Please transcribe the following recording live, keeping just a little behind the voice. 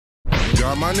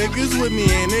Got my niggas with me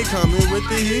and they coming with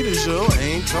the heater show.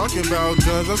 Ain't talking about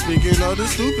guns, I'm speaking of the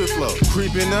stupid flow.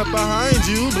 Creeping up behind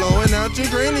you, blowing out your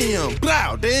cranium.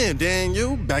 Blow, damn,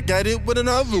 Daniel, back at it with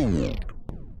another one.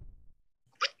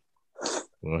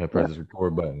 We'll hit press this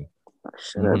record button.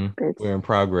 Shut up, bitch. We're in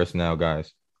progress now,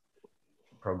 guys.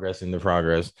 Progressing the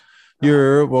progress.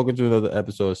 You're welcome to another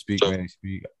episode of Speak Man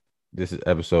Speak. This is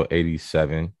episode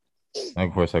 87. And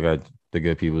of course, I got the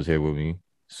good peoples here with me.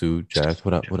 Sue, Jazz,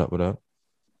 what up, what up, what up?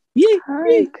 Yeah.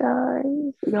 Hi, guys.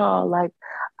 Y'all, like,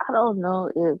 I don't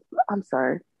know if... I'm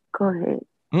sorry. Go ahead.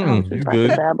 You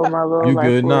good. You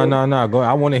good. No. Go.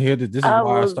 I want to hear this. This is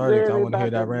why I started. I want to hear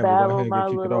that ramble. Go ahead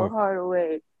and kick it off. Heart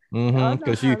away.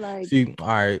 Because see, all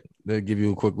right, let's give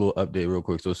you a quick little update real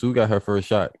quick. So Sue got her first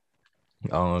shot.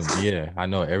 Yeah, I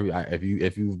know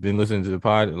if you've been listening to the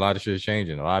pod, a lot of shit is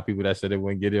changing. A lot of people that said they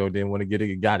wouldn't get it or didn't want to get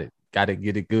it, got it. Got to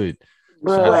get it good.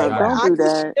 Bro, don't do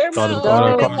that.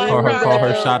 Call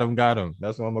her shot him, got him.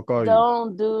 That's what I'm gonna call you.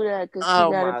 Don't do that because she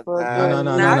got it for good.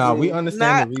 No. We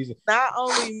understand the reason. Not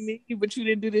only me, but you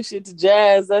didn't do this shit to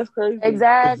Jazz. That's crazy.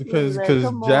 Exactly.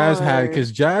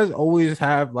 Because Jazz always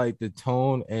have like the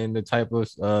tone and the type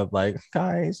of like,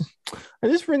 guys, I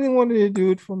just really wanted to do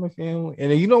it for my family,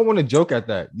 and you don't want to joke at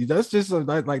that. That's just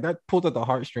like that pulls at the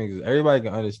heartstrings. Everybody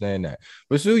can understand that.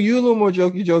 But Sue, you a little more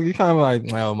jokey. You kind of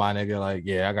like, well, my nigga, like,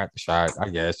 yeah, I got the shot. I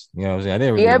guess, you know what I'm saying. I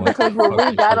didn't really because when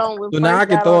we got on, so now I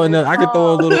can throw in my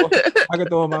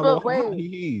little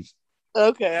he's.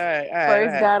 Okay, all right.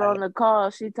 First got on the call,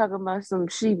 she talking about some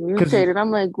she mutated.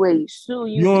 I'm like, wait, Sue,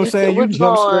 you know what I'm saying? You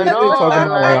jump straight in talking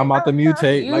about like I'm about to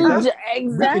mutate. Like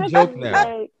exactly. We can joke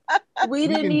now. We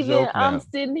didn't even. I'm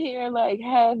sitting here like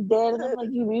half dead, and I'm like,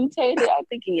 you mutated. I'm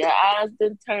thinking your eyes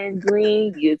done turned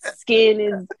green. Your skin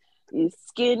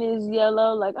is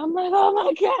yellow. Like, I'm like, oh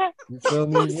my god. You feel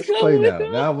me? Let's play now.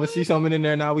 Now we see something in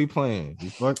there. Now we playing.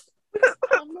 I'm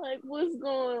like, what's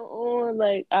going on?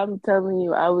 Like, I'm telling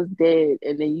you, I was dead,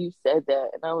 and then you said that,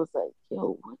 and I was like,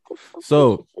 yo, what the fuck?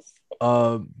 So,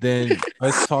 then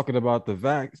let's talking about the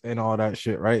vax and all that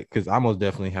shit, right? Because I most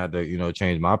definitely had to,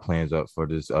 change my plans up for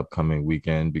this upcoming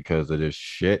weekend because of this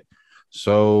shit.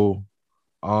 So,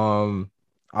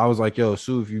 I was like, yo,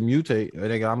 Sue, if you mutate,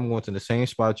 I'm going to the same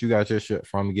spot you got your shit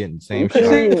from, getting the same shot.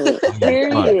 Period.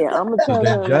 I'm going to tell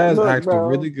you. Jazz asked a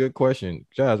really good question.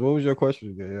 Jazz, what was your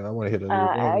question? I want to hear that.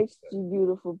 I asked you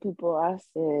beautiful people, I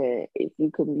said, if you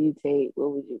could mutate,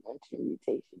 what would you want your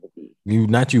mutation to be?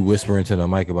 Not you whispering to the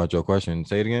mic about your question.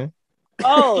 Say it again.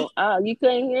 Oh, you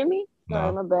couldn't hear me? No.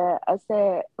 Sorry, my bad. I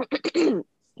said, excuse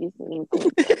me.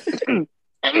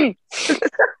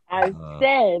 I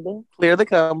said, clear the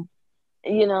cum.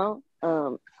 I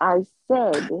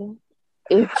said,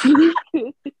 if you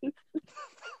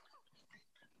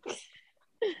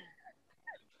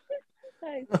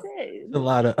I said a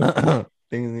lot of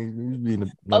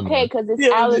things. Okay, because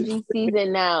it's allergy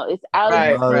season now. It's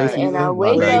allergy season, and I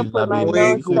wake up with my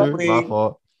nose stuffy. My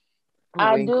fault.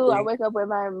 I do. I wake up with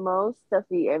my nose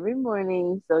stuffy every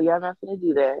morning, so y'all not gonna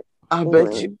do that. I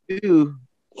bet you do.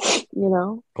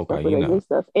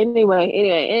 Stuff.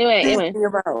 Anyway.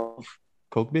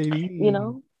 Coke baby.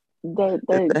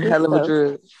 That hell of a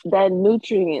drug. That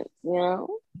nutrients, I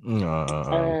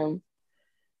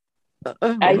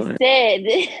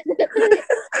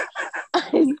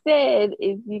said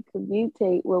if you could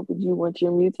mutate, what would you want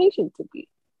your mutation to be?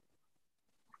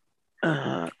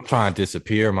 I'm trying to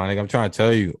disappear, my nigga. I'm trying to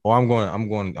tell you. I'm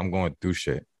going through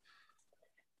shit.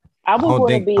 I don't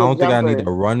think I need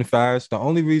to run fast. The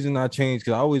only reason I changed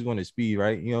because I always wanted speed,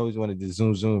 right? You always wanted to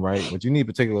zoom, right? But you need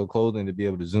particular clothing to be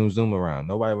able to zoom around.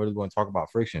 Nobody really want to talk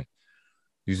about friction.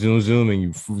 You zoom and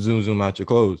you zoom out your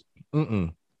clothes.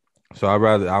 So I'd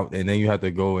rather and then you have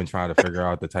to go and try to figure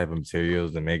out the type of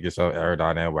materials to make yourself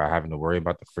aerodynamic without having to worry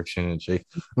about the friction and shit.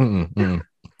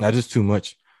 That's just too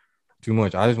much.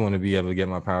 I just want to be able to get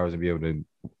my powers and be able to.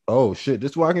 Oh shit, this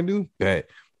is what I can do. Bad.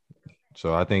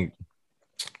 So I think.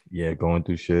 Yeah, going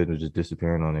through shit or just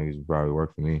disappearing on niggas would probably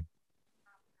work for me.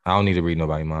 I don't need to read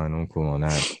nobody's mind. I'm cool on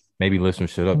that. Maybe lift some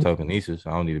shit up, telekinesis. I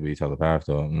don't need to be telepath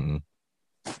though.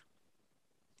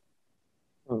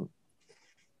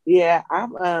 Yeah,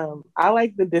 I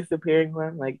like the disappearing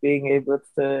one, like being able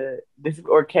to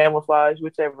or camouflage,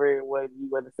 whichever one you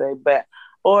want to say.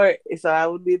 So I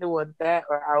would be the one that,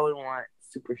 or I would want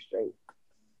super straight.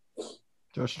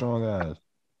 Just strong ass.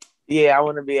 Yeah, I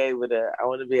want to be able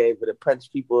to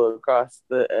punch people across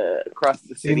the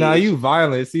city. See, now you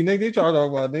violent. See, nigga, they try to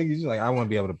talk about niggas. Like, I want to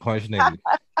be able to punch niggas.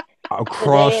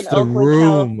 across the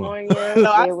room. California,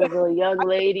 there was a young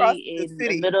lady in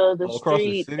the middle of the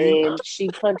street, and she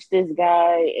punched this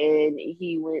guy, and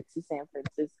he went to San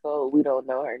Francisco. We don't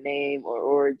know her name or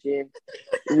origin.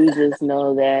 We just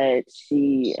know that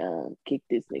she kicked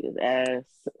this nigga's ass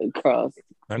across.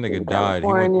 That nigga died. He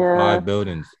went to 5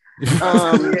 buildings.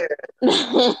 That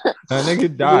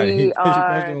nigga died. He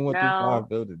went to 5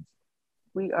 buildings.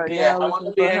 We are now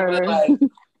looking for her.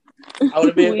 I want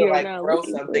to be able to like throw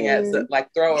something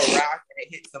throw a rock and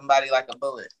hit somebody like a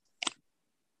bullet.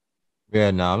 Yeah,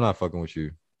 no, I'm not fucking with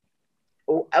you.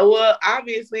 Well,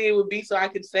 obviously it would be so I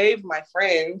could save my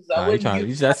friends.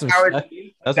 That's some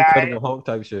Incredible Hulk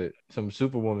type shit, some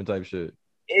Superwoman type shit.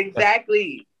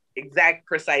 Exactly,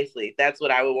 precisely. That's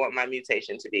what I would want my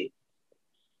mutation to be.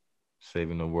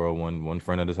 Saving the world one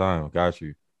friend at a time. Got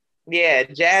you. Yeah,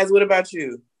 Jazz. What about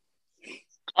you?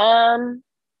 I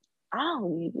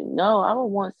don't even know. I would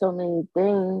want so many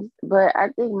things, but I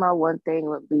think my one thing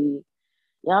would be,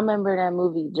 y'all remember that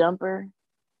movie Jumper?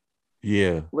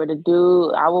 Yeah. Where the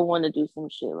dude, I would want to do some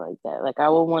shit like that. Like I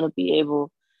would want to be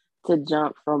able to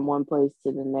jump from one place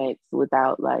to the next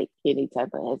without like any type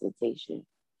of hesitation.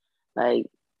 Like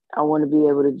I want to be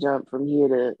able to jump from here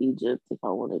to Egypt if I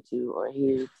wanted to, or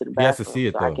here to the bathroom. You have to see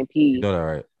it, so though. I can pee. You know that,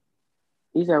 right?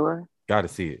 You said what? Got to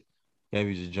see it. Can't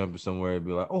be just jumping somewhere and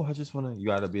be like, oh, I just want to. You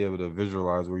got to be able to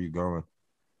visualize where you're going.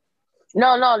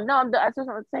 No. That's what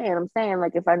I'm saying. I'm saying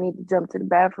like if I need to jump to the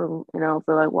bathroom, I don't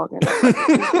feel like walking.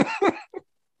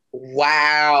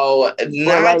 Wow.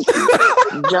 Or like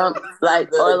jump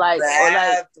or like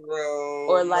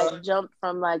jump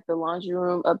from like the laundry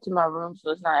room up to my room,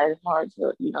 so it's not as hard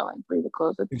to like bring the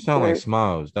clothes up. You sound like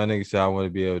Smiles. That nigga said I want to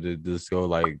be able to just go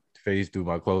like phase through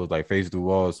my clothes, like phase through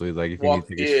walls. So he's like, if he needs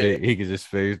to take a shit, he can just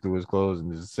phase through his clothes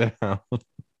and just sit down.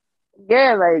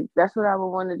 Yeah, like that's what I would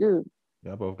want to do.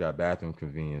 Y'all both got bathroom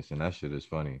convenience, and that shit is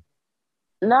funny.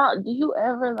 No, do you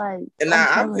ever like? And now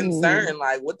I'm concerned.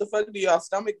 Like, what the fuck do y'all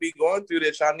stomach be going through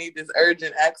that y'all need this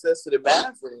urgent access to the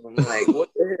bathroom? Like, what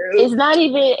the hell? It's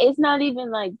not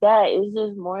even like that. It's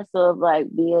just more so of like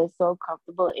being so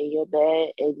comfortable in your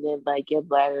bed, and then like your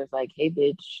bladder is like, "Hey,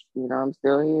 bitch, I'm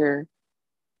still here."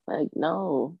 Like,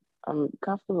 no, I'm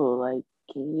comfortable. Like,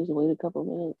 can you just wait a couple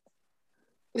minutes?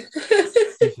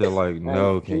 He said, like,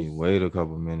 no, can you wait a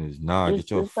couple minutes? Nah, get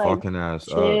your fucking ass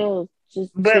up.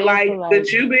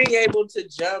 But you being able to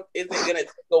jump isn't gonna take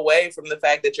away from the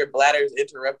fact that your bladder is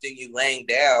interrupting you laying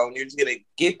down. You're just gonna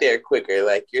get there quicker.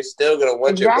 Like you're still gonna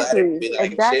want your bladder to be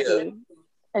like chill.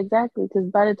 Exactly, because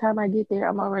by the time I get there,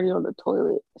 I'm already on the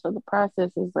toilet. So the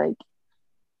process is like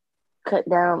cut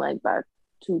down like by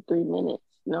 2-3 minutes.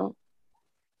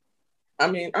 I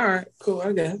mean, all right, cool.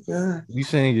 I guess. Yeah. You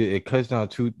saying it cuts down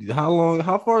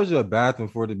how far is your bathroom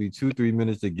for it to be 2-3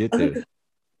 minutes to get there?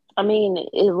 I mean,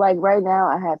 like right now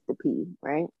I have to pee,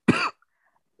 right?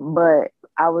 But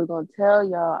I was gonna tell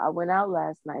y'all I went out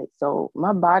last night, so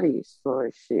my body is sore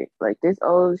as shit. Like this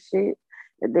old shit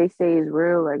that they say is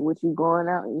real, like what you going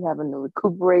out and you having to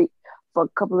recuperate for a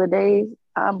couple of days.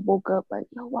 I woke up like,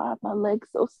 yo, why are my legs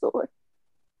so sore?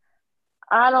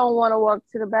 I don't want to walk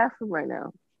to the bathroom right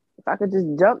now. If I could just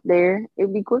jump there,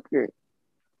 it'd be quicker.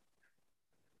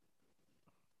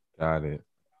 Got it.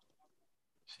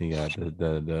 She got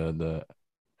the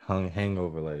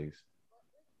hangover legs.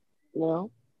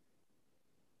 No.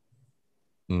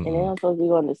 And then I'm supposed to be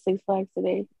going to Six Flags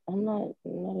today. I'm not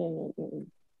in it.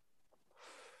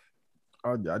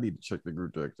 I need to check the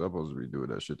group text. I'm supposed to be doing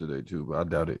that shit today too, but I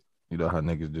doubt it. You know how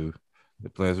niggas do. They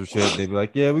plan some shit. They be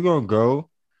like, yeah, we're gonna go.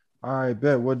 All right,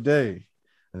 bet. What day?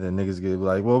 And then niggas get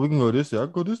like, well, we can go this day. I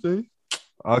can go this day.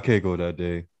 I can't go that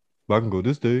day, but I can go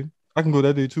this day. I can go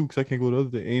that day too because I can't go the other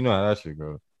day. And you know how that shit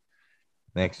go.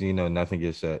 Next thing you know, nothing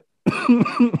gets set.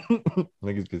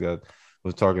 Niggas just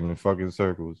was talking in fucking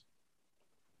circles.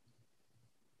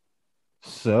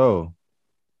 So,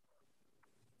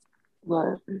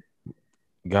 what?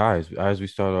 Guys, as we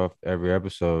start off every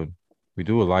episode, we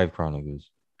do a life chronicles.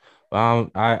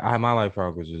 I my life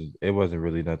chronicles it wasn't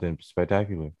really nothing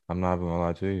spectacular. I'm not even gonna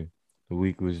lie to you. The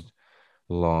week was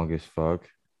long as fuck,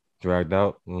 dragged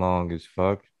out, long as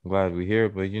fuck. I'm glad we're here,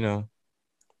 but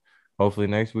hopefully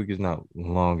next week is not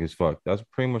long as fuck. That's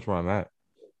pretty much where I'm at.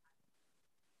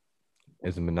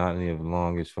 It's a monotony of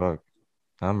long as fuck.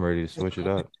 I'm ready to switch it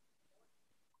up.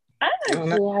 I actually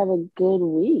have a good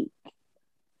week.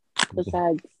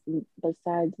 Besides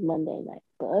Monday night.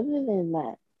 But other than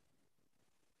that,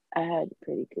 I had a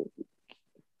pretty good week.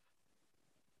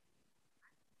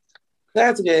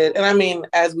 That's good. And I mean,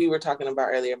 as we were talking about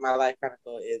earlier, my life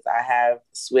chronicle is I have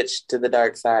switched to the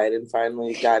dark side and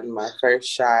finally gotten my first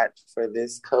shot for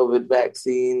this COVID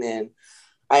vaccine. And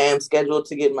I am scheduled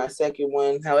to get my second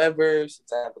one. However,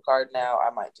 since I have a card now,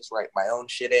 I might just write my own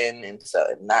shit in and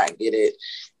not get it.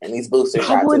 And these booster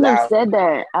shots. I wouldn't have said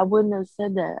that. I wouldn't have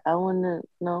said that. I wouldn't have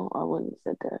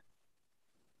said that.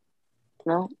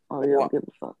 No? Oh, you don't give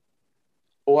a fuck.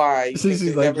 Why?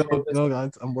 She's like, no,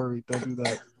 guys, I'm worried. Don't do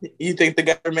that. You think the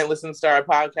government listens to our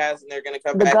podcast and they're going to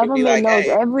come back and be like, knows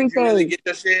everything. Did you really get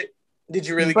your shit? Did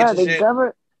you really get your shit?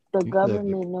 The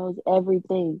government knows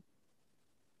everything.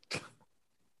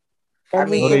 No,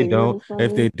 they don't.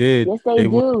 If they did, yes, they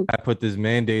do. I put this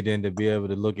mandate in to be able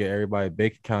to look at everybody's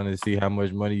bank account and see how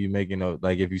much money you making.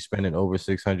 Like if you spending over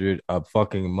 $600 a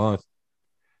fucking month,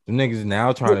 the niggas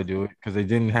now trying to do it because they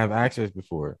didn't have access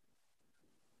before.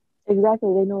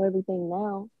 Exactly, they know everything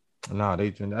now. Nah,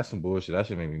 that's some bullshit. That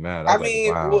shit make me mad. I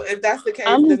mean, wow. Well, if that's the case,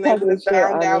 then they would have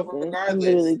found out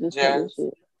regardless.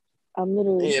 I'm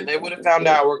literally they would have found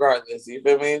out regardless. You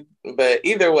feel me? But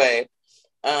either way.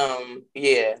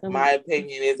 My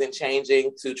opinion isn't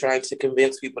changing to trying to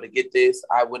convince people to get this.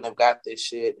 I wouldn't have got this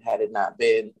shit had it not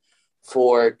been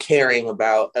for caring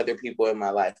about other people in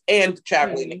my life and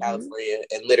traveling to California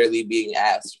and literally being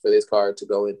asked for this card to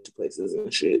go into places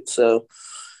and shit. So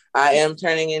I am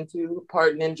turning into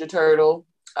part Ninja Turtle.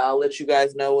 I'll let you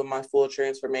guys know when my full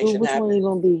transformation happens. Which one you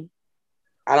gonna be?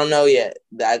 I don't know yet.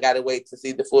 I gotta wait to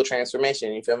see the full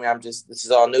transformation. You feel me? This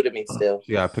is all new to me still.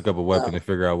 You gotta pick up a weapon and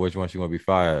figure out which one she's gonna be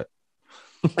fired.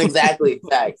 Exactly.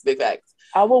 Facts. Big facts.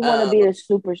 I would want to be the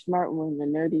super smart one, the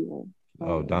nerdy one.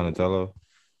 Oh, Donatello?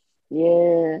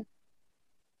 Yeah.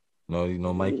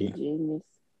 No, Mikey? Genius.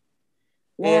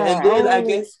 And then I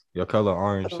guess your color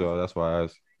orange, so that's why I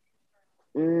asked.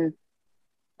 Go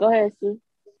ahead, Sue.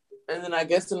 And then I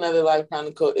guess another life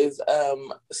chronicle is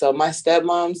so my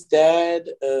stepmom's dad,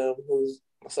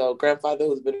 grandfather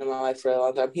who's been in my life for a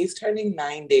long time, he's turning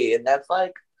 90, and that's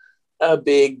like a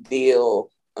big deal.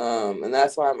 And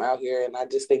that's why I'm out here, and I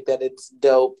just think that it's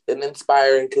dope and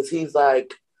inspiring because he's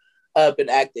like up and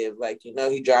active. Like,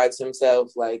 he drives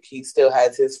himself, like he still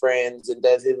has his friends and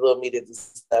does his little meetings and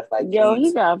stuff. Like,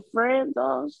 he got friends.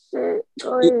 Oh shit.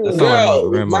 Go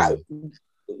ahead.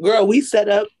 Girl, we set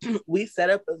up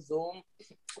a Zoom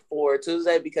for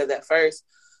Tuesday because at first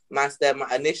my stepmom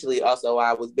initially also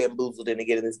I was bamboozled into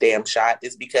getting this damn shot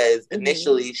is because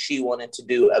initially she wanted to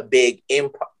do a big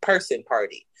in-person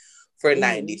party for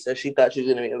 90. So she thought she was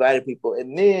going to be inviting people.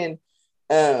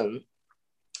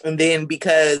 And then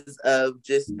because of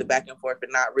just the back and forth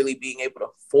and not really being able to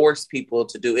force people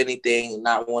to do anything and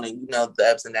not wanting,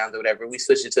 the ups and downs or whatever, we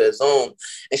switched it to a Zoom.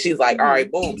 And she's like, all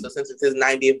right, boom. So since it's his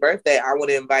 90th birthday, I want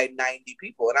to invite 90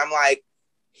 people. And I'm like,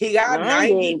 he got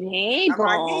 90 people.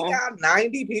 I'm like, he got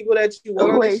 90 people that you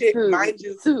want on this shit.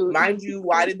 Mind you,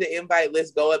 why did the invite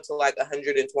list go up to like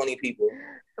 120 people?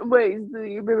 Wait, so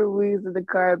you remember we used in the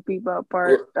car at Peapod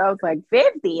Park? I was like,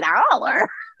 $50.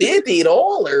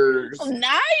 $50.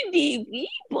 90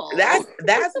 people.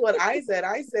 That's what I said.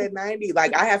 I said 90.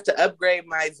 Like, I have to upgrade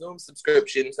my Zoom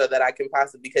subscription so that I can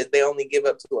possibly, because they only give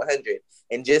up to 100.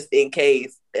 And just in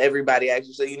case everybody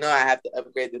actually, so I have to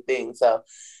upgrade the thing. So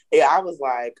yeah, I was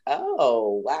like,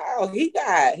 oh wow, he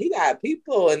got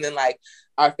people. And then like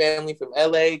our family from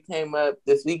LA came up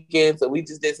this weekend, so we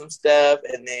just did some stuff.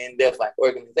 And then there's like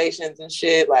organizations and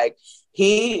shit. Like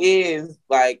he is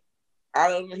like, I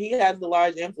don't know, he has a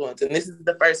large influence. And this is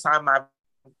the first time I'm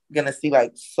gonna see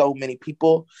like so many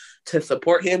people to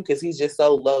support him because he's just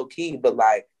so low key. But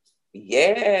like,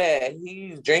 yeah,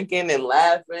 he's drinking and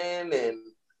laughing and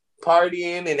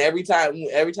partying, and every time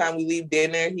we leave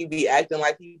dinner, he be acting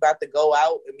like he about to go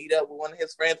out and meet up with one of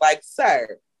his friends. Like,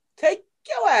 sir, take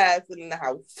your ass in the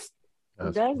house.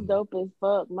 That's dope as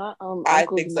fuck. My I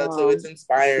think so too. It's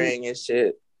inspiring and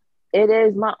shit. It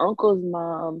is. My uncle's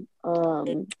mom,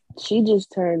 she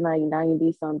just turned like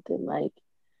 90 something. Like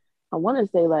I want to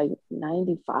say like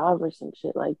 95 or some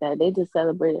shit like that. They just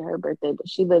celebrated her birthday, but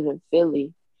she lives in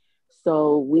Philly.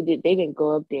 So they didn't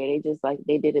go up there.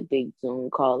 They did a big Zoom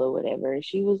call or whatever. And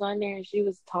she was on there and she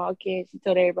was talking. She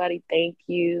told everybody thank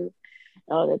you,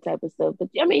 all that type of stuff. But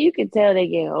I mean, you can tell they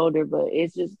getting older, but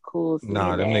it's just cool.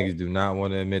 Nah, them niggas do not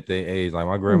want to admit their age. Like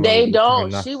my grandma, they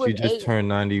don't. She just turned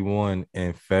 91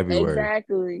 in February.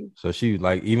 Exactly. So she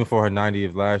like even for her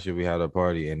 90th last year, we had a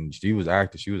party and she was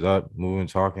active. She was up, moving,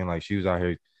 talking. Like she was out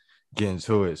here getting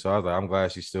to it. So I was like, I'm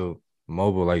glad she's still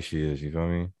mobile like she is. You feel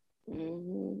me? Mm-hmm.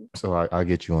 So I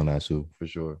get you on that, Sue, for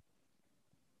sure.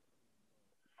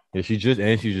 Yeah, she just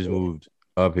moved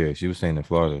up here. She was staying in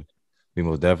Florida. We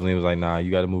most definitely was like, nah,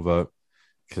 you got to move up,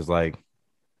 because like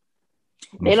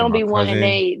They don't be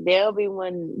wanting they'll be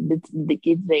wanting the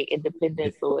kids they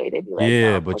independence away. They be like,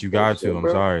 yeah, nah, but you got to. I'm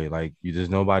bro. sorry. Like there's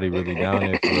nobody really down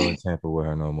there for real in Tampa with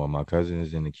her no more. My cousin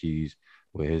is in the Keys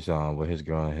with his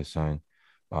girl and his son.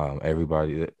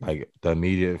 Everybody like the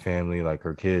immediate family, like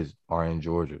her kids are in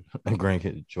Georgia,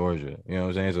 grandkids Georgia. You know what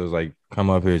I'm saying? So it's like come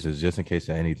up here, so just in case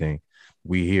of anything,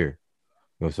 we here.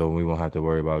 So we won't have to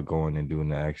worry about going and doing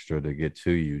the extra to get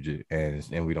to you,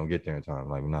 and we don't get there in time.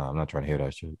 Like, nah, I'm not trying to hear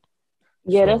that shit.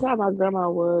 Yeah, so, that's how my grandma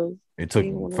was. It took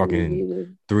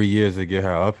fucking 3 years to get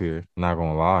her up here. Not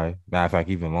gonna lie. Matter of fact,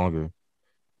 even longer.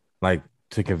 Like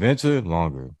to convince her,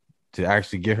 longer. To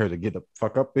actually get her to get the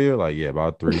fuck up there, like yeah,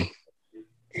 about 3.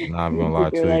 Not gonna lie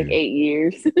to you. Like 8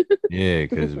 years. Yeah,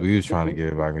 because we was trying to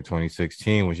get her back in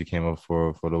 2016 when she came up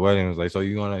for the wedding. It was like, so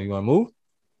you wanna move?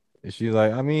 And she's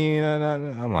like, I mean,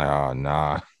 I'm like, oh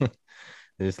nah,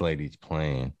 this lady's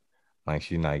playing. Like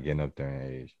she's not getting up there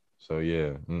in age. So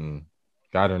yeah,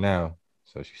 got her now.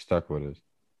 So she's stuck with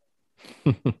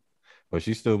us. But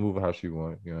she's still moving how she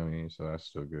wants, you know what I mean? So that's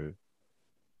still good.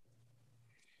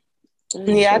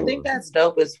 Yeah, I think that's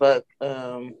dope as fuck.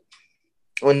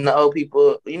 When the old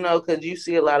people, because you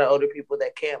see a lot of older people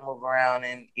that can't move around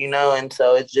and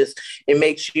so it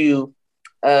makes you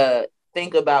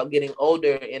think about getting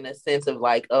older in a sense of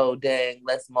like, oh dang,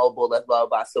 less mobile, less blah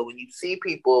blah. So when you see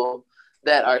people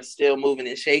that are still moving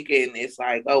and shaking, it's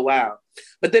like, oh wow.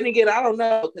 But then again, I don't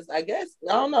know, because I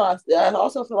don't know. I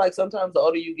also feel like sometimes the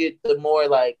older you get, the more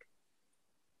like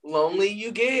lonely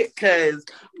you get. Because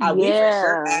we for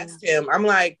sure asked him. I'm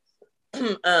like,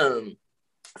 somebody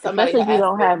especially if you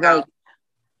don't have like,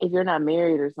 if you're not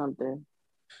married or something.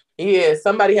 Yeah,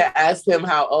 somebody had asked him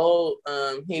how old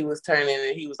he was turning,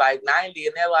 and he was like 90,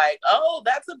 and they're like, oh,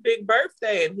 that's a big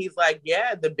birthday. And he's like,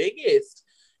 yeah, the biggest.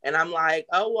 And I'm like,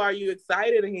 oh, are you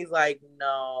excited? And he's like,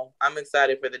 no, I'm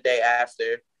excited for the day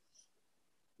after.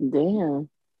 Damn.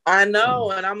 I know.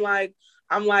 And I'm like,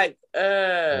 why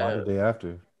the day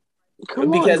after?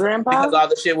 Because all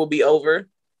the shit will be over.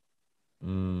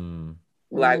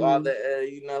 Like all the,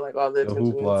 like all the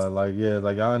hoopla, like yeah,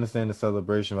 like I understand the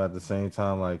celebration, but at the same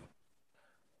time, like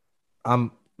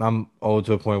I'm old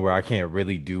to a point where I can't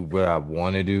really do what I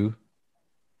want to do.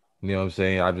 You know what I'm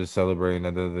saying? I'm just celebrating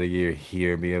another year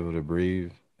here, be able to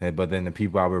breathe. But then the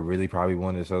people I would really probably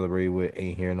want to celebrate with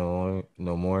ain't here no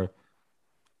more.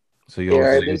 So you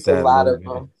also get that. A lot of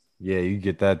them. Yeah, you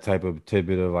get that type of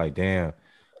tidbit of like, damn,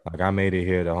 like I made it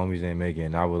here, the homies ain't make it,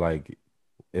 and I would like.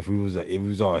 If we was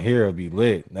all here, it'd be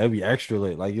lit. That'd be extra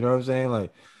lit. Like, you know what I'm saying?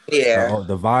 Like, yeah,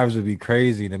 the vibes would be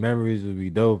crazy. The memories would be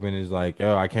dope. And it's like,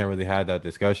 yo, I can't really have that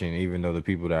discussion, even though the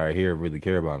people that are here really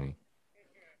care about me.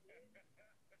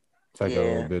 It's like a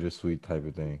little bittersweet type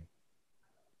of thing.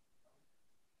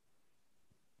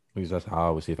 At least that's how I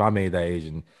would see. If I made that age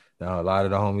and a lot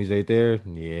of the homies ain't there,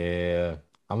 yeah,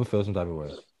 I'm gonna feel some type of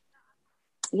way.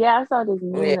 Yeah, I saw this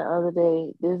meme the other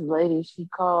day. This lady, she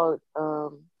called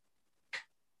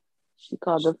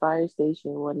the fire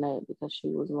station one night because she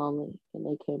was lonely, and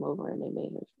they came over and they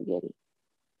made her spaghetti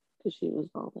because she was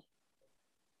lonely.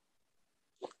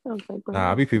 I was like,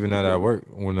 I be peeping that at work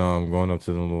when going up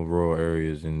to the little rural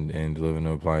areas and delivering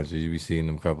the appliances. You be seeing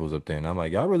them couples up there, and I'm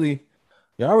like, y'all really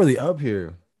up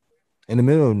here in the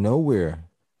middle of nowhere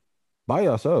by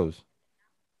yourselves.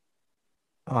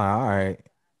 All right,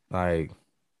 like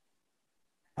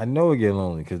I know it get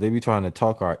lonely because they be trying to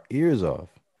talk our ears off.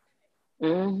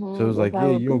 Mm-hmm. So it's like,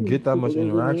 yeah, you don't get that much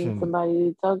interaction. Somebody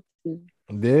to talk to.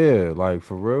 Yeah, like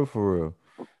for real.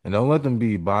 And don't let them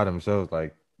be by themselves,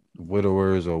 like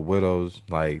widowers or widows.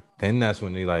 Like then that's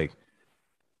when they like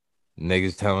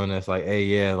niggas telling us like, hey,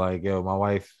 yeah, like yo, my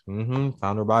wife, found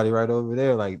her body right over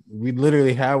there. Like we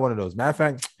literally had one of those. Matter of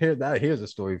fact, here's a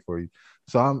story for you.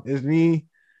 So it's me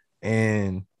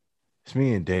and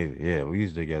David. Yeah, we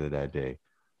used together that day,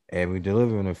 and we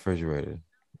delivered a refrigerator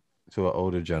to an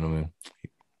older gentleman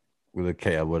with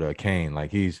a cane. Like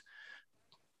he's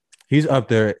up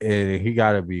there and he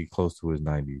got to be close to his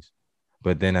 90s.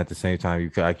 But then at the same time,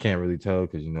 I can't really tell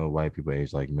because, white people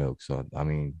age like milk. So, I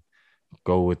mean,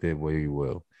 go with it where you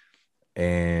will.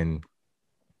 And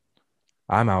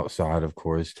I'm outside, of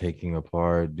course, taking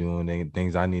apart, doing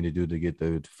things I need to do to get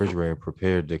the refrigerator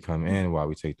prepared to come in while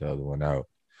we take the other one out.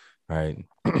 All right.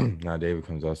 Now David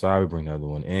comes outside. We bring the other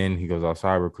one in. He goes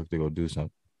outside real quick to go do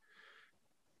something.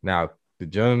 Now, the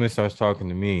gentleman starts talking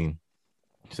to me,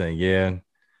 saying, yeah,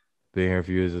 been here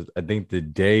for years. I think the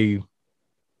day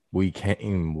we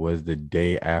came was the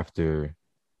day after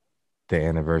the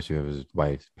anniversary of his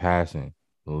wife's passing,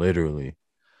 literally.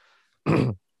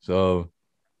 So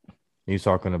he's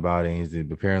talking about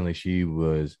it. Apparently she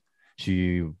was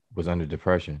under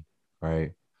depression,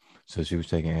 right? So she was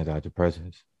taking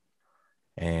antidepressants.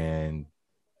 And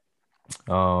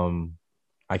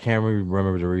I can't really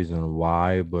remember the reason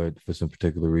why, but for some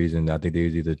particular reason, I think they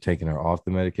was either taking her off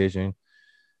the medication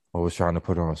or was trying to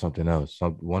put her on something else.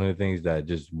 One of the things that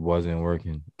just wasn't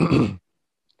working.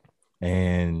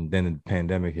 And then the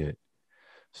pandemic hit.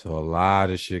 So a lot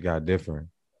of shit got different.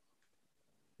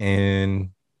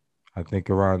 And I think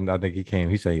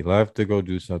he said he left to go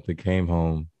do something, came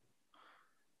home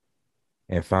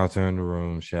and found her in the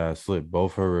room. She had slit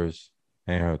both her wrists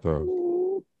and her throat.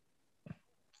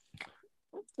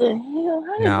 What the hell?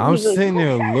 Now I'm sitting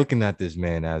there looking at this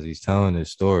man as he's telling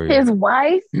his story. His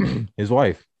wife? His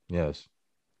wife, yes.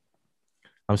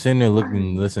 I'm sitting there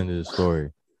listening to the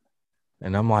story.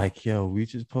 And I'm like, yo, we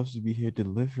just supposed to be here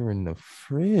delivering the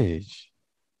fridge.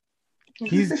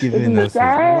 He's giving us his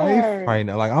life right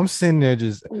now. Like I'm sitting there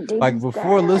just like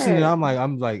before listening, I'm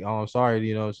like, oh, I'm sorry,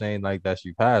 you know what I'm saying? Like that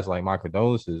she passed, like my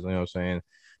condolences, you know what I'm saying?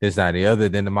 This, not the other.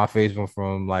 Then my face went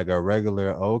from like a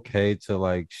regular okay to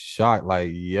like shock,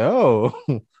 like, yo.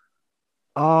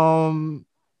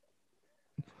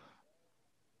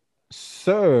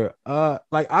 Sir,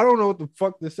 like I don't know what the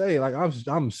fuck to say. Like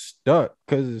I'm stuck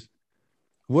because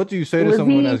what do you say to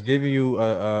someone that's giving you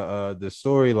the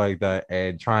story like that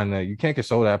and you can't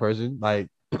console that person? Like,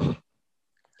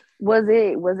 was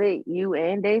it you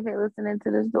and David listening to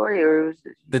the story, or was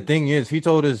it the thing is he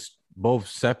told us both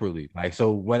separately. Like,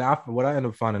 so what I ended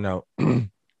up finding out. All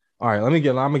right, I'm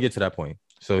gonna get to that point.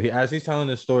 So as he's telling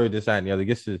the story, this, that, and the other,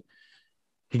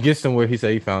 he gets somewhere. He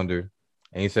said he found her,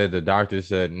 and he said the doctor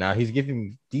said, now he's giving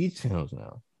me details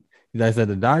now. He said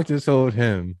the doctor told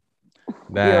him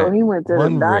that he went to the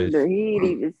doctor. He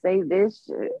didn't even say this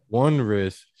shit. One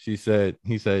wrist, he said,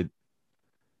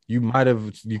 you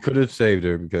could have saved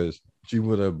her because she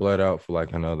would have bled out for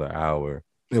like another hour.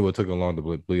 It would have taken long to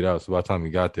bleed out. So by the time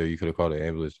you got there, you could have called the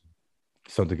ambulance.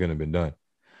 Something couldn't have been done.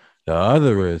 The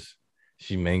other wrist,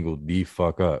 she mangled the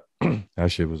fuck up.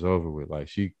 That shit was over with. Like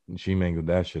she mangled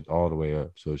that shit all the way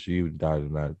up. So she died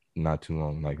in not too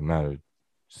long, like a matter of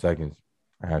seconds,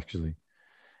 actually.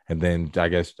 And then I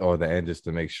guess the end is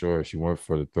to make sure she went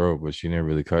for the throat, but she didn't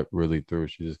really cut really through.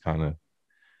 She just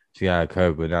she got a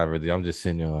cut, but not really. I'm just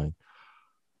sitting there like,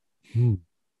 all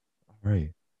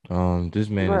right. This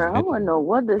man bro, I wouldn't know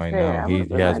what to say. Now. He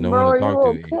has no one to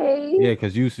talk to. Yeah,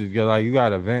 because you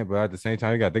got a vent, but at the same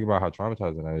time, you got to think about how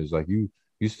traumatizing that is. Like you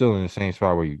still in the same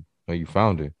spot where you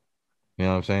found her. You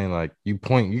know what I'm saying? Like you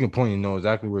can point and know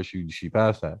exactly where she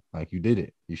passed at. Like you did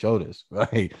it. You showed us.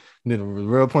 Like did a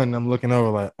real point and I'm looking over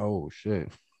like, oh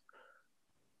shit.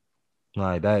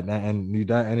 Like that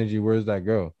energy, where does that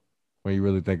go when you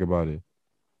really think about it?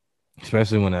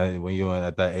 Especially when you're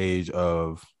at that age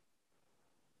of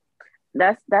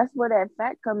that's where that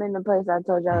fact come into place. I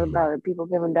told y'all about it. People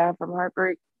can die from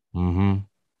heartbreak. Because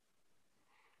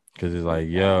it's like,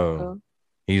 yo,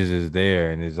 he's just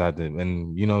there, and it's like,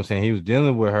 and you know what I'm saying, he was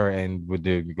dealing with her and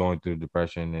going through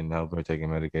depression and helping her taking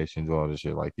medications, all this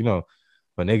shit. Like, you know,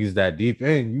 but niggas that deep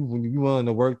in, you willing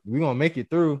to work, we gonna make it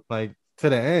through like to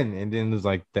the end, and then it's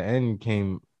like the end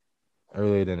came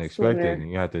earlier than expected, and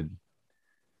you have to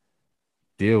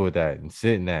deal with that and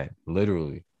sit in that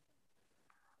literally.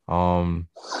 So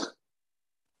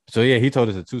yeah, he told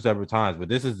us it 2 separate times, but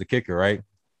this is the kicker, right?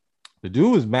 The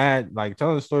dude was mad, like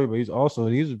telling the story, but he's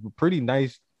pretty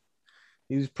nice.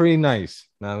 He was pretty nice.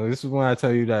 Now, this is when I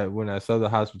tell you that when that Southern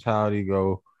hospitality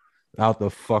go out the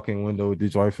fucking window with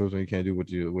these white folks, when you can't do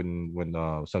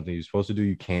when something you're supposed to do,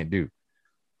 you can't do.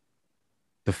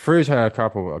 The fridge had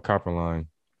a copper line.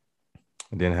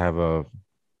 It didn't have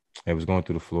it was going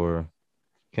through the floor.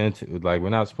 We're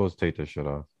not supposed to take that shit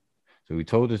off. So we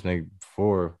told this nigga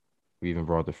before we even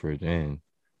brought the fridge in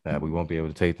that we won't be able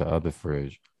to take the other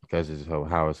fridge because it's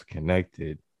how it's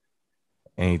connected.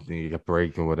 Anything you can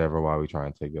break or whatever while we try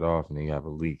and take it off, and then you have a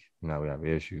leak. Now we have an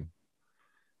issue.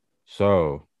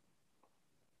 So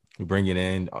we bring it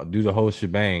in, do the whole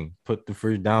shebang, put the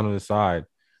fridge down on the side,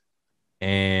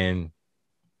 and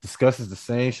discusses the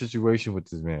same situation with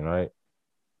this man, right?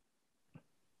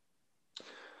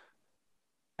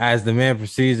 As the man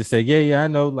proceeds to say, yeah, I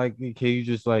know, like, can you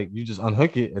just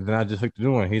unhook it? And then I just hooked the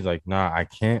new one. He's like, nah, I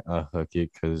can't unhook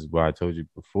it because what I told you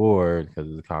before, because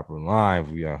of the copper line, if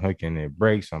we unhook it and it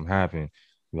breaks, something happen,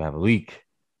 we have a leak.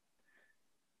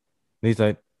 And he's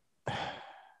like,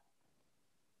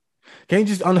 can you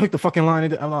just unhook the fucking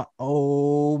line? I'm like,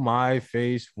 oh, my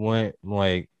face went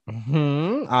like,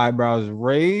 eyebrows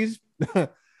raised.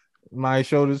 My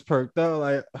shoulders perked up,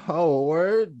 like, oh,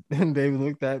 word. And David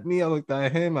looked at me. I looked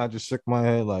at him. I just shook my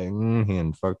head, like, he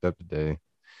ain't fucked up today.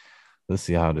 Let's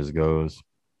see how this goes.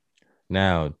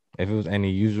 Now, if it was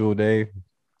any usual day,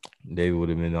 David would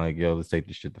have been like, yo, let's take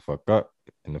this shit the fuck up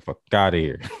and the fuck out of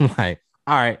here. Like,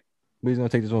 all right, we're gonna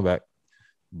take this one back.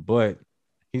 But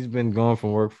he's been gone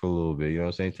from work for a little bit, you know what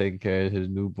I'm saying? Taking care of his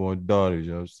newborn daughters,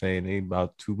 you know what I'm saying? They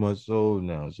about 2 months old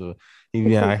now. So he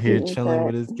be out here chilling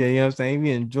with his kid, you know what I'm saying?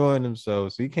 He be enjoying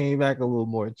himself. So he came back a little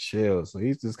more chill. So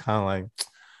he's just kind of like,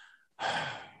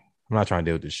 I'm not trying to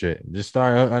deal with this shit. Just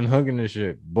start unhooking this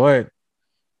shit. But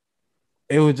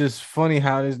it was just funny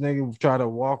how this nigga tried to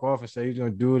walk off and say he's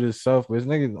gonna do it himself, but this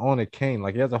nigga's on a cane.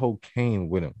 Like, he has a whole cane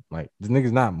with him. Like, this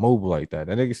nigga's not mobile like that.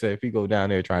 That nigga said if he go down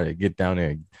there trying to get down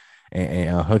there and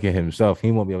unhook it himself,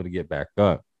 he won't be able to get back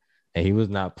up. And he was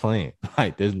not playing.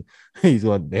 Like, he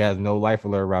has no life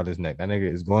alert around his neck. That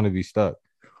nigga is going to be stuck.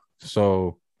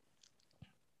 So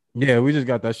yeah, we just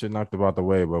got that shit knocked about the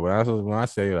way. But when I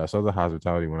say that, I saw the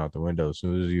hospitality went out the window. As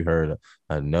soon as you heard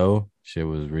a no, shit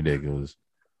was ridiculous.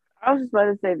 I was just about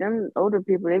to say, them older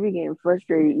people, they be getting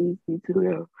frustrated easy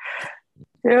too.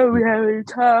 They don't be having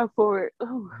time for it.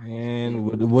 And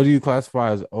what do you classify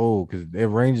as old? Because it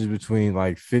ranges between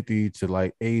like 50 to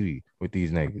like 80 with these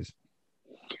niggas.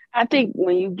 I think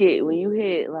when you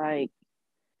hit like,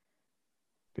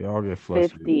 they all get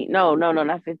flustered. 50. No,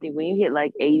 not 50. When you hit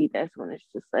like 80, that's when it's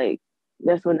just like,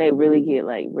 that's when they really get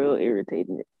like real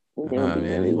irritated.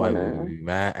 Man, these white women be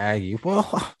mad Aggie.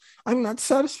 Well, I'm not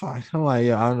satisfied. I'm like,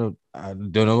 yeah, I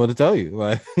don't know what to tell you.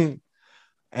 Like, and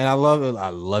I love it. I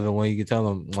love it when you can tell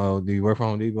them, "Oh, do you work for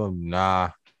Home Depot?" Nah.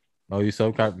 Oh, you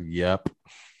subcontract? Yep.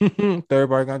 Third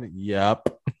party contract? Yep.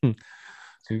 So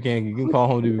you can call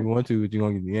Home Depot if you want to, but you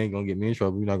ain't gonna get me in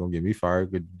trouble. You're not gonna get me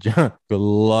fired. Good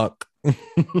luck. You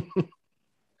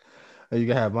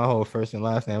can have my whole first and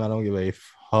last name. I don't give a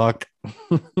fuck.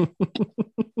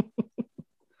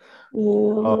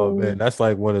 Oh man, that's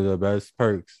like one of the best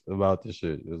perks about this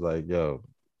shit. It's like, yo,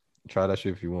 try that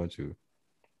shit if you want to.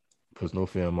 Puts no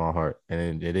fear in my heart.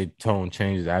 And then their tone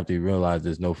changes after you realize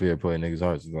there's no fear put in niggas'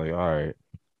 hearts. It's like, all right,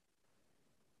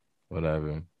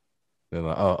 whatever. They're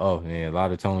like, oh, yeah, a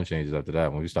lot of tone changes after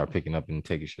that when we start picking up and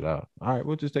taking shit out. All right,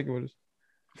 we'll just take it with us.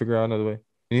 Figure out another way.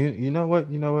 You know what?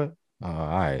 All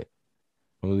right.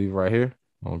 We'll leave it right here.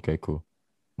 Okay, cool.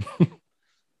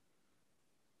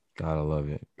 Gotta love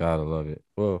it.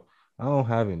 Well, I don't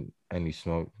have any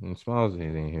smoke. And Smiles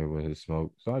ain't in here with his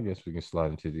smoke. So I guess we can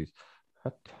slide into these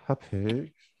hot topics.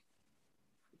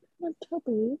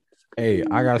 Hey,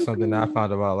 I got something that I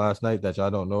found out last night that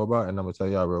y'all don't know about, and I'm gonna tell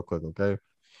y'all real quick, okay?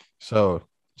 So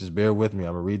just bear with me.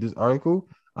 I'm gonna read this article.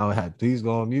 I'm gonna have please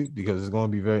go on mute because it's gonna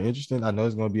be very interesting. I know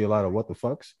it's gonna be a lot of what the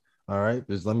fucks. All right,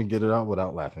 just let me get it out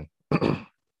without laughing.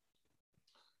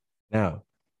 Now,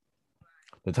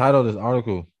 the title of this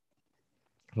article,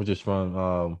 which is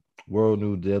from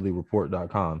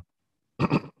worldnewdailyreport.com.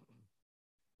 It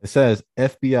says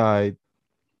FBI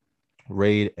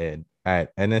raid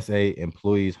at NSA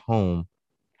employee's home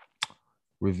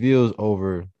reveals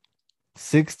over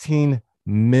 16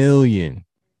 million.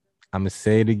 I'm going to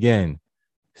say it again.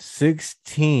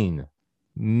 16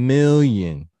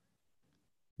 million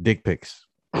dick pics.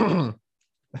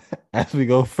 As we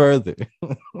go further.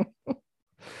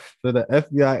 So the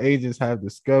FBI agents have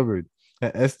discovered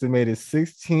an estimated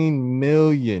 16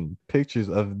 million pictures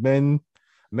of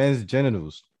men's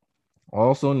genitals,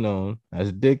 also known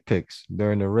as dick pics,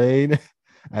 during the raid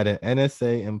at an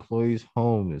NSA employee's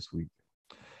home this week.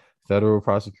 Federal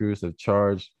prosecutors have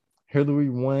charged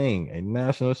Hillary Wang, a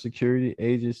National Security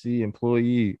Agency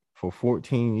employee for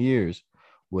 14 years,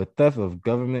 with theft of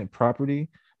government property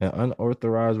and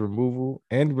unauthorized removal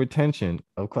and retention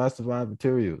of classified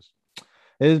materials.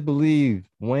 It is believed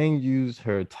Wang used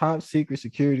her top secret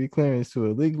security clearance to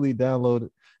illegally download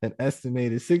an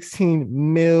estimated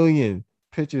 16 million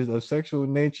pictures of sexual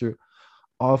nature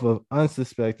off of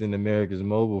unsuspecting Americans'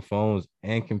 mobile phones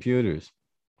and computers.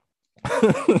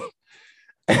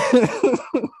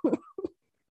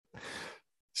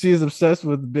 She is obsessed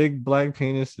with big black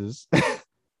penises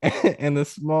and the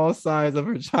small size of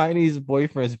her Chinese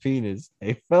boyfriend's penis,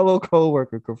 a fellow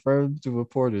co-worker confirmed to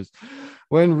reporters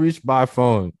when reached by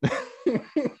phone.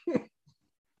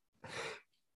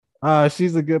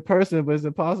 She's a good person, but it's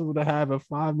impossible to have a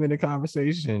 5-minute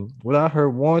conversation without her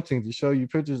wanting to show you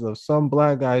pictures of some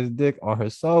black guy's dick on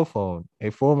her cell phone, a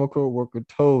former co-worker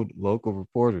told local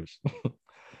reporters.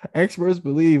 Experts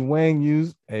believe Wang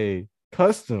used a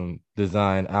custom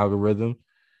design algorithm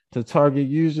to target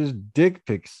users' dick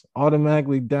pics,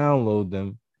 automatically download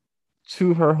them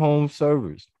to her home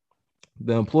servers.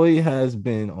 The employee has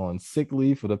been on sick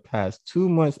leave for the past 2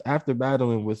 months after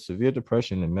battling with severe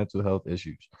depression and mental health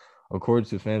issues, according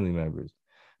to family members.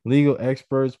 Legal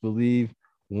experts believe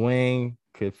Wang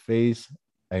could face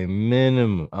a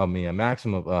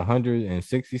maximum of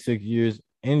 166 years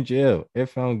in jail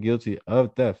if found guilty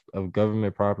of theft of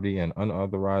government property and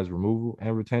unauthorized removal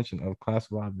and retention of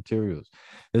classified materials.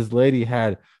 This lady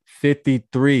had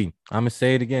 53, I'm going to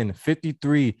say it again,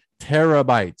 53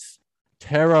 terabytes.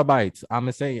 I'm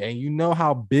gonna say, and you know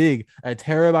how big a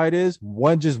terabyte is?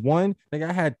 Just one. Like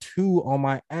I had 2 on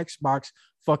my Xbox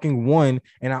fucking One,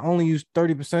 and I only used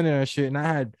 30% of that shit, and I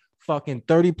had fucking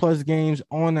 30 plus games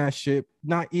on that shit,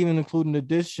 not even including the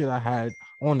disc shit I had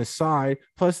on the side,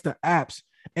 plus the apps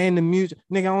and the music.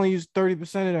 Nigga, I only used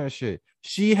 30% of that shit.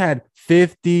 She had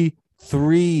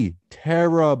 53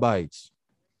 terabytes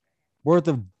worth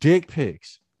of dick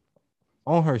pics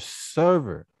on her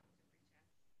server.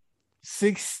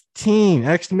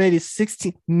 Estimated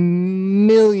 16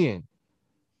 million.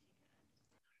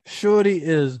 Shorty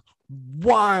is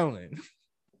wilding.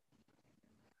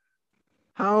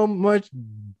 How much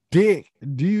dick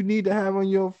do you need to have on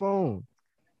your phone?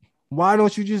 Why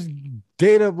don't you just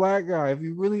date a black guy if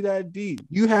you're really that deep?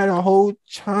 You had a whole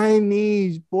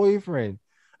Chinese boyfriend.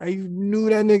 And you knew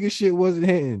that nigga shit wasn't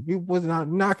hitting. He was not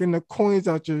knocking the coins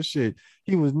out your shit.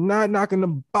 He was not knocking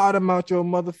the bottom out your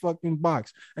motherfucking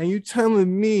box. And you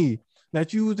telling me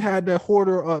that you had that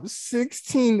hoarder up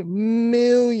 16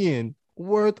 million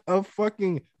worth of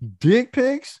fucking dick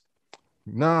pics?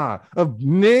 Nah. Of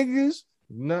niggas?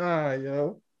 Nah,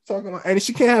 yo. Talking about, and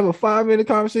she can't have a 5-minute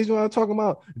conversation while I'm talking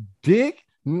about dick?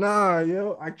 Nah,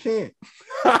 yo. I can't.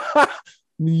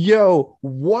 Yo,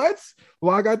 what?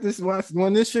 Well, I got this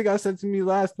when this shit got sent to me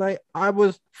last night, I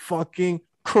was fucking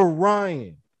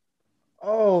crying.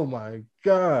 Oh my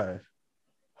god.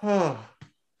 Bruh.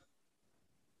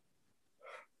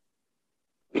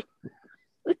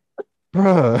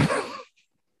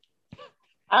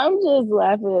 I'm just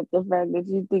laughing at the fact that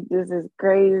you think this is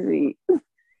crazy.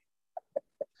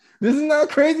 This is not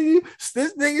crazy.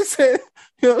 This nigga said,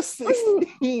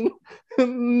 16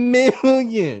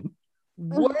 million.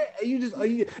 What are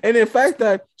you and in fact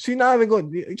that she not even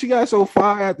going, she got so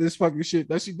far at this fucking shit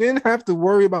that she didn't have to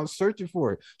worry about searching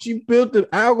for it. She built the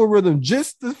algorithm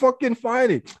just to fucking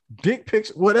find it. Dick pics,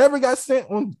 whatever got sent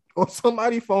on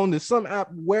somebody's phone to some app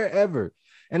wherever,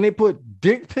 and they put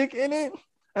dick pic in it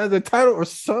as a title or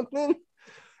something,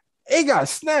 it got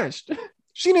snatched.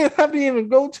 She didn't have to even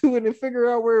go to it and figure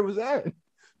out where it was at.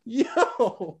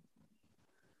 Yo,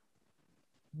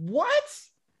 what?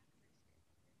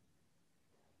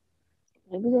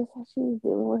 Maybe that's how she was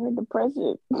dealing with her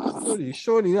depression.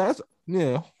 Shorty,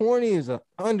 horny is an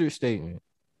understatement.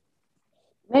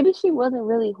 Maybe she wasn't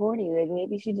really horny. Like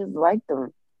maybe she just liked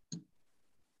them.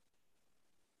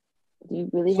 Do you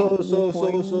really have to be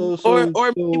horny?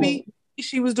 Or maybe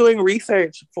she was doing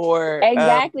research for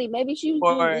exactly. Maybe she was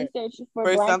doing research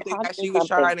for something that she was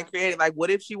trying to create. Like, what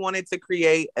if she wanted to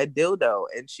create a dildo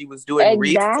and she was doing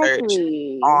research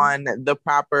on the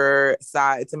proper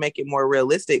side to make it more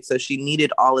realistic? So she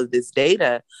needed all of this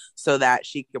data so that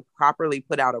she could properly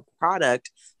put out a product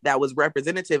that was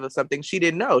representative of something she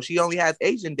didn't know. She only has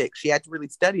Asian dick. She had to really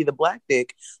study the black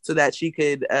dick so that she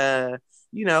could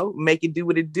make it do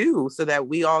what it do so that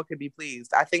we all could be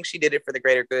pleased. I think she did it for the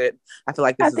greater good. I feel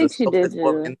like this is a selfless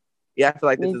woman. Yeah, I feel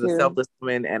like this is a selfless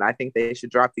woman, and I think they should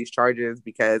drop these charges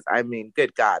because, I mean,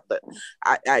 good God. But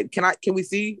can we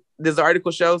see, does the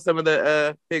article show some of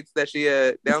the pics that she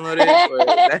downloaded?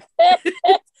 Or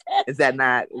is that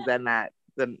not,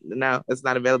 no, it's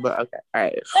not available? Okay, all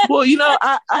right. Well,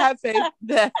 I have faith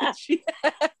that she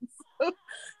has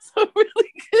some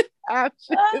really good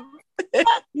options.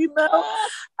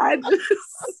 I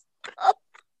just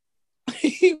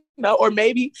or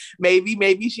maybe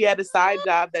she had a side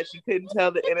job that she couldn't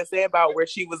tell the NSA about, where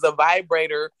she was a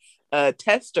vibrator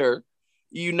tester,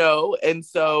 and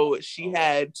so she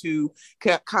had to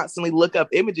constantly look up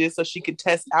images so she could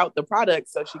test out the product,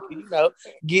 so she could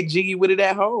get jiggy with it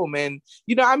at home. And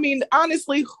I mean,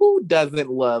 honestly, who doesn't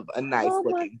love a nice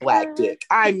looking black dick?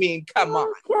 I mean, come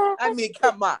on.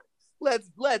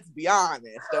 Let's be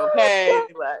honest, okay?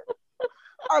 Like,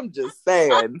 I'm just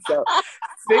saying. So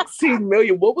 16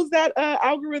 million. What was that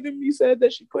algorithm you said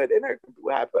that she put in her?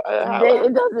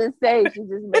 It doesn't say. She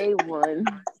just made one.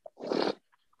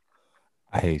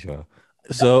 I hate y'all.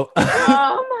 So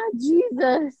oh my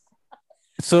Jesus.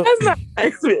 So that's not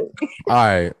excellent. All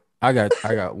right. I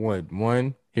got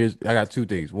one. I got two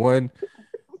things. One,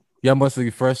 y'all must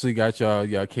have freshly got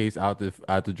y'all case out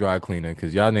the dry cleaner,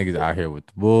 because y'all niggas out here with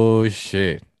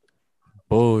bullshit.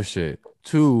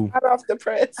 Two, hot off the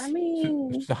press. I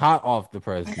mean, hot off the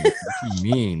press. What you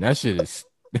mean? That shit is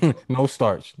no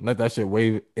starch. Let that shit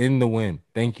wave in the wind.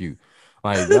 Thank you.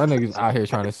 Like, y'all niggas out here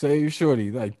trying to save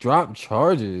shorty. Like, drop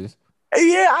charges.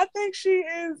 Yeah, I think she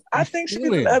is. I think she's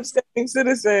an upstanding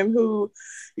citizen who,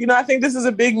 I think this is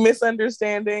a big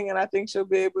misunderstanding, and I think she'll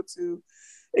be able to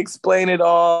explain it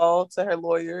all to her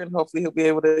lawyer, and hopefully he'll be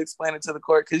able to explain it to the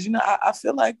court. Because I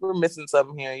feel like we're missing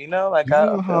something here.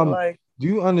 Do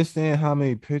you understand how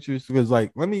many pictures? Because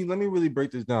let me really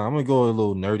break this down. I'm gonna go a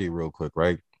little nerdy real quick,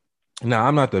 right? Now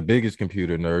I'm not the biggest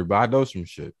computer nerd, but I know some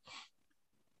shit.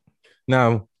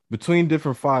 Now between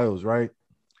different files, right?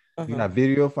 You got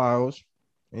video files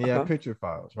and you have picture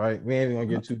files, right? We ain't even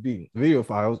gonna get too deep. Video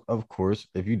files, of course,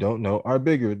 if you don't know, are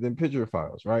bigger than picture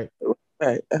files, right?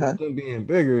 Right. Them being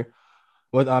bigger,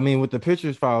 with the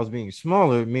pictures files being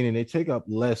smaller, meaning they take up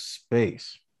less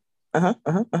space. All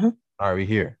right, we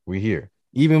here.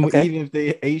 Even if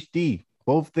they HD,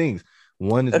 both things,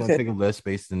 one is gonna take up less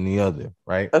space than the other,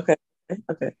 right? Okay.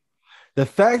 The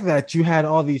fact that you had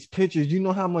all these pictures, you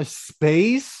know how much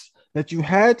space that you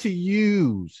had to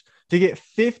use to get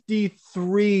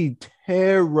 53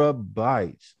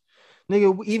 terabytes.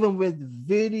 Nigga, even with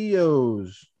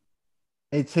videos,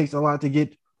 it takes a lot to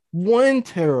get 1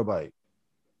 terabyte.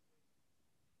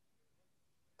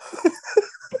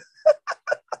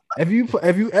 If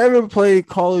you ever played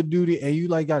Call of Duty and you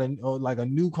got a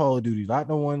new Call of Duty, not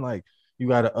the one you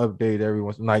gotta update every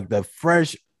once, the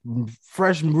fresh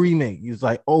remake, it's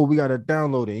we gotta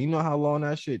download it. You know how long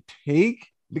that shit take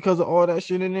because of all that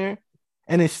shit in there,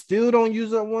 and it still don't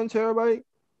use up 1 terabyte.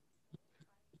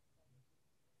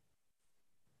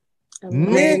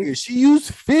 Nigga, she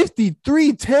used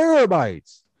 53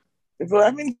 terabytes.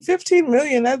 Well, 15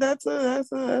 million. That's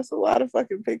a lot of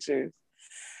fucking pictures.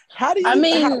 How do you?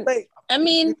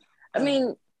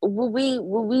 Will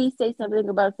we say something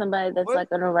about somebody that's like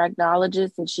an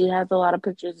arachnologist and she has a lot of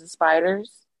pictures of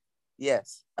spiders?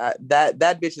 Yes, that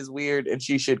bitch is weird and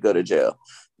she should go to jail.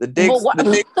 The dick.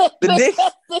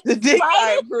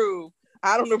 I approve.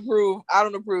 I don't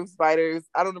approve spiders.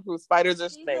 I don't approve spiders or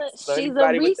snakes. She's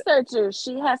a researcher.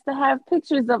 She has to have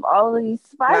pictures of all of these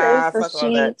spiders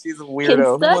She's a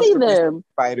weirdo. Can study them.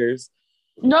 Spiders.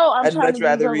 No, I'd much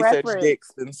rather research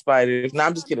dicks than spiders. No,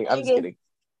 I'm just kidding. But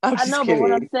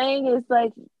what I'm saying is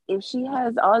if she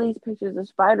has all these pictures of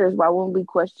spiders, why wouldn't we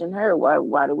question her?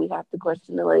 Why do we have to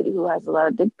question the lady who has a lot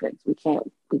of dick pics? We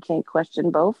can't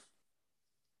question both.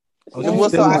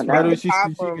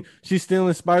 She's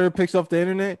stealing spider pics off the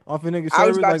internet, off a nigga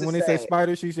servers. When they say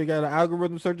spiders, she should got an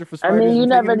algorithm searching for spiders. You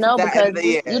never know because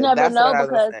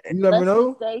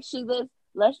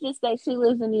let's just say she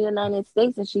lives in the United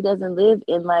States and she doesn't live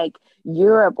in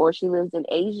Europe, or she lives in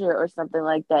Asia or something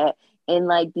like that. And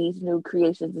these new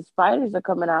creations of spiders are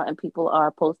coming out and people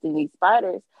are posting these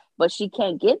spiders, but she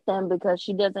can't get them because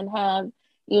she doesn't have,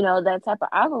 that type of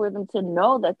algorithm to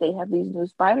know that they have these new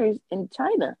spiders in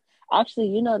China.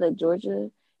 Actually, that Georgia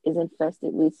is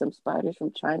infested with some spiders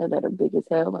from China that are big as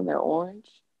hell and they're orange.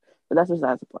 But that's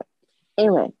besides the point.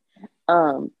 Anyway,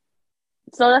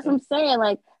 so that's what I'm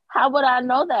saying. How would I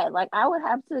know that? I would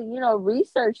have to,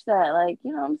 research that.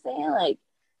 You know what I'm saying?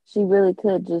 She really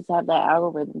could just have that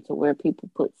algorithm to where people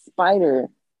put spider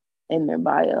in their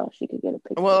bio. She could get a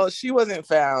picture. Well, she wasn't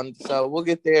found, so we'll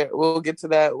get there. We'll get to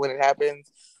that when it happens.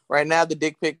 Right now, the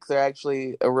dick pics are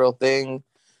actually a real thing.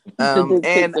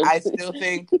 And I still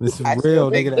think this is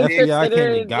real, nigga. The FBI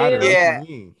came and got her. Yeah,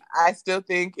 I still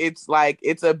think it's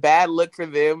a bad look for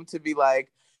them to be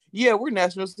yeah, we're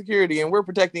national security and we're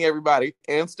protecting everybody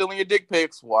and stealing your dick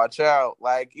pics. Watch out.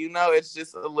 It's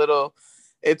just a little,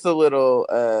 it's a lot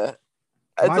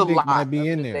might be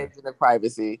in there. Of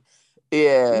privacy.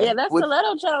 Yeah. Yeah, that's a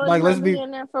little challenge. Let's be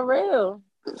in there for real.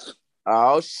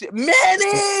 Oh, shit.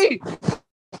 Manny!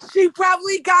 She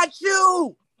probably got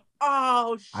you!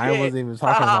 Oh, shit. I wasn't even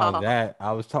talking about that.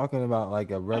 I was talking about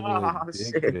a regular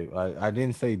dick pic. I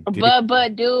didn't say dick.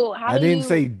 But dude, I didn't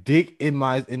say dick in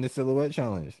the silhouette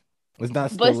challenge. It's not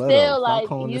stiletto. But still, stop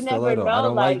calling this stiletto. I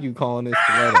don't like you calling this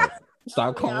stiletto.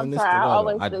 Stop calling this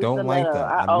stiletto. I don't like that.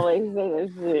 I always say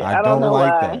this shit. I don't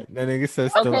like that. That nigga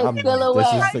says stiletto.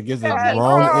 This gives a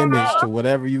wrong image to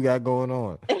whatever you got going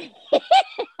on.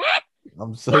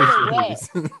 I'm so serious.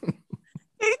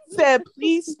 He said,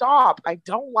 please stop. I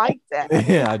don't like that.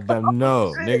 Yeah, I don't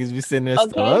know. Niggas be sitting there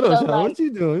stiletto. So what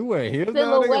you doing? You wear heels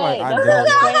now,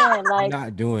 nigga? I'm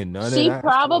not doing none of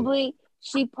that.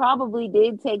 She probably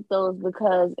did take those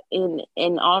because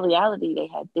in all reality they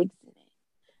had dicks in it.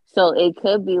 So it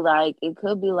could be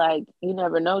you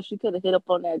never know. She could have hit up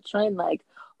on that trend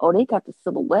oh, they got the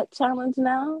silhouette challenge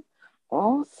now.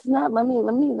 Oh snap! Let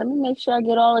me make sure I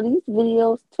get all of these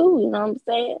videos too. You know what I'm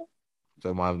saying?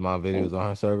 So my videos on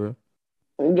her server.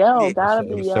 Yo, gotta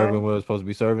be serving what it's supposed to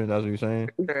be serving. That's what you're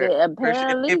saying. Yeah,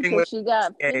 apparently, because she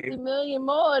got 50 million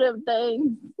more of them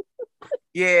things.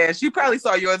 Yeah, she probably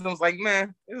saw yours and was like,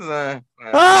 man, this is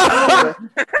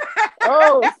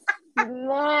oh,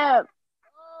 snap.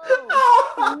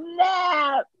 Oh,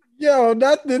 snap. Yo,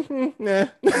 nothing. Nah.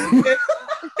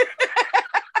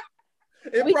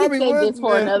 We probably could save this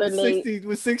for another night.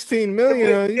 With 16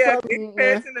 million. Yeah, in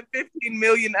comparison to 15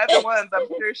 million other ones, I'm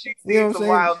sure she's seen some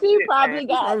wild she shit. Probably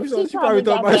got. She probably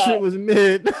thought my shit was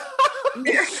mid.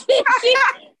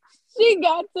 She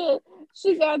got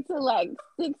to like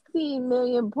 16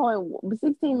 million point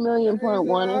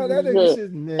one,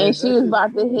 and she was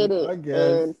about to hit it,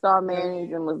 and saw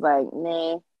Mayonnaise and was like,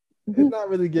 nah. It's not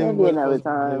really giving maybe another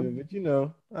time,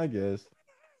 but I guess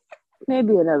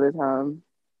maybe another time.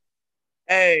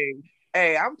 Hey,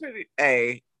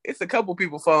 it's a couple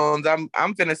people phones. I'm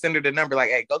finna send her the number. Like,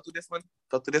 hey, go through this one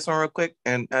real quick,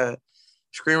 and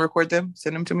screen record them.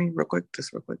 Send them to me real quick,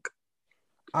 just real quick.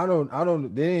 I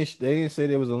don't. They didn't say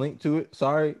there was a link to it.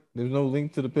 Sorry, there's no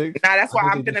link to the pics. Nah, that's why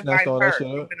I'm gonna find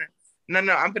her.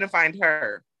 I'm gonna find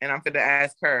her, and I'm gonna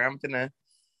ask her. I'm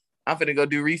gonna go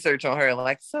do research on her.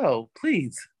 Like, so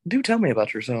please do tell me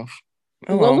about yourself.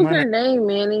 What was her name,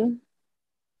 Manny?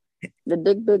 The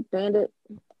Dick Big Bandit.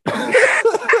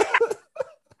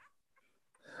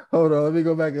 Hold on, let me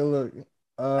go back and look.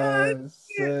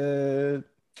 Said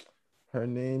her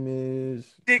name is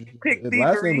Dick Pick.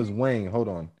 Last name is Wang. Hold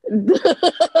on.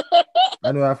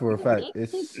 I know that for a fact.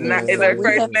 It's is her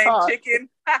first name Chicken?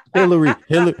 Hillary.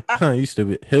 You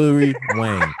stupid. Hillary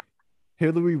Wang.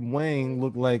 Hillary Wang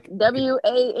looked like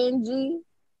WANG.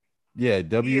 Yeah,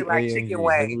 WANG.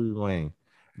 Hillary Wang.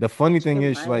 The funny thing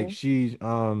is, like, she's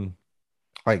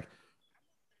like,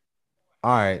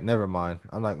 all right, never mind.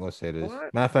 I'm not gonna say this.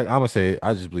 What? Matter of fact, I'm gonna say it.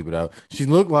 I just bleep it out. She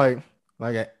looked like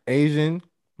an Asian,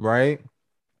 right?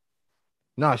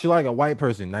 No, she like a white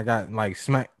person that got like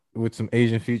smacked with some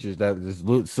Asian features that just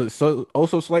look so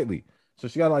also slightly. So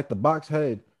she got like the box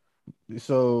head.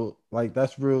 So like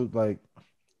that's real, like,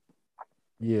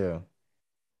 yeah.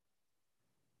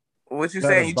 What you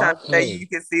saying? You trying to say you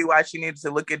can see why she needed to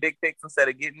look at dick pics instead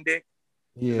of getting dick?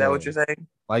 Yeah. Is that what you're saying?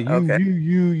 Like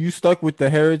you stuck with the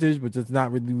heritage, but it's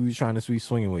not really what you're trying to sweet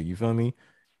swinging with. You feel me?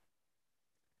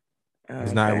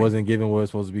 It's not. It wasn't given what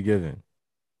it's supposed to be given.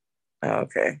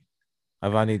 Okay.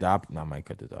 If I need to, I might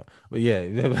cut this out. But yeah,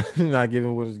 not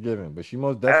giving what it's given. But she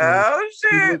most definitely. Oh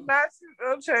shit!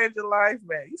 Don't change your life,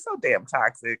 man. You so damn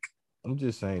toxic. I'm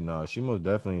just saying, no. She most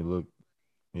definitely look.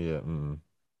 Yeah.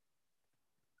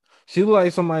 She look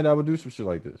like somebody that would do some shit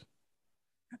like this.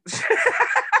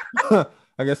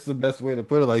 I guess the best way to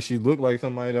put it. Like, she looked like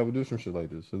somebody that would do some shit like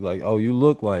this. It's like, oh, you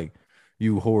look like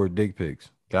you hoard dick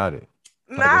pics. Got it.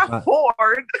 Not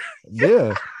hoard.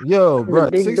 Yeah. Yo, bro.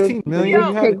 16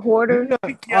 million. Big hoarder.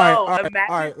 All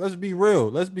right. Let's be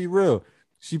real.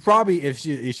 She probably, if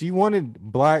she wanted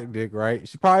black dick, right?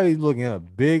 She probably looking at a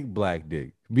big black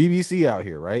dick. BBC out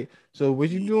here, right? So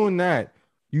when you doing that,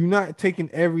 you're not taking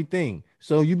everything.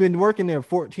 So you've been working there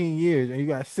 14 years and you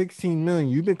got 16 million.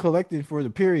 You've been collecting for the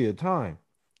period of time.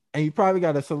 And you probably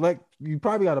got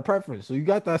a preference. So you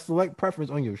got that select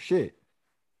preference on your shit.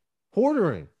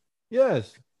 Hoarding.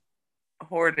 Yes.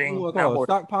 Hoarding.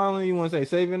 Stockpiling. You want to say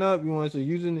saving up? You want to say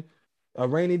using a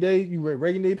rainy day?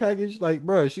 Rainy day package? Like,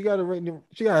 bro, she got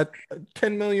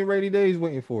 10 million rainy days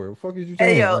waiting for her. What the fuck is you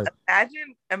saying? Hey, yo,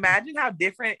 imagine how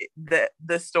different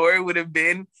the story would have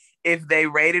been if they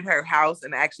raided her house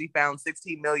and actually found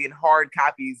 16 million hard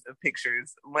copies of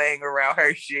pictures laying around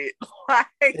her shit. Like,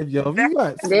 they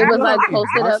was like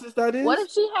posted up. What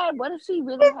if she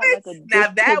really had like a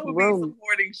now that would be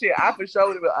supporting shit. I for sure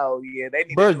would. Oh yeah, they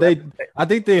need. Bro, I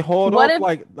think they hauled off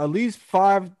like at least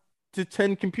 5 to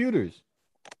 10 computers.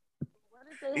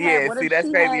 Yeah, see, that's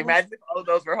crazy. Imagine if all of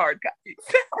those were hard copies.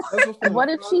 What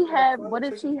if she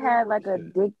had like a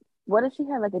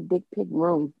dick pic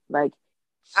room? Like,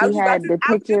 she had the pictures.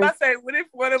 I was about to say, what if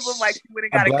one of them, like, she would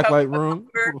have got a black room?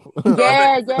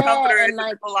 Yeah, and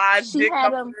like she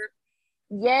had them.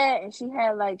 Yeah, and she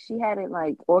had it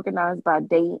like organized by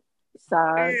date,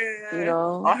 size,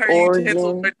 all her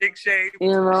utensils are dick shaped. She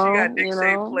got dick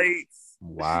shaped plates.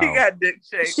 Wow, she got dick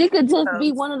shaped. She could just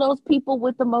be one of those people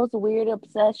with the most weird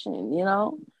obsession.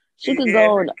 She could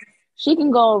go. She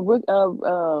can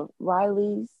go.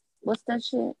 Riley's. What's that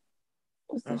shit?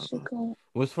 What's that shit called?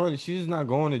 What's funny? She's not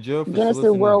going to jail for Guinness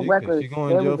World Records. She's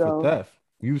going to jail for theft.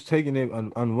 You was taking it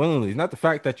unwillingly. It's not the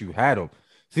fact that you had them.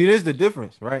 See, there's the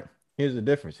difference, right? Here's the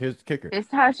difference. Here's the kicker. It's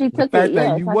how she took it. The fact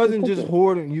that you wasn't just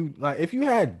hoarding. You like if you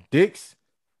had dicks,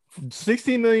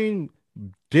 16 million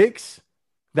dicks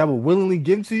that were willingly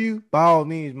given to you, by all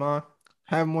means, man,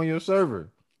 have them on your server.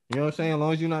 You know what I'm saying? As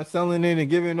long as you're not selling it and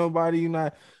giving nobody, you're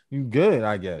not you good,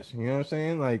 I guess. You know what I'm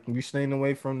saying? Like you staying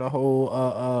away from the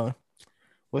whole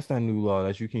what's that new law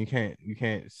that you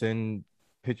can't send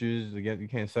pictures against, you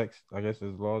can't sex. I guess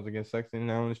there's laws against sexting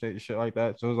now in the state, shit like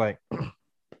that. So it's like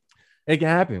it can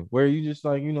happen where you just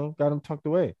like, got them tucked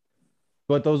away.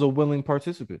 But those are willing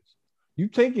participants. You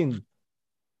taking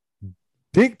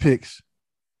dick pics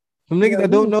from niggas that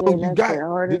don't know you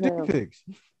got the dick pics.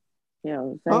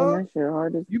 Yeah, that shit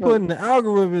hard as you putting the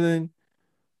algorithm in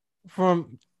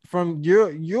from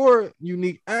your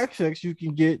unique access you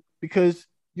can get because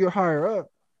you're higher up.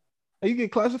 And you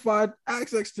get classified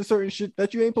access to certain shit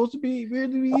that you ain't supposed to be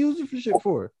really be using for shit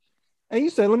for. And you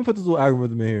said, let me put this little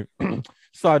algorithm in here.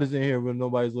 Slide this in here when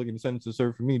nobody's looking to send it to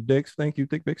serve for me. Dicks, thank you.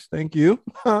 Dick pics, thank you.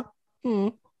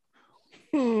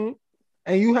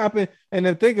 And you happen, and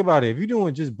then think about it. If you're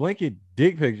doing just blanket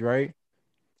dick pics, right?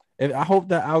 And I hope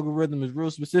that algorithm is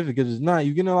real specific because it's not,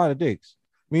 you're getting a lot of dicks.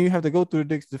 I mean, you have to go through the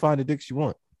dicks to find the dicks you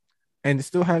want. And to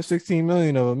still have 16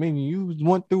 million of them. I mean, you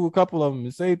went through a couple of them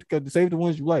and save the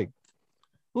ones you like.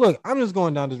 Look, I'm just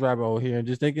going down this rabbit hole here and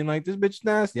just thinking like this bitch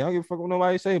nasty. I don't give a fuck what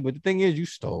nobody say, but the thing is, you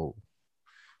stole.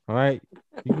 All right,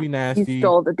 you can be nasty. You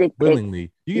stole the dick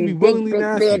willingly. You can be willingly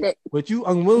nasty, but you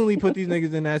unwillingly put these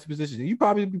niggas in nasty positions. You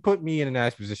probably be put me in a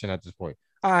nasty position at this point.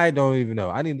 I don't even know.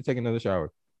 I need to take another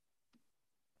shower.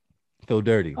 Feel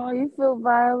dirty. Oh, you feel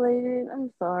violated.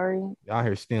 I'm sorry. Y'all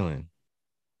here stealing.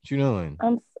 What you doing?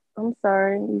 I'm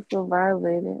sorry. You feel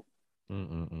violated.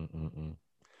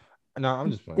 No,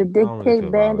 I'm just playing. The dick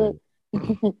pic bandit.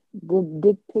 The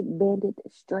dick pic bandit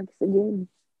strikes again.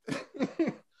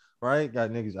 Right? Got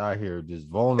niggas out here just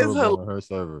vulnerable on her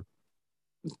server.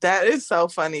 That is so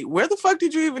funny. Where the fuck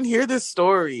did you even hear this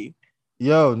story?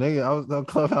 Yo, nigga, I was on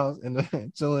Clubhouse and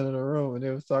chilling in the room, and they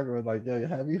was talking about like, yo,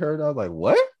 have you heard? I was like,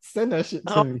 what? Send that shit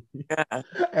to me. Yeah.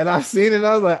 And I seen it, and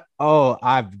I was like, oh,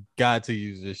 I've got to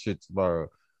use this shit tomorrow.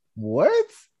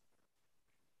 What?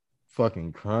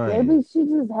 Fucking crying. Maybe she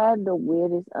just had the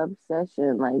weirdest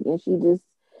obsession, like, and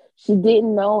she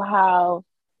didn't know how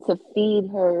to feed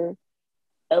her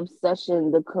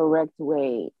obsession the correct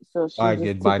way. So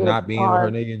she by not being with her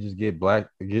nigga, just get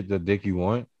the dick you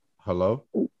want. Hello.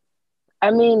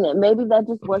 I mean, maybe that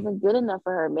just wasn't good enough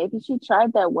for her. Maybe she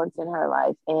tried that once in her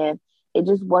life and it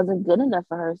just wasn't good enough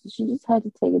for her. So she just had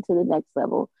to take it to the next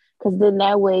level. Because then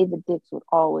that way the dicks would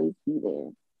always be there.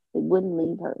 It wouldn't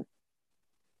leave her.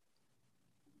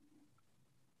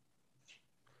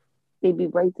 They'd be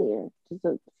right there. Just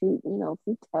a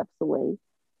few taps away.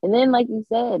 And then, like you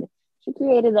said, she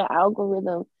created an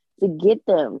algorithm to get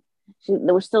them. She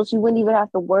wouldn't even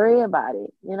have to worry about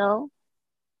it,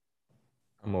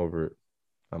 I'm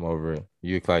over it.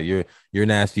 You're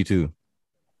nasty too.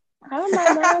 How am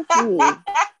I nasty?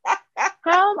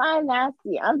 How am I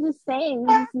nasty? I'm just saying, you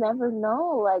just never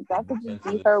know. Like that could just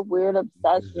be her weird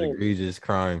obsession. Egregious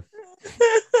crime.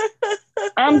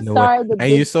 I'm sorry.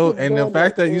 And the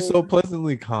fact that you're so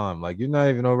pleasantly calm, like you're not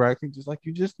even overacting, just like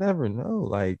you just never know.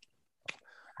 Like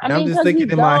I'm just thinking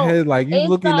in my head, like you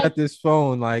looking at this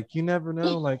phone, like you never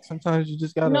know. Like sometimes you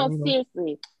just gotta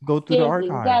seriously go through the archive.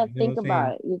 You gotta think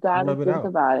about it. You gotta think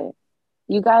about it.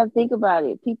 You gotta think about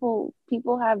it. People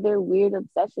have their weird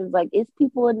obsessions. Like it's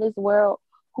people in this world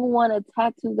who want to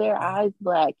tattoo their eyes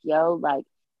black, yo. Like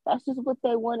that's just what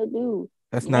they want to do.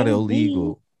 That's not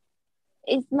illegal.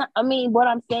 It's not. I mean, what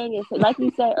I'm saying is, like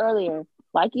you said earlier,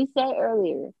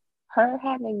 her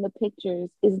having the pictures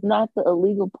is not the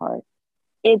illegal part.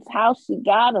 It's how she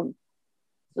got them.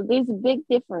 So there's a big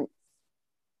difference.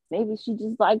 Maybe she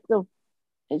just liked them,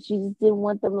 and she just didn't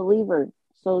want them to leave her.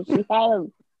 So she had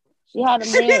them. She had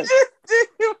them there. She just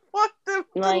didn't want them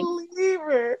to leave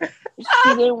her.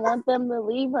 She didn't want them to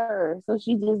leave her. So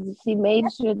she made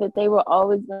sure that they were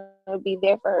always going to be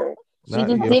there for her. She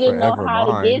just didn't know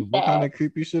how to get that. What kind of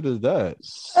creepy shit is that?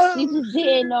 She just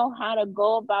didn't know how to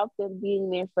go about them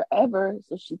being there forever.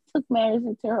 So she took matters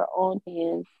into her own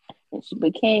hands and she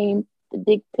became the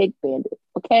dick pic bandit.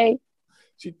 Okay?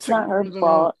 It's not her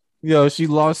fault. Yo, she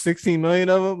lost 16 million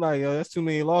of them? Like, yo, that's too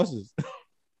many losses.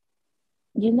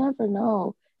 You never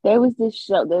know. There was this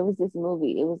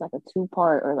movie. It was like a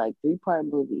 2-part or like 3-part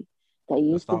movie that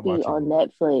used to be on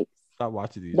Netflix. Stop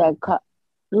watching these.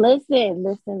 Listen,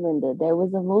 Linda. There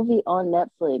was a movie on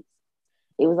Netflix.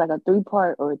 It was like a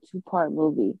 3-part or a 2-part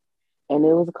movie, and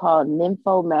it was called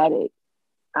Nymphomatic.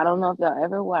 I don't know if y'all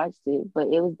ever watched it, but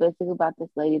it was basically about this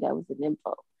lady that was a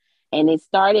nympho, and it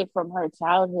started from her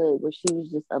childhood where she was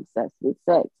just obsessed with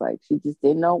sex. Like she just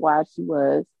didn't know why she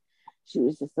was. She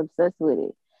was just obsessed with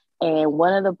it. And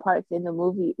one of the parts in the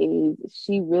movie is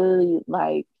she really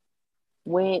like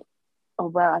went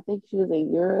around. I think she was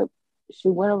in Europe. She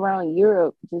went around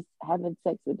Europe just having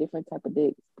sex with different type of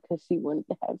dicks because she wanted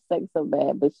to have sex so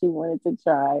bad, but she wanted to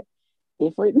try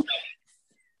different.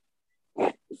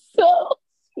 So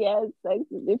she had sex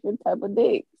with different type of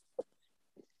dicks.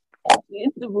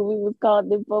 The movie was called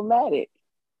Nymphomatic.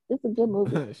 It's a good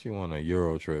movie. She won a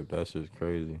Euro trip. That's just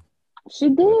crazy. She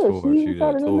did. She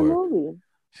started in the movie.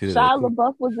 Shia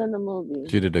LaBeouf was in the movie.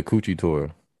 She did the coochie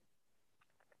tour.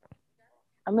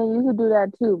 I mean, you could do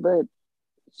that too, but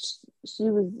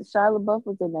Shia LaBeouf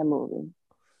was in that movie.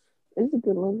 It's a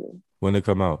good movie. When it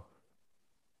come out?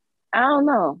 I don't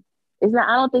know. It's not.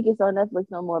 I don't think it's on Netflix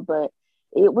no more, but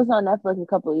it was on Netflix a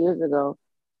couple of years ago,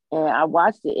 and I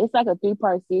watched it. It's like a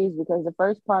 3-part series because the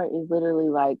first part is literally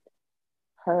like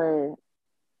her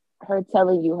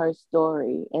telling you her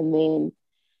story, and then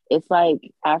it's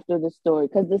like after the story,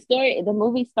 because the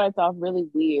movie starts off really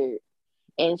weird,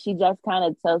 and she just kind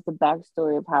of tells the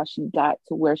backstory of how she got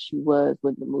to where she was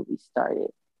when the movie started.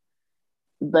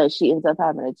 But she ends up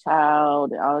having a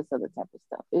child and all this other type of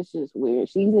stuff. It's just weird.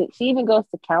 She even goes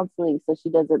to counseling, so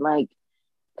she doesn't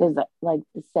because like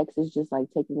the sex is just like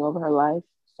taking over her life.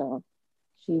 So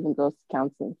she even goes to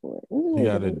counseling for it. She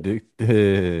got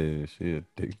addicted. She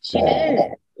addicted. She did.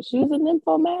 She was a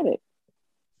Nymphomatic.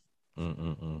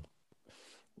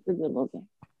 It's a good movie.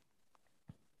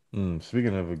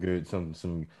 Speaking of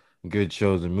some good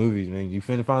shows and movies, man. You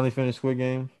finally finished Squid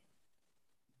Game?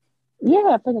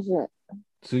 Yeah, I finished it.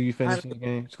 So you finished the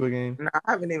game, Squid Game? No,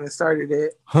 I haven't even started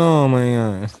it. Oh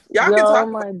man, y'all can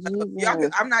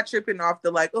talk. I'm not tripping off the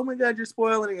like. Oh my god, you're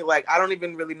spoiling it. Like I don't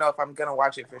even really know if I'm gonna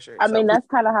watch it for sure. I mean, that's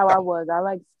kind of how I was.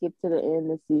 I skip to the end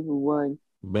to see who won.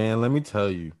 Man, let me tell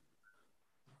you.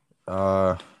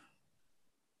 That's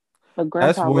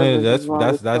one of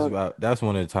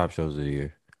the top shows of the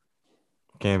year.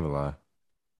 Can't even lie.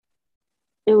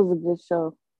 It was a good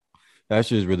show. That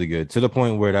shit is really good. To the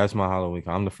point where that's my Halloween.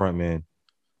 I'm the front man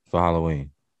for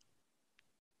Halloween.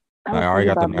 I already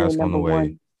got the mask on the way.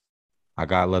 One. I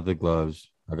got leather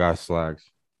gloves. I got slacks.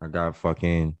 I got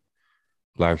fucking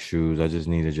black shoes. I just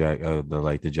need a jacket,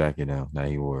 the jacket now that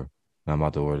he wore. And I'm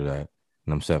about to order that,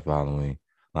 and I'm set for Halloween.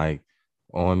 Like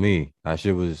on me, that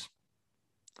shit was.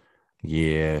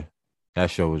 Yeah, that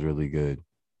show was really good.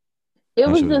 It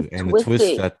was just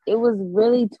twisted. It was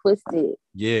really twisted.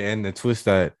 Yeah, and the twist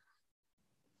that.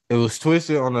 It was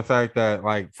twisted on the fact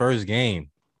that first game.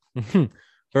 Yo, that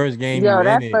first game.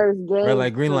 Red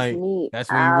light, green light. That's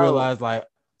when you realize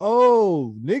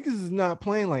niggas is not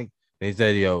playing like they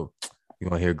said, yo, you're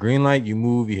gonna hear green light, you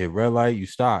move, you hit red light, you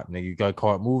stop. Nigga, you got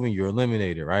caught moving, you're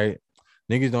eliminated, right?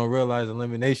 Niggas don't realize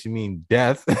elimination means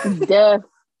death. Death.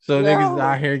 So niggas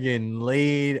out here getting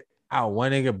laid out.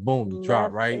 One nigga, boom, he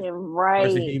dropped, right? Right.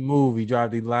 First he moved, he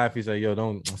dropped, he laughed. He said, yo,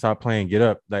 don't stop playing, get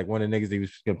up. Like one of the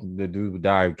niggas, the dude would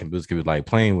die because he was like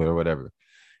playing with or whatever.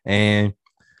 And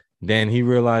then he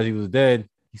realized he was dead.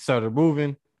 He started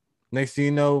moving. Next thing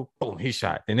you know, boom, he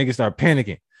shot. The niggas start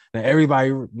panicking. Now everybody,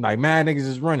 mad niggas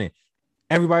is running.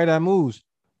 Everybody that moves,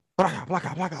 block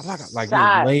out. Like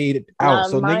just laid out.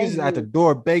 So niggas is at the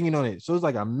door begging on it. So it's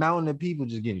like a mountain of people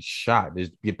just getting shot.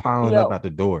 Just get piling up at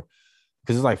the door.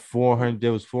 Because it's like 400.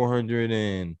 There was 400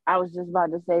 and. I was just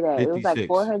about to say that. 56. It was like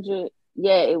 400.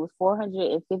 Yeah, it was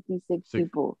 456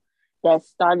 people that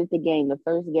started the game, the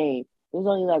first game. There was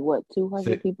only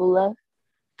 200 people left?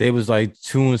 There was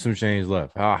 2 and some change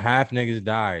left. Half niggas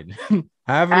died.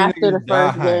 After the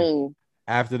first game.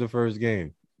 After the first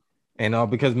game. And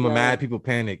because mad people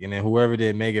panicked. And then whoever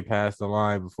did make it past the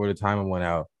line before the timer went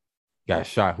out got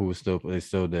shot, who was still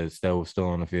dead, still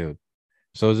on the field.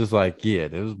 So it's just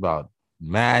there was about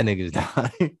mad niggas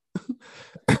died.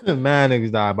 Mad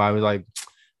niggas died. But I was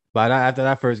after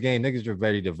that first game, niggas were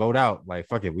ready to vote out. Like,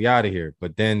 fuck it, we out of here.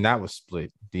 But then that was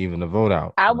split to even to vote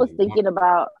out. I was thinking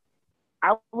about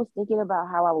how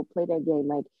I would play that game.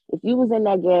 Like, if you was in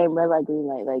that game, red light, green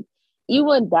light, you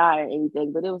wouldn't die or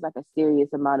anything, but it was a serious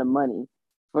amount of money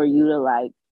for you to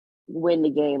win the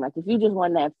game. Like, if you just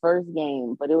won that first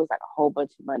game, but it was a whole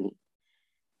bunch of money.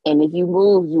 And if you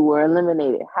moved, you were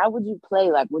eliminated. How would you play?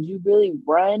 Would you really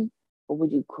run or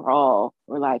would you crawl?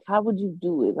 Or how would you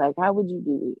do it? How would you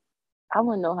do it? I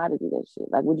wouldn't know how to do that shit.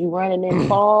 Would you run and then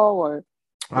fall or?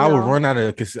 I would run at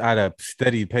a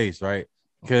steady pace, right?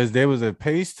 Because there was a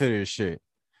pace to this shit.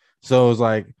 So it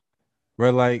was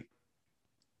red light.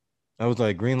 I was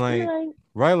green light,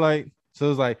 red light.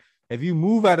 So it was if you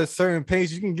move at a certain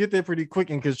pace, you can get there pretty quick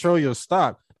and control your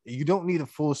stop. You don't need a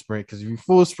full sprint because if you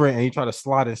full sprint and you try to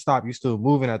slide and stop, you're still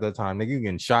moving at that time. Nigga, you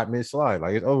getting shot mid-slide.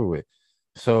 It's over with.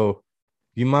 So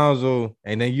you might as well,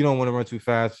 and then you don't want to run too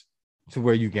fast to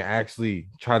where you can actually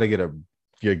try to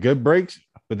get good breaks,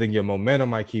 but then your momentum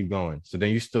might keep going. So then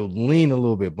you still lean a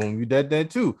little bit. Boom, you dead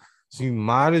too. So you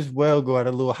might as well go at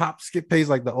a little hop, skip pace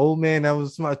like the old man that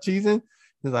was my cheesing.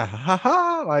 He's like, ha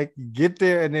ha, like get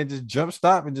there and then just jump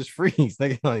stop and just freeze.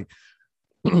 Like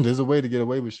there's a way to get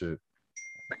away with shit.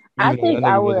 I think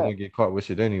I wasn't would gonna get caught with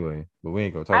shit anyway, but we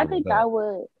ain't gonna talk I about think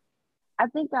that. I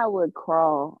think I would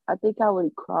crawl. I think I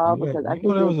would crawl because I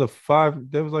think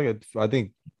there was I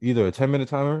think either a 10-minute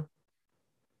timer.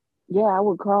 Yeah, I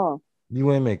would crawl. You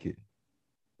wouldn't make it.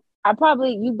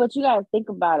 But you gotta think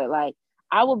about it. Like,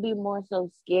 I would be more so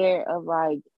scared of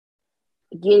like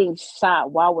getting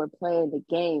shot while we're playing the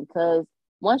game. Cause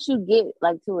once you get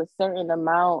like to a certain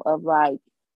amount of like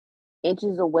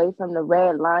inches away from the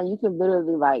red line, you can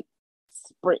literally like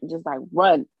sprint, just like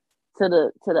run to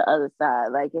the other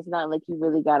side. Like, it's not like you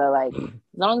really gotta like, as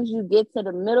long as you get to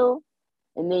the middle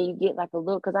and then you get like a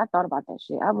little, because I thought about that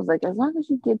shit. I was like, as long as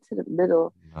you get to the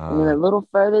middle and then a little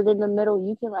further than the middle,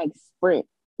 you can like sprint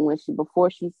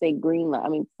before she say green light. I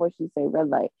mean, before she say red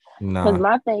light. Because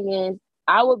my thing is,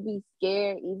 I would be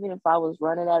scared even if I was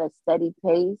running at a steady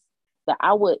pace that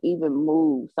I would even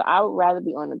move. So I would rather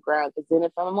be on the ground, because then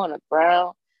if I'm on the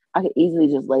ground, I could easily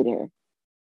just lay there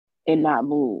and not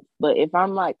move. But if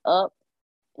I'm like up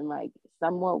and like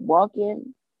somewhat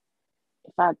walking,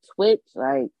 if I twitch,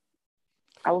 like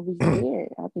I would be scared.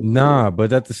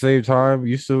 But at the same time,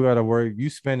 you still gotta worry.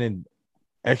 You spending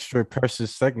extra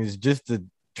precious seconds just to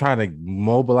try to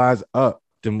mobilize up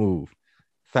to move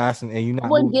fast, and you not. I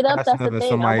wouldn't get up. That's the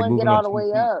thing. I wouldn't get all the way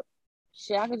feet. up.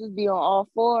 Shit, I could just be on all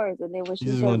fours, and then when she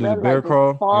just say gonna red do the bear light,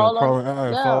 crawl, fall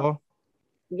fall.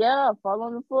 Yeah, fall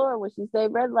on the floor when she say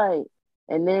red light,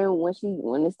 and then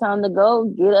when it's time to go,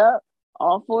 get up,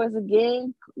 all fours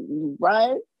again,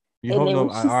 run, you and then when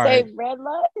she say red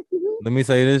light. Let me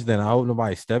say this, then I hope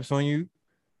nobody steps on you,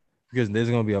 because there's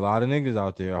gonna be a lot of niggas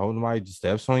out there. I hope nobody just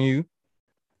steps on you,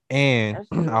 and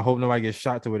I hope nobody gets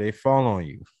shot to where they fall on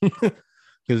you,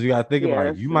 because you gotta think about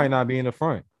it. You might not be in the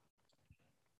front.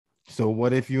 So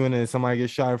what if you and then somebody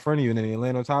gets shot in front of you and then they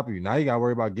land on top of you? Now you gotta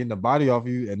worry about getting the body off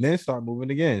you and then start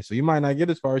moving again. So you might not get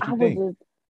as far as you think.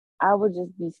 I would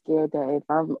just be scared that if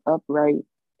I'm upright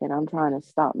and I'm trying to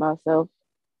stop myself,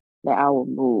 that I will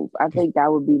move. I think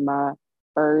that would be my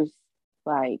first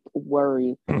like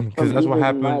worry. Because that's what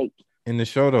happened in the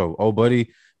show though. Oh,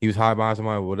 buddy, he was high behind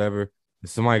somebody, whatever. And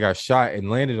somebody got shot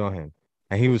and landed on him,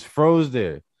 and he was froze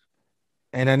there.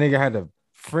 And that nigga had to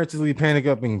frantically panic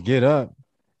up and get up.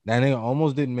 That nigga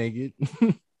almost didn't make it.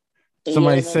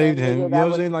 Somebody saved him. You know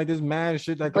what I'm saying? Like this mad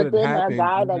shit that could have happened.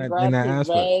 But then that guy that grabbed his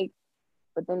leg.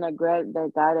 But then that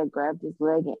guy that grabbed his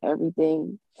leg and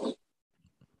everything.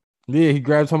 Yeah, he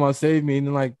grabbed someone about save me, and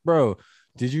then like, bro,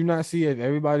 did you not see if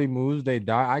everybody moves, they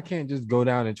die? I can't just go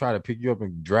down and try to pick you up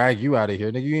and drag you out of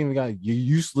here. Nigga, you even got you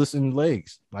useless in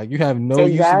legs. Like you have no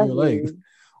use in your legs.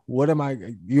 What am I?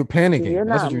 You're panicking.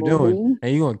 That's what you're doing,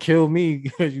 and you're gonna kill me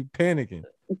because you panicking.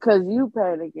 Because you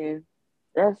panicking.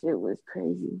 That shit was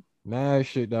crazy. Mad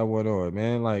shit that went on,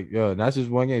 man. Like, yo, that's just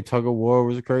one game. Tug of War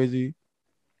was crazy.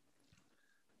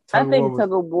 I think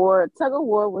Tug of War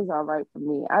was all right for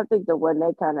me. I think the one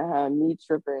that kind of had me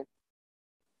tripping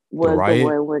was the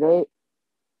one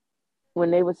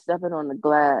when they were stepping on the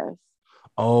glass.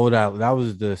 Oh, that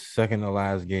was the second to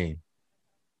last game.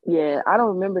 Yeah, I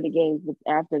don't remember the games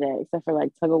after that, except for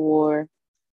like Tug of War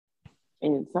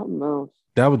and something else.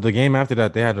 That was the game after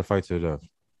that. They had to fight to death.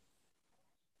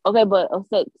 Okay, but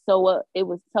so what? It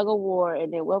was Tug of War,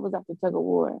 and then what was after Tug of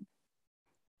War?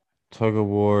 Tug of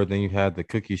War. Then you had the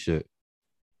cookie shit.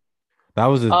 That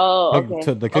was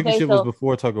the cookie shit was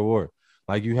before Tug of War.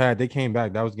 Like they came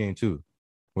back. That was game 2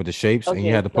 with the shapes, and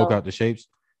you had to poke out the shapes.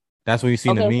 That's when you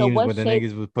seen the memes where the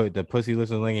niggas would put the pussy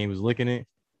lips on the leg and he was licking it.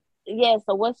 Yeah.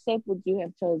 So what shape would you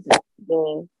have chosen?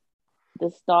 The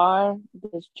star,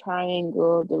 this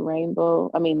triangle, the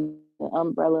rainbow. I mean, the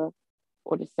umbrella,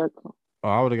 or the circle. Oh,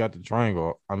 I would have got the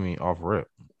triangle. I mean, off rip.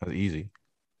 That's easy.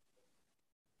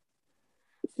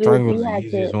 Triangle is the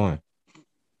easiest one.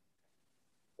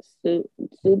 So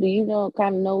do you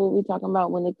kind of know what we're talking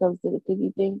about when it comes to the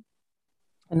cookie thing?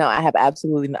 No, I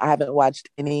haven't watched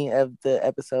any of the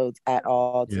episodes at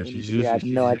all. Yeah, she's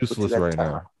useless right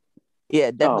now.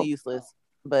 Yeah, definitely useless.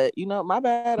 But my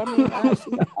bad. I mean,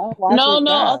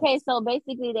 no. Okay, so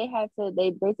basically,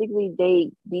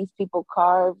 these people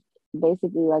carved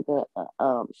basically like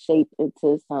a shape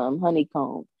into some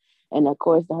honeycomb, and of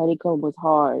course the honeycomb was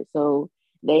hard, so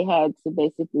they had to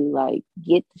basically like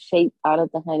get the shape out of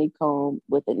the honeycomb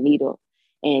with a needle,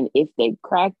 and if they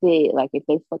cracked it, like if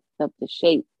they fucked up the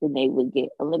shape, then they would get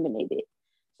eliminated.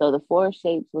 So the 4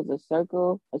 shapes was a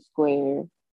circle, a square,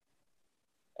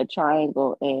 a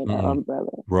triangle, and an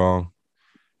umbrella. Wrong.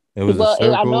 It was a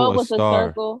circle. I know it was a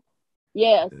circle.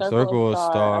 Yeah, a circle, a star,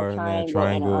 a star, and then a triangle,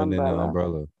 triangle, and and an then the umbrella.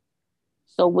 umbrella.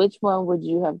 So which one would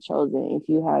you have chosen if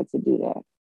you had to do that?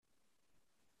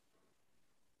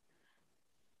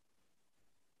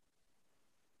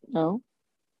 No.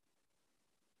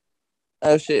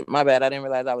 Oh shit, my bad. I didn't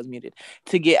realize I was muted.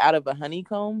 To get out of a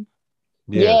honeycomb.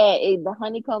 Yeah, the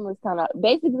honeycomb is kind of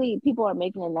basically people are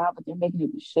making it now, but they're making it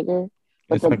with sugar.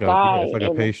 But It's the like a guy it's like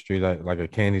a in pastry, like a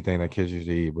candy thing that kids used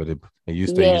to eat, but it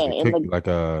used to use yeah, the and cookie like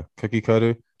a cookie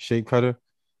cutter, shape cutter,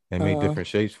 and make Uh, different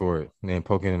shapes for it, and then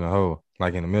poke it in the hole,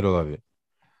 like in the middle of it.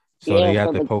 So they yeah,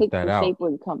 had so to poke that the out. shape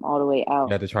wouldn't come all the way You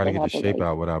out. had to try to They get the had to shape like,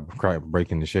 out without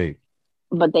breaking the shape.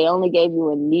 but they only gave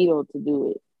you a needle to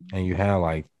do it. And you had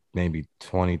like maybe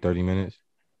 20, 30 minutes.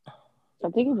 I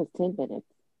think it was 10 minutes.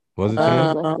 Was I it thought it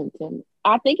was 10? less than 10.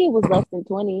 I think it was less than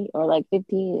 20 or like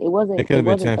 15. It It wasn't. could It have been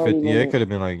wasn't 10, 30 50. Yeah, it minutes. could have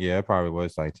been like, yeah, it probably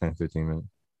was like 10, 15 minutes.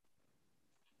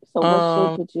 So what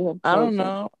shape would you have chosen? I don't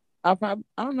know.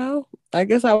 I don't know. I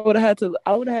guess I would have had to.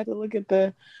 I would have had to look at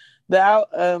the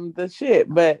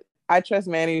shit. But I trust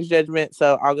Manny's judgment,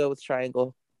 so I'll go with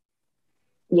triangle.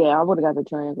 Yeah, I would have got the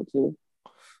triangle too.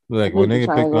 Like when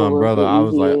nigga picked the umbrella, I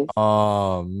was like,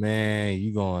 oh man,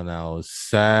 you going out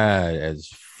sad as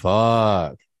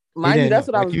fuck. Mind you, that's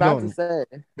what I was about to say.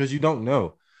 Because you don't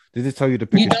know. They just tell you to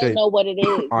pick a shape. You don't know what it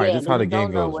is. All right, yeah, this is how the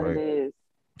game don't know goes, what right? it is.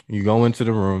 You go into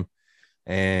the room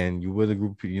and you with a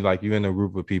group, you in a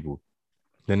group of people.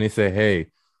 Then they say,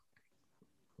 hey,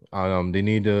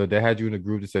 they had you in a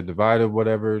group that said divide or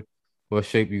whatever, what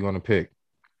shape you gonna pick,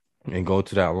 and go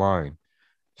to that line.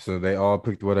 So they all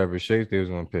picked whatever shapes they was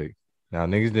gonna pick. Now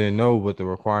niggas didn't know what the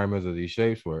requirements of these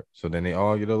shapes were. So then they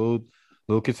all get a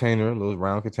little container, a little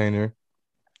round container,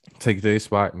 take their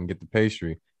spot and get the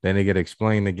pastry. Then they get to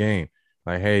explain the game.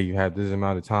 Like, hey, you have this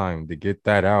amount of time to get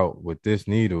that out with this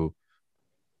needle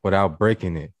without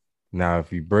breaking it. Now,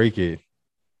 if you break it,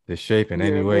 the shape in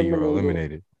any way, you're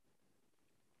eliminated.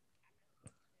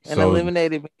 And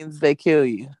eliminated means they kill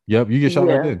you. Yep, you get shot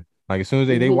right there. Like as soon as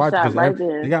they watch, because right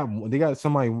they got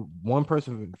somebody, one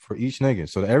person for each nigga,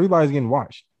 so everybody's getting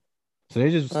watched. So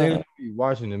they just stand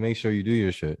watching to make sure you do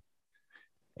your shit.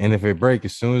 And if it break,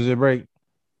 as soon as it break,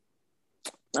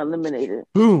 eliminated.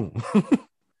 Boom.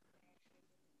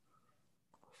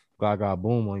 got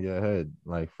boom on your head,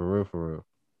 like for real.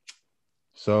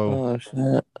 So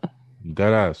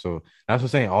dead ass. So that's what I'm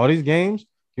saying. All these games,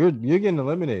 you're getting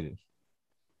eliminated.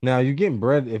 Now you're getting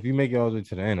bread if you make it all the way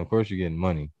to the end. Of course, you're getting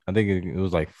money. I think it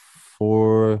was like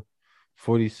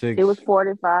 46. It was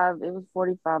 45. It was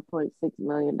 $45.6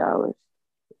 million.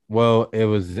 Well, it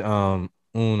was or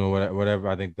whatever.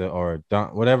 I think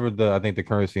I think the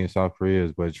currency in South Korea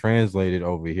is, but translated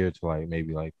over here to like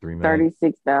maybe like 3 million.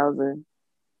 36,000.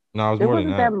 No, it was more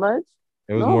than that. That much.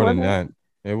 It was more than that.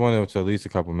 It went up to at least a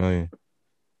couple million.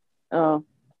 Oh,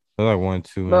 it was like 1,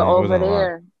 2 million. But over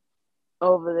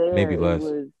there, maybe less.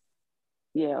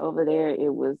 Over there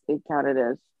it counted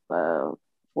as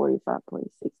 $45.6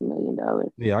 million.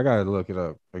 Yeah, I gotta look it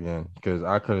up again because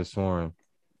I could have sworn.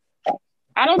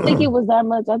 I don't think it was that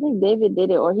much. I think David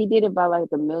did it, or he did it by like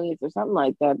the millions or something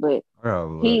like that. But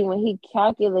when he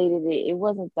calculated it, it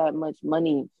wasn't that much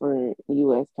money for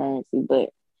U.S. currency. But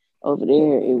over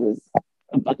there, it was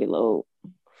a bucket load.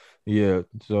 Yeah,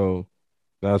 so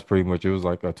that's pretty much. It was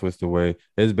like a twist away.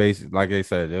 It's basic, like I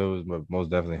said, it was most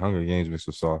definitely Hunger Games mixed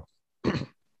with Saw.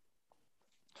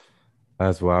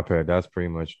 That's what I've heard. That's pretty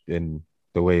much in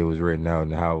the way it was written out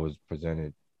and how it was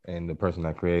presented. And the person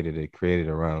that created it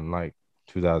around like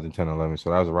 2010, 11.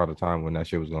 So that was around the time when that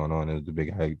shit was going on. It was the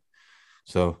big hype.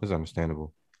 So it's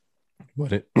understandable.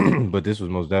 But but this was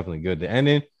most definitely good. The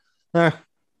ending, but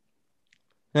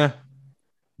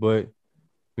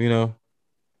you know,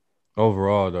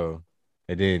 overall though,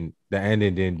 the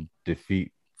ending didn't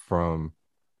defeat from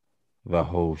the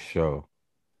whole show.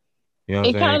 You know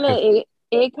what I'm saying?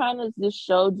 It kind of just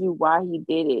showed you why he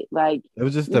did it. Like it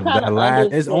was just the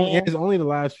last. It's only the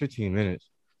last 15 minutes.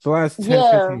 So last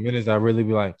 10, 15 minutes, I really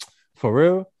be like, for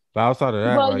real. But outside of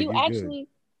that, well, like,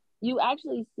 you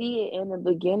actually see it in the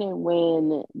beginning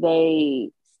when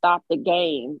they stop the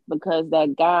game because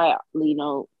that guy,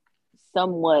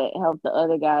 somewhat helped the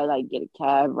other guy like get a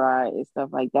cab ride and stuff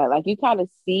like that. Like you kind of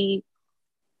see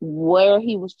where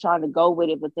he was trying to go with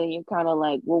it, but then you're kind of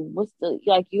like, well,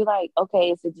 you're like,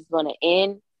 okay, is it just gonna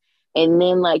end? And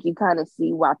then like you kind of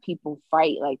see why people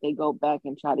fight, like they go back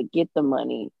and try to get the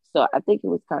money. So I think it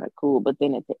was kind of cool, but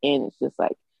then at the end it's just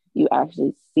like you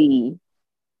actually see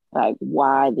like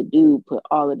why the dude put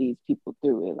all of these people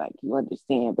through it. Like you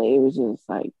understand, but it was just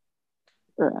like,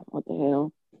 what the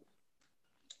hell?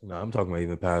 No, I'm talking about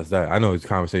even past that. I know it's the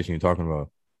conversation you're talking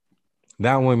about.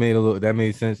 That one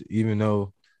made sense, even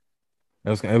though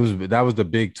That was the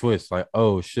big twist. Like,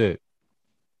 oh shit,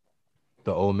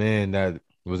 the old man that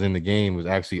was in the game was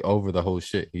actually over the whole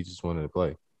shit. He just wanted to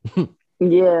play.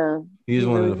 Yeah, he just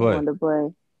wanted really to play. Wanted to play.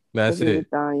 That's it.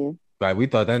 Like we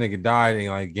thought that nigga died in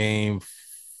like game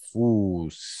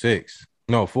 6.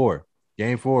 No, 4.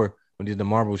 Game 4 when he did the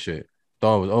marble shit.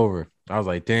 Thought it was over. I was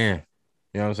like, damn.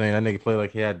 You know what I'm saying? That nigga played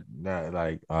like he had that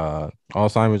like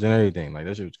Alzheimer's and everything. Like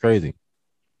that shit was crazy.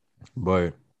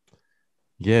 But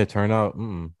yeah, it turned out.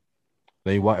 When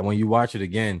you watch it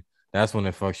again, that's when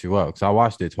it fucks you up. Cause I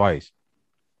watched it twice.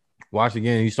 Watch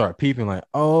again, and you start peeping like,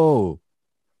 oh,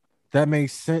 that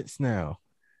makes sense now.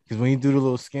 Because when you do the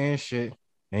little scan shit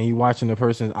and you watching the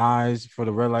person's eyes for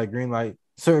the red light, green light,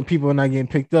 certain people are not getting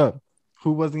picked up.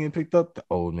 Who wasn't getting picked up? The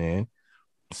old man.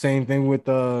 Same thing with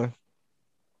the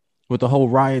whole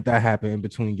riot that happened in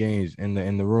between games in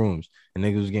the rooms, and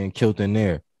niggas was getting killed in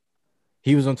there.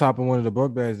 He was on top of one of the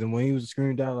book bags, and when he was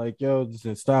screamed out like, "Yo,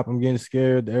 just stop! I'm getting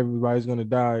scared. Everybody's gonna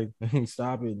die.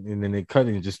 Stop it!" And then they cut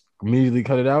it and just immediately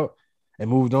cut it out and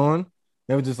moved on.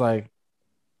 They were just like,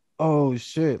 "Oh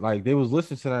shit!" Like they was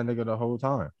listening to that nigga the whole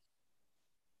time.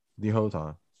 The whole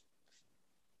time.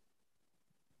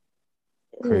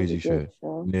 Crazy shit.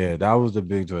 Yeah, that was the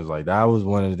big twist. Like that was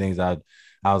one of the things I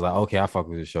was like, okay, I fuck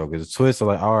with this show because twists are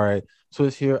like, all right,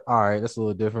 twist here, all right, that's a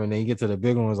little different. And then you get to the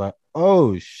big one, was like,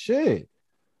 oh shit.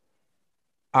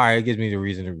 All right, it gives me the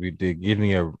reason to give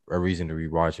me a reason to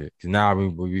rewatch it because now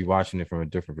we'll be watching it from a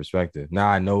different perspective. Now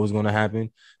I know what's gonna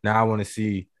happen. Now I want to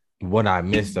see what I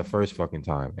missed the first fucking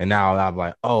time, and now I'm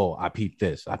like, oh, I peeped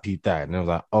this, I peeped that, and I was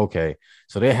like, okay,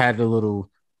 so they had the little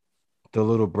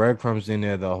breadcrumbs in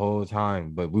there the whole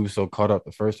time, but we were so caught up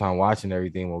the first time watching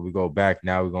everything. When we go back,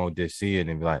 now we're gonna just see it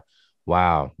and be like,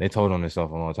 wow, they told on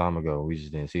themselves a long time ago. We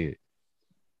just didn't see it.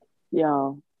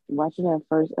 Yo, watching that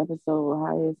first episode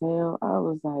High as Hell, I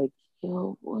was like,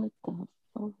 yo, what the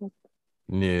fuck?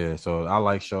 Yeah, so I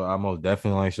like shows. I most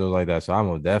definitely like shows like that. So I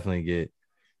most definitely get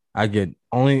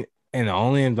only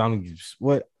I'm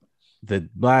what the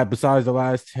besides the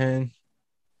last 10,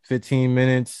 15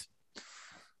 minutes.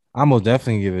 I'm most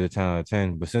definitely give it a 10 out of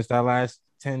 10. But since that last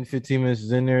 10, 15 minutes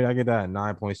is in there, I get that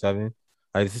 9.7.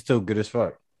 Like, it's still good as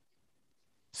fuck.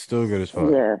 Still good as fuck.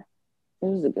 Yeah. It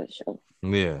was a good show.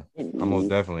 Yeah. I'm most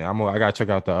definitely. I gotta check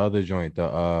out the other joint,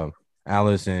 the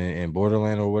Alice in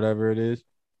Borderland or whatever it is.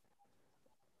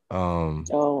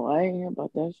 Oh, I didn't hear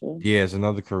about that show. Yeah, it's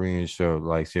another Korean show,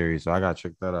 like series. So I gotta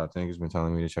check that out. I think it's been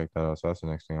telling me to check that out. So that's the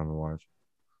next thing I'm gonna watch.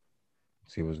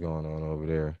 See what's going on over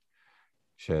there.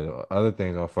 Shit, other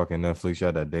things on fucking Netflix. You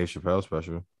had that Dave Chappelle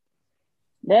special.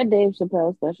 That Dave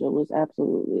Chappelle special was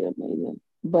absolutely amazing.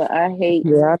 But I hate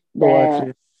watch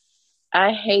it.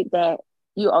 I hate that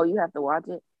you have to watch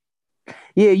it.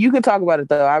 Yeah, you can talk about it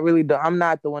though. I really don't. I'm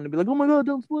not the one to be like, oh my god,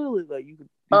 don't spoil it. Like you can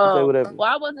say whatever. Well,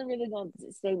 I wasn't really going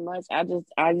to say much. I just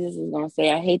was going to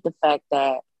say I hate the fact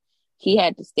that he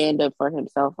had to stand up for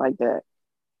himself like that.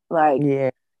 Like,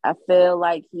 yeah. I feel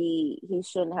like he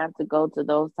shouldn't have to go to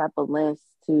those type of lengths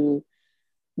to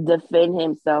defend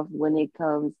himself when it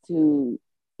comes to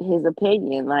his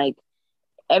opinion. Like,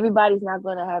 everybody's not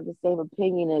going to have the same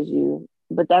opinion as you,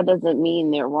 but that doesn't mean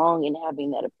they're wrong in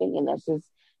having that opinion. That's just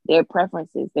their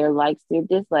preferences, their likes, their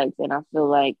dislikes. And I feel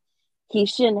like he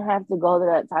shouldn't have to go to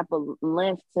that type of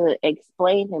length to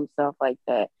explain himself like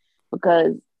that,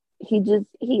 because he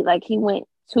went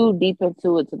too deep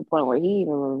into it to the point where he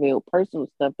even revealed personal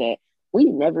stuff that we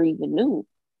never even knew.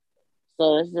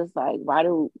 So it's just like, why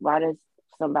does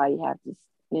somebody have to,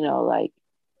 like,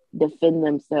 defend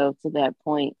themselves to that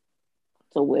point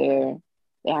to where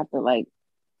they have to like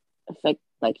affect,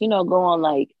 like, go on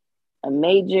like a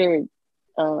major,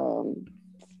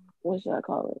 what should I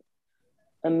call it?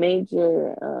 A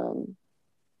major,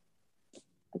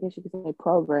 I guess you could say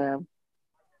program,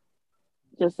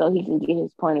 just so he can get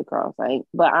his point across. Like,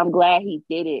 but I'm glad he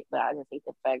did it, but I just hate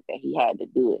the fact that he had to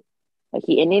do it. Like,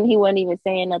 and then he wasn't even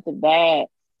saying nothing bad.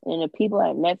 And the people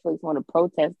at Netflix want to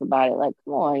protest about it. Like,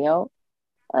 come on, yo.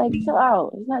 Like, chill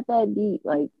out. It's not that deep.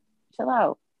 Like, chill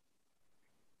out.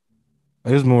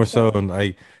 It was more so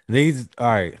like these. All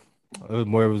right, it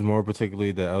was more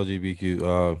particularly the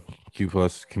LGBTQ Q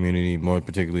plus community, more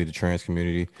particularly the trans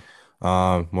community,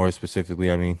 more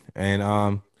specifically. I mean,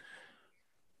 and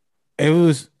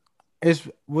it's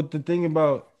what the thing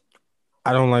about.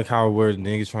 I don't like how where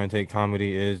niggas trying to take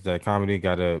comedy is that comedy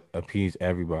gotta appease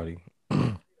everybody.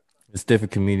 It's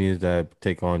different comedians that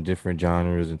take on different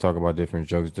genres and talk about different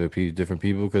jokes to appease different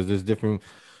people because there's different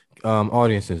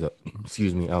audiences,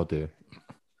 out there.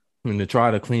 And to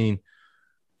try to clean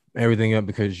everything up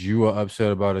because you are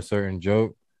upset about a certain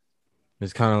joke,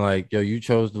 it's kind of like, yo, you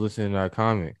chose to listen to that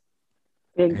comic.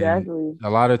 Exactly. And a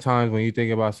lot of times when you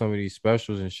think about some of these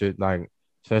specials and shit, like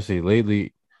especially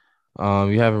lately,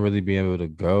 you haven't really been able to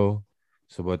go.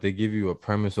 So, but they give you a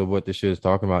premise of what the shit is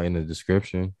talking about in the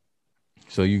description.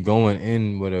 So you going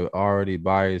in with a already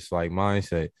biased like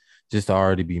mindset, just to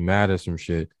already be mad at some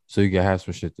shit, so you can have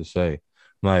some shit to say.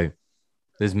 Like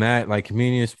there's mad like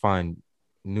comedians find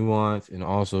nuance and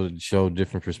also show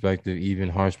different perspective, even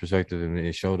harsh perspective, and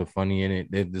it show the funny in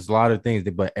it. There's a lot of things,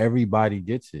 but everybody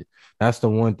gets it. That's the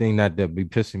one thing that be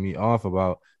pissing me off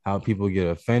about how people get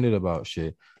offended about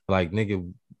shit. Like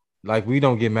nigga, like we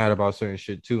don't get mad about certain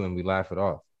shit too, and we laugh it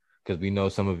off because we know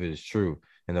some of it is true,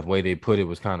 and the way they put it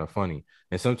was kind of funny.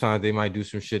 And sometimes they might do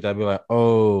some shit that be like,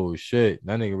 oh shit,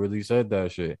 that nigga really said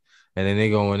that shit. And then they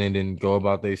go in and then go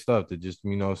about their stuff to just,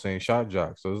 saying shock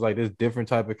jock. So it's like there's different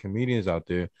type of comedians out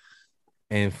there.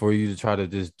 And for you to try to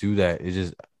just do that,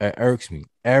 it irks me.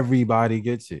 Everybody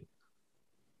gets it.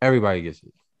 Everybody gets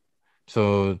it.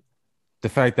 So the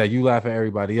fact that you laugh at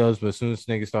everybody else, but as soon as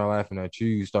niggas start laughing at you,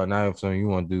 you start now something you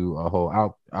want to do a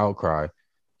whole outcry.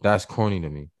 That's corny to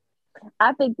me.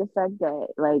 I think the fact that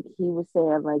like he was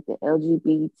saying like the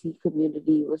LGBT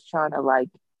community was trying to like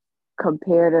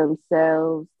compare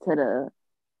themselves to the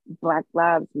Black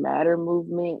Lives Matter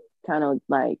movement, kind of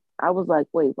like I was like,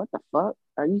 wait, what the fuck?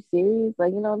 Are you serious?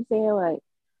 Like, you know what I'm saying?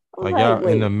 Like y'all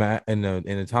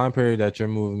in the time period that your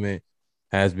movement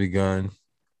has begun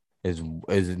is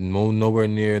nowhere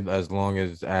near as long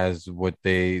as what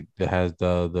they has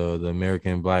the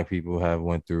American Black people have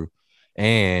went through,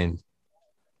 and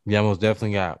we almost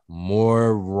definitely got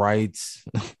more rights,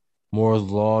 more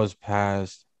laws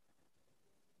passed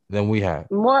than we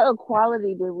have. More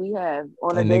equality than we have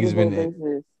on a day-to-day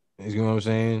basis. You know what I'm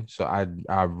saying? So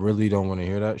I really don't want to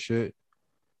hear that shit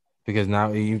because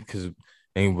now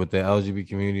and with the LGBT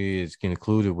community is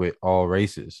included with all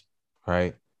races,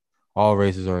 right? All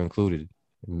races are included,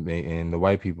 and the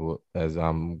white people, as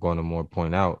I'm going to more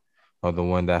point out, are the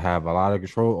one that have a lot of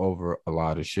control over a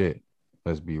lot of shit.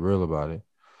 Let's be real about it.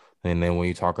 And then when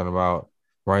you're talking about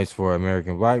rights for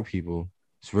American Black people,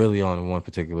 it's really on one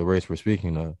particular race we're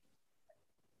speaking of.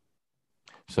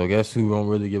 So guess who don't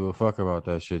really give a fuck about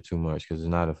that shit too much because it's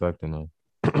not affecting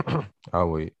them. I'll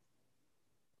wait.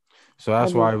 So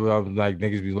that's why like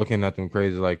niggas be looking at them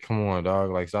crazy, like, come on,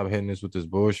 dog, like stop hitting us with this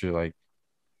bullshit, like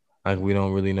we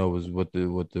don't really know what the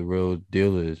real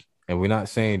deal is, and we're not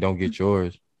saying don't get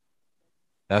yours.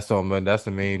 That's all, but that's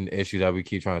the main issue that we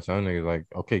keep trying to tell niggas, like,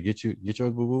 okay, get yours,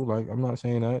 boo boo. Like, I'm not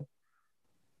saying that.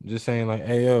 I'm just saying, like,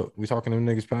 hey yo, we talking to them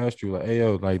niggas past you, like, hey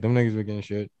yo, like them niggas were getting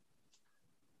shit.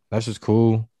 That's just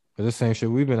cool. But the same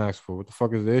shit we've been asked for. What the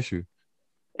fuck is the issue?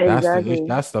 Exactly.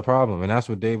 That's the problem, and that's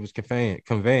what Dave was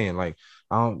conveying. Like,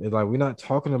 we're not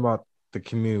talking about the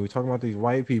community. We're talking about these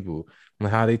white people and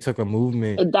how they took a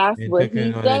movement and that's what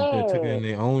he said. Took in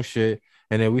their own shit,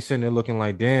 and then we sitting there looking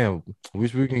like, damn,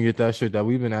 wish we can get that shit that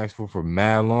we've been asking for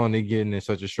mad long. They getting in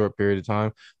such a short period of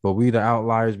time, but we the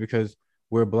outliers because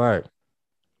we're Black.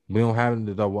 We don't have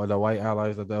the white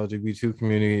allies that the LGBT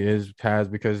community has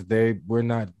because they're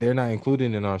not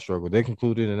included in our struggle. They're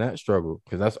included in that struggle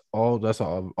because that's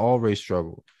all race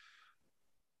struggle.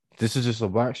 This is just a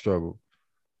Black struggle.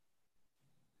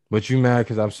 But you mad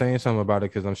because I'm saying something about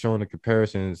it because I'm showing the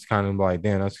comparison. It's kind of like,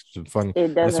 damn, that's some funny.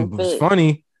 It's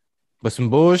funny, but some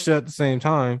bullshit at the same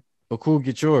time. But cool,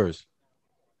 get yours.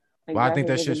 Exactly. Well, I think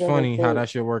that shit's funny how that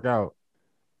shit work out.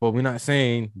 But we're not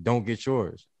saying don't get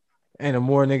yours. And the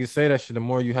more niggas say that shit, the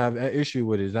more you have an issue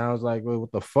with it. And I was like, well,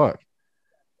 what the fuck?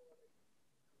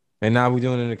 And now we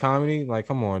doing it in the comedy? Like,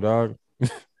 come on, dog.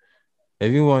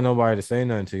 If you want nobody to say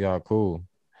nothing to y'all, cool.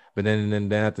 But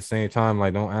then at the same time,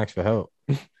 like, don't ask for help.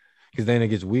 Because then it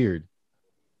gets weird.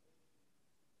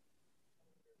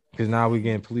 Because now we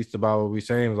getting policed about what we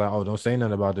saying. It's like, oh, don't say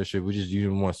nothing about this shit. We just you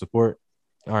didn't want support.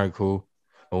 All right, cool.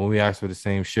 But when we ask for the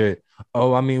same shit,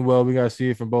 oh, I mean, well, we got to see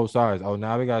it from both sides. Oh,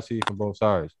 now we got to see it from both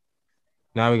sides.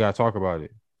 Now we gotta talk about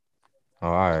it. Oh,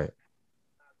 all right.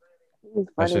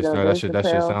 That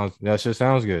shit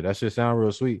sounds good. That shit sound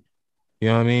real sweet. You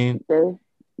know what I mean?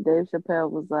 Dave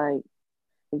Chappelle was like,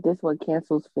 if this what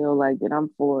cancels feel like, then I'm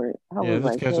for it.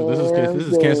 This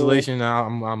is cancellation. Now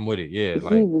I'm with it. Yeah.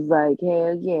 He was like,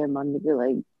 hell yeah, my nigga,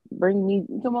 like bring me,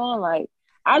 come on, like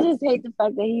I just hate the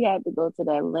fact that he had to go to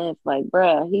that length. Like,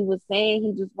 bruh, he was saying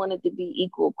he just wanted to be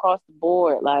equal across the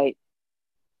board, like.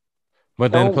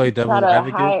 But then play devil's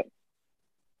advocate.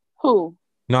 Who?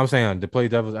 No, I'm saying to play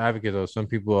devil's advocate though. Some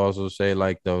people also say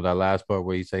like though that last part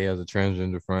where he say he has a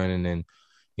transgender friend and then,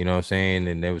 you know what I'm saying,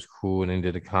 and that was cool and then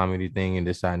did a comedy thing and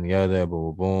this, that, and the other,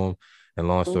 boom, boom. And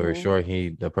long story short,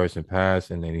 the person passed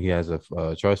and then he has a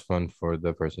trust fund for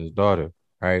the person's daughter,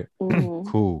 right?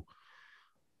 Cool.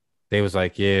 they was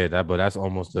like, yeah, but that's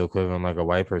almost the equivalent like a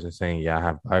white person saying, yeah, I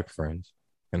have black friends.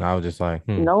 And I was just like,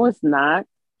 no, it's not.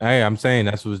 Hey, I'm saying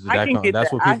that's what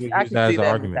that's what people I use can that see as an that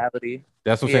argument. mentality.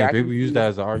 That's what I'm saying. People use that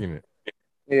as an argument.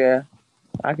 Yeah,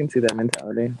 I can see that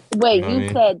mentality. Wait, you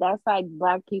said that's like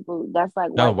black people. That's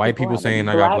like white people saying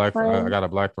I got black friends. I got a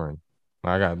black friend.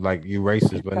 I got like you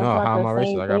racist, but no, how am I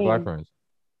racist? I got black friends.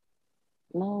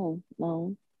 No.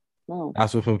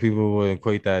 That's what people would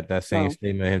equate that same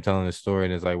statement, him telling the story,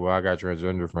 and it's like, well, I got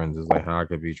transgender friends. It's like how I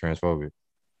could be transphobic.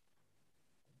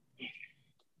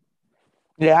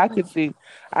 Yeah, I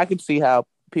could see how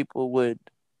people would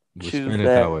choose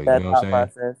that way, that thought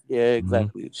process. Yeah,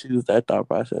 exactly. Mm-hmm. Choose that thought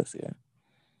process. Yeah.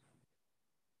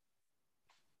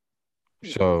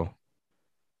 So,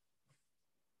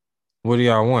 what do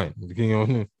y'all want?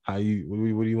 How you?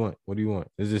 What do you want? What do you want?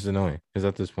 Is this annoying? Because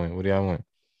at this point, what do y'all want?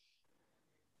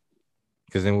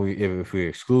 Because then if we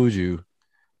exclude you,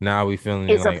 now we feeling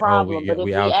it's like, a problem.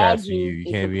 we outcasting you.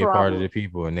 You can't be a part of the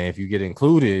people. And then if you get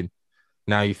included,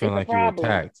 now you feel like you're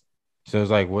attacked. So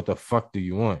it's like, what the fuck do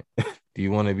you want? Do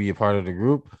you want to be a part of the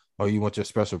group, or you want your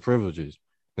special privileges?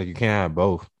 Like you can't have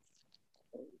both.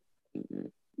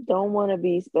 Don't want to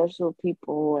be special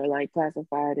people who are like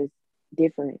classified as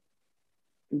different,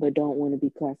 but don't want to be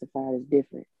classified as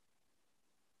different.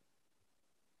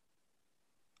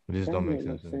 It just don't make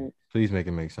sense. Please make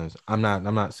it make sense. I'm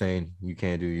not saying you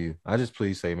can't do you. I just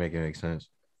please say make it make sense.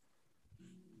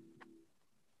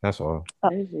 That's all.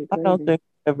 I don't think it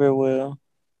ever will.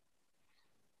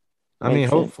 I mean,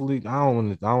 hopefully, I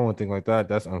don't want to think like that.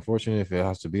 That's unfortunate if it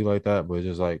has to be like that, but it's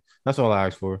just like that's all I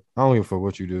ask for. I don't give for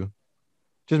what you do.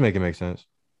 Just make it make sense.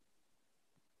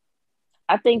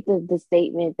 I think the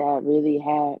statement that really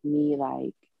had me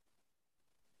like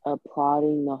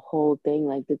applauding the whole thing,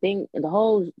 like the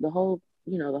whole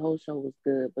show was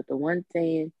good, but the one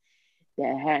thing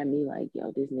that had me like,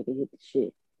 yo, this nigga hit the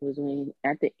shit was when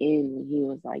at the end when he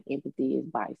was like, empathy is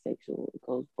bisexual. It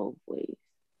goes both ways.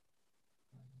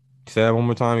 Say that one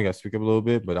more time. You got to speak up a little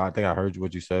bit, but I think I heard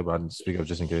what you said, but I didn't speak up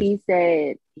just in case.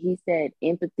 He said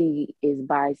empathy is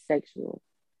bisexual.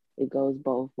 It goes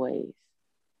both ways.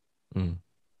 I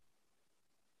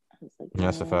was like,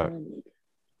 that's a fact. Nigga.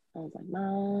 I was like,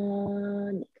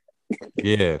 man.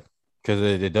 Yeah, because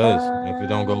it does. If it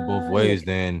don't go both ways,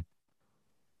 then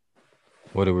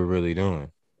what are we really doing?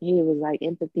 He was like,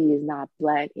 empathy is not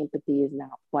black. Empathy is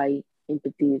not white.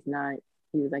 Empathy is not.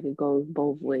 He was like, it goes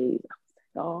both ways. I was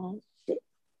like, oh shit.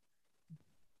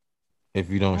 If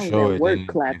you don't show it, then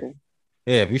clapping.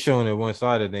 If you're showing it one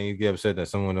sided, then you get upset that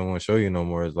someone don't want to show you no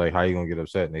more. It's like, how you gonna get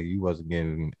upset? Like, you wasn't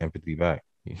getting empathy back.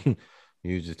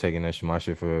 You was just taking that my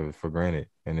shit for granted,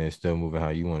 and then still moving how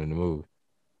you wanted to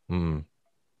move.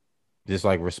 Just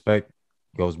like respect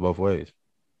goes both ways.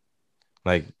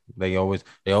 Like they always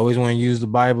want to use the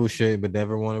Bible shit, but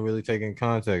never want to really take in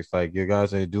context. Like your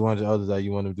God say, do unto others that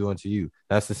you want to do unto you.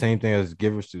 That's the same thing as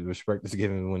give respect is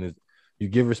given when you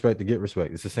give respect to get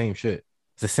respect. It's the same shit.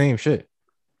 It's the same shit.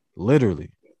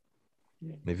 Literally.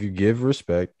 If you give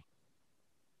respect,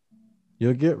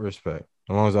 you'll get respect.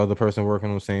 As long as the other person working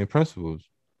on the same principles.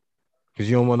 Because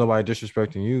you don't want nobody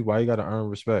disrespecting you. Why you got to earn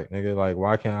respect, nigga? Like,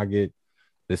 why can't I get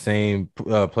the same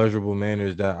pleasurable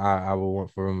manners that I would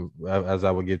want from as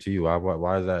I would give to you?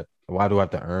 Why is that? Why do I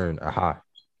have to earn a high?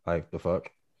 Like, the fuck?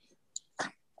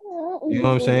 You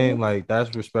know what I'm saying? Like,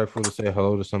 that's respectful to say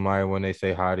hello to somebody when they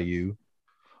say hi to you,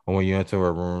 or when you enter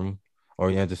a room,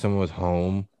 or you enter someone's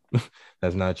home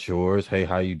that's not yours. Hey,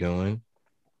 how you doing?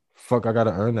 Fuck, I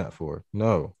gotta earn that for?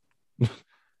 No.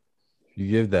 You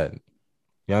give that.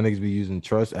 Y'all niggas be using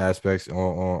trust aspects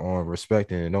on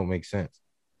respect, and it don't make sense.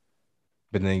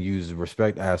 But then use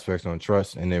respect aspects on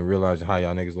trust, and then realize how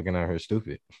y'all niggas looking at her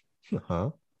stupid.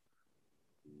 Huh?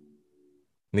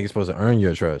 Niggas supposed to earn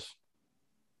your trust.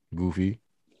 Goofy.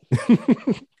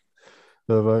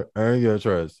 So earn your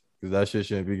trust, because that shit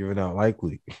shouldn't be given out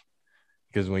likely.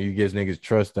 Because when you give niggas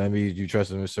trust, that means you trust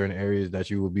them in certain areas that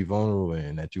you would be vulnerable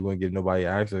in, that you wouldn't give nobody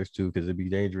access to because it'd be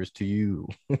dangerous to you.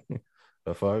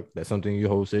 The fuck? That's something you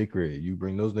hold sacred. You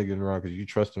bring those niggas around because you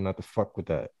trust them not to fuck with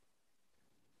that.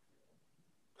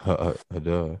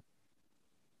 Duh.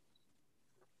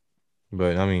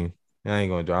 But I mean, I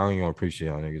ain't gonna appreciate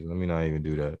y'all niggas. Let me not even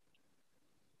do that.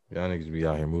 Y'all niggas be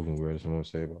out here moving weird. That's what I'm gonna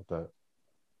say about that.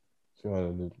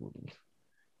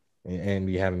 And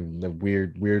be having the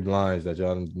weird lines that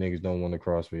y'all niggas don't want to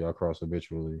cross, but y'all cross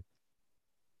habitually.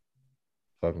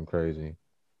 Fucking crazy.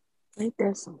 Ain't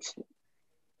that some shit?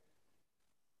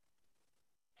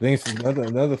 I think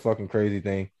another fucking crazy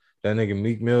thing. That nigga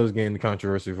Meek Mill's getting the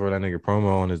controversy for that nigga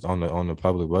promo on the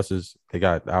public buses. They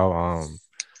got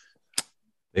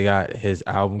his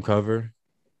album cover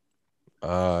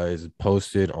is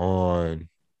posted on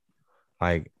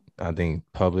like I think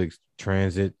public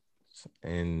transit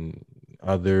and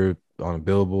other on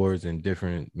billboards in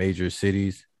different major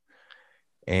cities.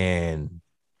 And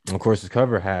of course, his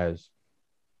cover has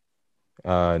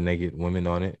naked women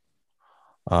on it.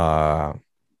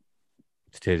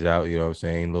 Titties out, you know what I'm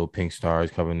saying? Little pink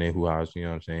stars covering their hoo-has, you know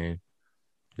what I'm saying?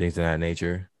 Things of that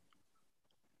nature.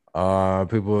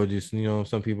 People are just,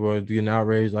 some people are getting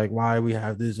outraged, like, why we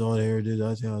have this on here, this,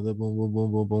 that, boom, boom,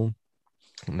 boom, boom, boom.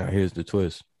 Now here's the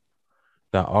twist.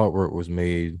 That artwork was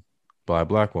made by a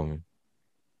black woman.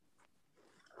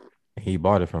 He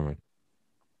bought it from her.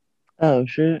 Oh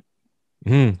shit.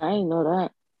 Mm-hmm. I didn't know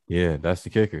that. Yeah, that's the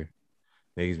kicker.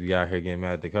 Niggas be out here getting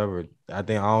mad at the cover. I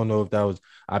don't know if that was,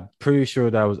 I'm pretty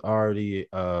sure that was already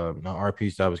an art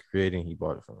piece that was creating. He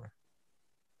bought it from her,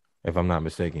 if I'm not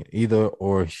mistaken. Either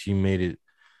or she made it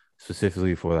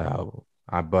specifically for the album.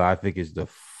 But I think it's the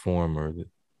former.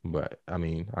 But I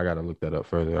mean, I gotta look that up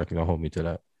further. I can hold me to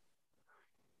that.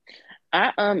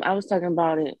 I was talking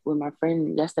about it with my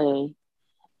friend yesterday,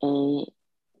 and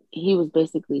he was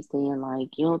basically saying like,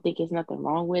 you don't think there's nothing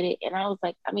wrong with it? And I was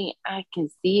like, I mean, I can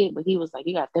see it, but he was like,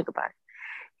 you gotta think about it.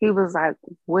 He was like,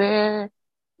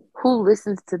 who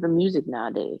listens to the music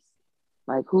nowadays?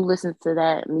 Like, who listens to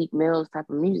that Meek Mill's type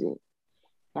of music?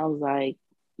 I was like,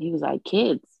 he was like,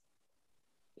 kids.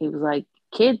 He was like,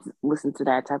 kids listen to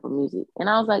that type of music. And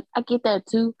I was like, I get that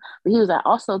too. But he was like,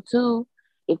 also too,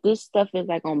 if this stuff is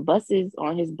like on buses,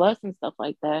 on his bus and stuff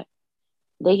like that,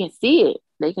 they can see it.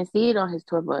 They can see it on his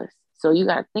tour bus. So you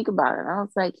got to think about it. And I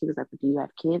was like, he was like, do you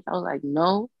have kids? I was like,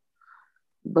 no.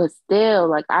 But still,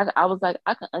 like, I was like,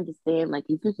 I can understand, like,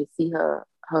 if you could see her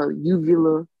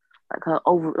uvula, like her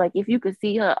over, like, if you could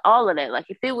see her, all of that, like,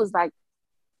 if it was like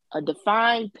a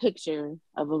defined picture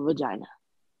of a vagina,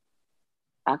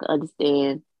 I could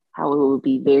understand how it would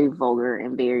be very vulgar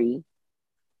and very,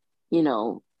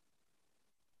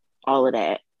 all of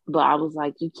that. But I was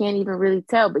like, you can't even really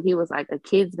tell. But he was like, a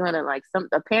kid's gonna like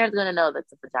a parent's gonna know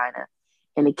that's a vagina,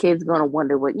 and the kid's gonna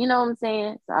wonder what, you know what I'm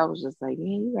saying? So I was just like,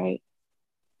 yeah, you're right.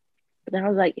 But then I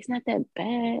was like, it's not that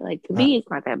bad. Like to me, it's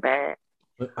not that bad.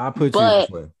 I'll put you this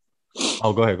way.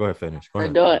 Oh, go ahead, finish. Go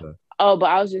ahead. Oh, but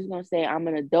I was just gonna say I'm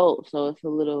an adult, so it's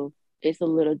a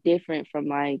little different from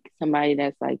like somebody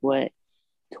that's like what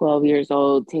 12 years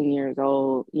old, 10 years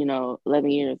old,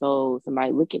 11 years old,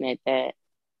 somebody looking at that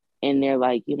and they're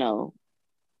like,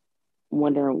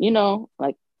 wondering,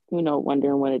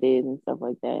 wondering what it is and stuff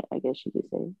like that, I guess you could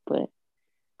say. But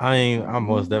I'm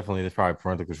most definitely, there's probably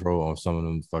parental control on some of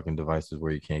them fucking devices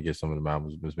where you can't get some of them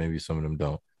albums, but maybe some of them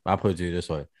don't. I'll put it to you this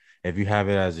way. If you have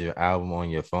it as your album on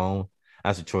your phone,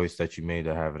 that's a choice that you made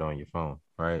to have it on your phone,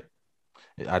 right?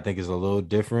 I think it's a little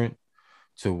different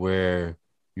to where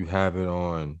you have it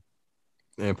on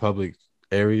in public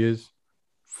areas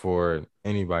for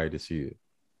anybody to see it.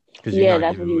 Because you're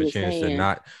not giving them a chance to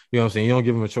not, you know what I'm saying? You don't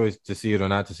give them a choice to see it or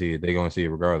not to see it. They're going to see it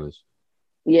regardless.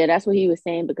 Yeah, that's what he was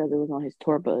saying because it was on his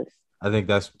tour bus. I think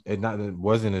it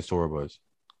wasn't his tour bus.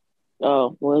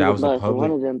 Oh, well, that was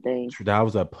one of them things. That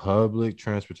was a public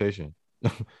transportation.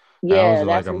 Yeah,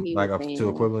 that's what he was saying. To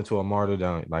equivalent to a MARTA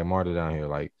down here,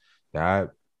 like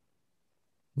that.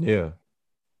 Yeah,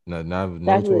 no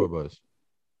tour bus.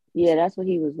 Yeah, that's what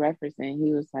he was referencing.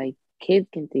 He was like, kids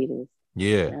can see this.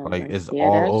 Yeah, like it's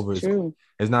all over.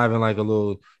 It's not even like a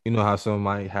little, how some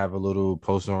might have a little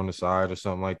poster on the side or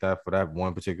something like that for that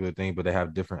one particular thing, but they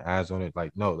have different ads on it.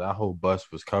 Like, no, that whole bus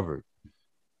was covered.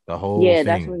 The whole thing.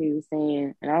 That's what he was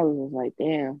saying. And I was just like,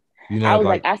 damn. I was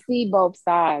like, I see both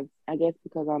sides, I guess,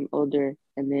 because I'm older.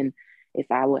 And then if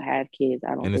I would have kids,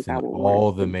 I don't think I would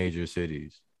all the major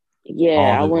cities.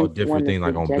 Yeah, I wouldn't different thing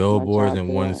like on billboards in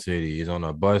one city. It's on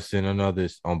a bus in another,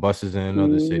 on buses in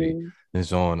another city.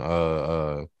 It's on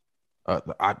the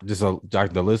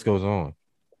list goes on.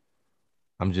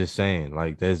 I'm just saying,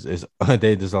 like there's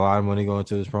a lot of money going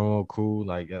to this promo. Cool,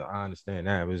 like I understand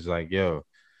that. But it's like, yo,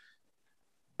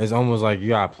 it's almost like you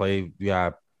gotta play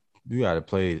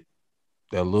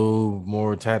a little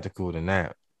more tactical than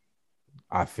that.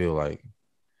 I feel like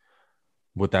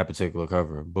with that particular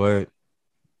cover, but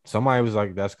somebody was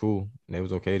like, "That's cool." And they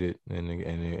was okayed it, and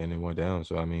it went down.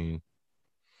 So I mean,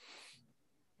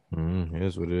 it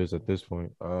is what it is at this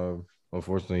point.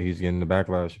 Unfortunately, he's getting the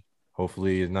backlash.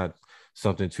 Hopefully, it's not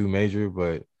something too major,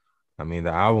 but I mean,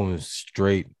 the album is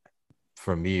straight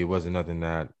for me. It wasn't nothing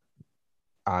that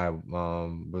I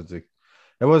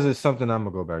it wasn't something I'm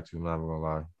gonna go back to. I'm not gonna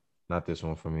lie, not this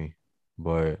one for me,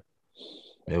 but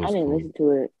I didn't listen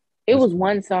to it. It was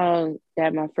one song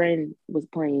that my friend was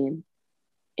playing.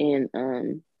 And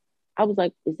I was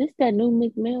like, is this that new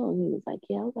Meek Mill? And he was like,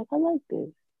 yeah. I was like, I like this.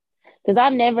 Because I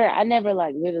never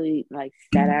like literally like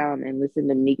sat down and listened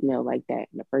to Meek Mill like that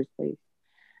in the first place.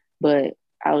 But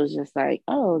I was just like,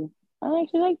 oh, I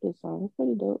actually like this song. It's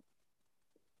pretty dope.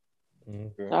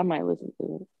 Okay. So I might listen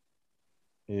to it.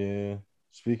 Yeah.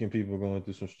 Speaking of people going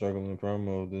through some struggling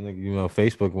promo, the nigga,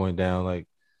 Facebook went down like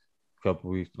a couple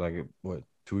weeks, like what,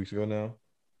 2 weeks ago now?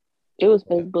 It was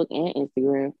Facebook and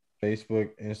Instagram. Facebook,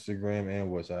 Instagram,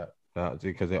 and WhatsApp.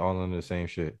 Because they're all under the same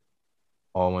shit.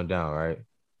 All went down, right?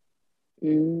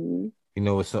 Mm-hmm. You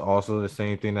know, it's also the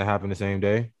same thing that happened the same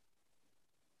day.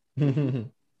 A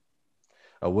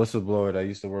whistleblower that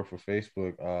used to work for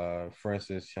Facebook,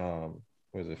 Francis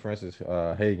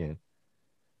Hagen,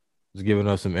 was giving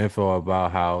us some info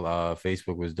about how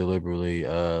Facebook was deliberately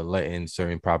letting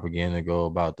certain propaganda go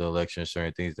about the election,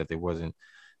 certain things that they wasn't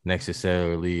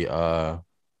necessarily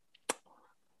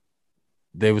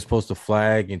they were supposed to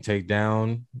flag and take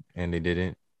down, and they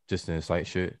didn't, just to incite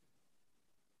shit.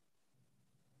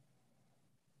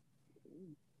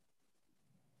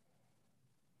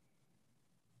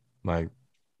 Like,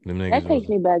 them niggas that takes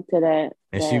me back to that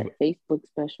Facebook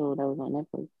special that was on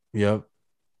Netflix. Yep.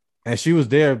 And she was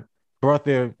there, brought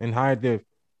there, and hired there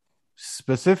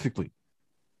specifically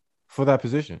for that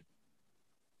position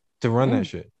to run that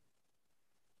shit.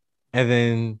 And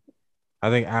then I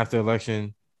think after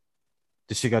election,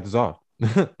 the shit got dissolved.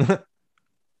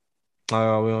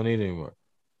 Oh, we don't need it anymore.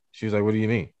 She was like, what do you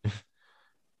mean?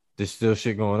 There's still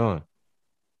shit going on.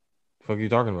 The fuck are you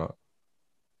talking about?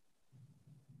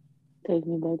 Take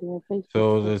me back to that Facebook.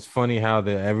 So it's funny how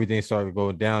everything started to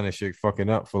go down and shit fucking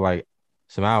up for like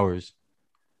some hours.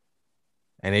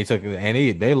 And they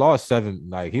lost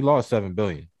he lost $7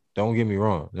 billion. Don't get me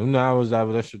wrong. Them hours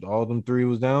that shit, all them three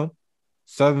was down,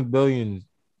 $7 billion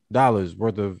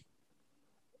worth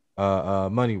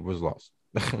of money was lost.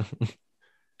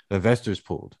 Investors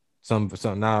pulled. Some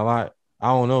not a lot. I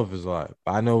don't know if it's a lot,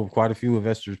 but I know quite a few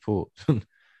investors pulled. Like,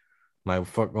 what the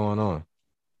fuck going on?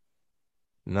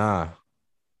 Nah.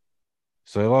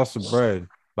 So they lost some bread,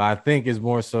 but I think it's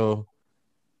more so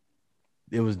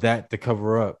it was that to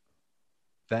cover up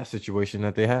that situation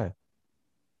that they had.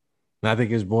 And I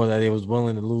think it's more that they was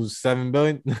willing to lose $7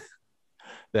 billion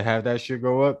to have that shit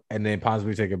go up and then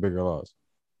possibly take a bigger loss.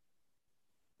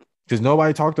 Because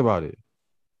nobody talked about it.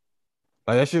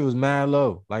 Like, that shit was mad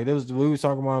low. Like, we was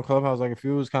talking about on Clubhouse, like, if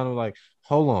it was kind of like,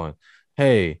 hold on,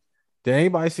 hey, did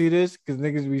anybody see this? Because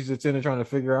niggas be sitting there trying to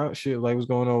figure out shit like what's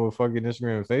going on with fucking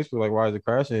Instagram and Facebook. Like, why is it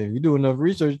crashing? If you do enough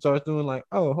research, you start doing like,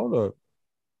 oh, hold up,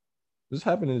 this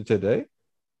happening today?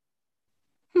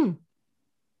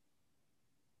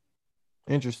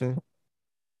 Interesting.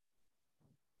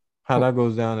 How that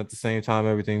goes down at the same time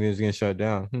everything is getting shut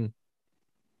down.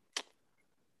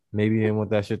 Maybe you didn't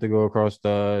want that shit to go across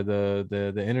the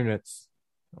internets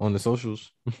on the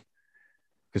socials.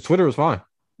 Because Twitter was fine.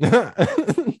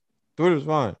 Twitter was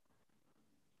fine.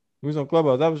 We was on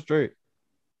Clubhouse. That was straight.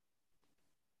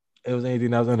 It was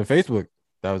anything that was under Facebook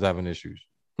that was having issues.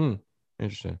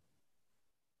 Interesting.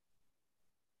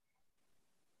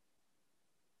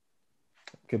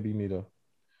 Could be me though.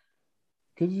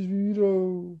 Could just be me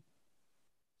though.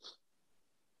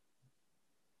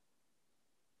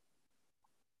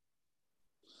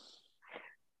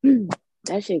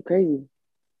 That shit crazy.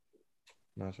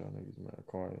 Not sure niggas mad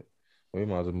quiet. We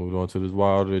might as well move on to this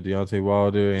Deontay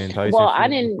Wilder and Tyson. Well, I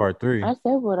didn't. Part 3. I said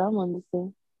what I wanted to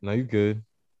say. No, you good.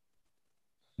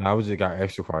 I just got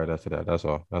extra quiet after that. That's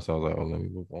all. That's all. I was like, oh, let me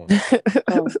move on.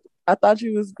 I thought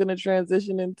you was gonna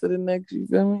transition into the next. You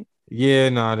feel me? Yeah,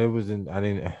 no, it wasn't. I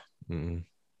didn't.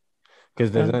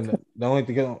 Because the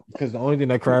only thing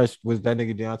that crashed was that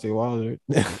nigga Deontay Wilder.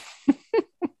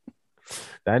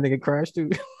 That nigga crashed too.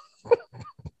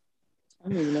 I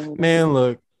don't even know. Man,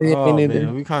 look. Oh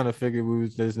man, we kind of figured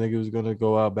this nigga was gonna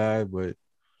go out bad, but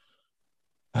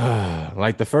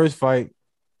like the first fight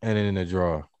ended in a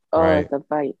draw. Right? The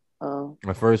fight. Oh.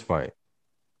 My first fight.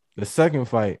 The second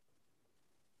fight,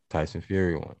 Tyson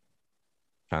Fury won.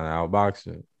 Kind of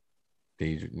outboxing.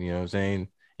 You know what I'm saying?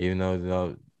 Even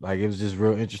though like it was just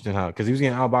real interesting how, because he was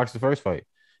getting outboxed the first fight.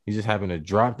 He just happened to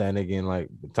drop that nigga in like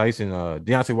Tyson.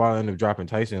 Deontay Wilder ended up dropping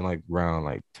Tyson in like round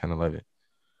like 10, 11.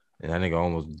 And that nigga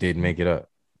almost did make it up.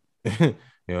 You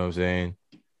know what I'm saying?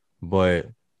 But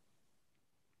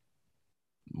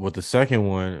with the second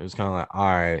one, it was kind of like, all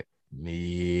right,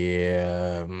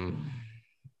 yeah,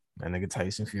 that nigga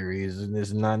Tyson Fury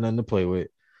is not nothing to play with.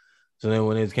 So then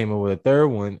when it came up with a third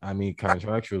one, I mean,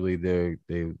 contractually, they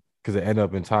because it ended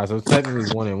up in ties. So it's technically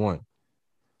 1-1,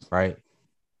 right?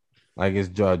 Like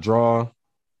it's a draw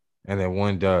and then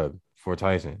one dub for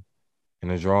Tyson,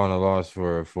 and a draw and a loss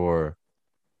for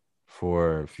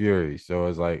for Fury. So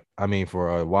it's like, I mean,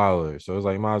 for Wilder. So it's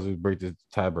like, might as well break this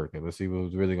tiebreaker. Let's see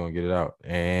who's really gonna get it out.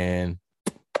 And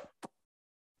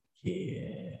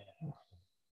yeah,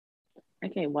 I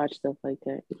can't watch stuff like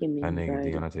that. I think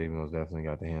Deontay most definitely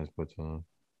got the hands put to him.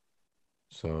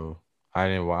 So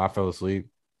I fell asleep.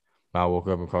 I woke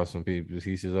up and caught some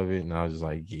pieces of it, and I was just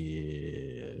like,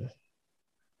 yeah.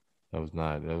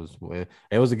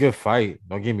 It was a good fight.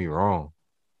 Don't get me wrong.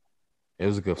 It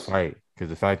was a good fight because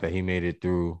the fact that he made it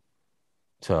through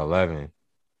to 11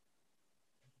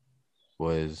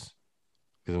 was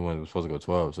because it was supposed to go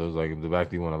 12. So it was like the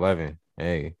fact that he won 11.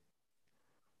 Hey,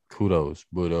 kudos.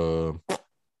 But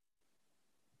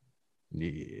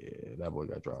yeah, that boy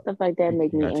got dropped. Stuff like that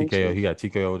make me anxious. He got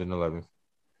TKO'd in 11th.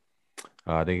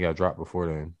 I think he got dropped before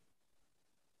then.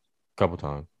 A couple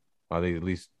times. I think at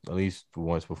least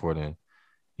once before then.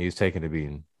 He was taking the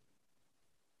beating.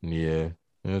 Yeah.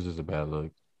 It was just a bad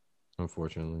look,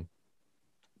 unfortunately.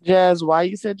 Jazz, why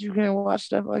you said you can't watch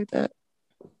stuff like that?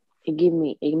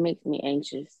 It makes me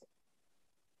anxious.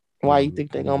 Why you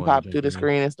think they're gonna pop through the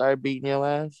screen and start beating your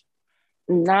ass?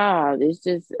 Nah, it's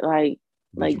just like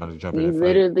you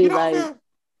literally like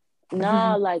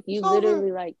nah, like you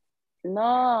literally like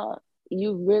nah,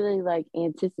 you really like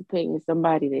anticipating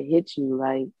somebody to hit you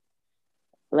like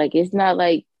it's not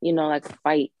like, you know, like a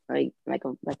fight, like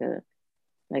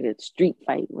a street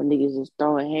fight when niggas just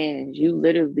throwing hands. You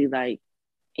literally like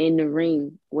in the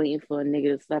ring waiting for a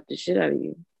nigga to slap the shit out of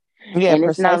you. Yeah, and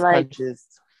it's not like punches.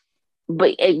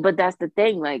 But that's the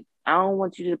thing. Like, I don't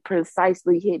want you to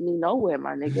precisely hit me nowhere,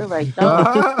 my nigga. Like, no,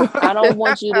 I don't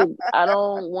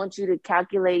want you to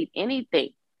calculate anything.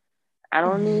 I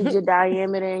don't need your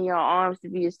diameter in your arms to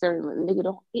be a certain nigga.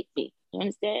 Don't hit me. You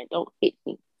understand? Don't hit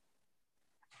me.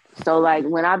 So like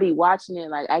when I be watching it,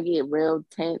 like I get real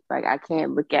tense. Like I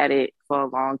can't look at it for a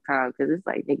long time because it's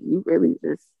like, nigga, you really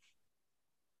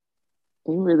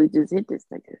just hit this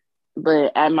nigga.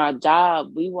 But at my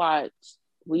job, we watch.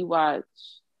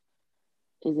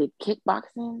 Is it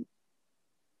kickboxing?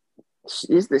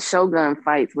 It's the Shogun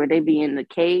fights where they be in the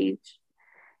cage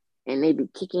and they be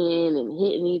kicking and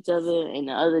hitting each other. And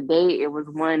the other day, it was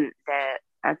one that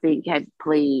I think had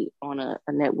played on a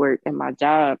network at my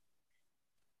job.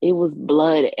 It was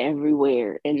blood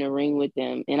everywhere in the ring with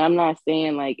them. And I'm not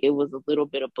saying like it was a little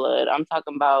bit of blood. I'm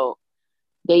talking about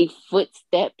they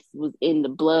footsteps was in the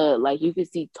blood. Like you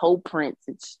could see toe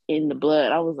prints in the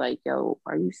blood. I was like, yo,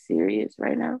 are you serious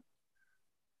right now?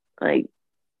 Like,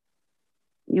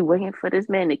 you waiting for this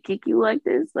man to kick you like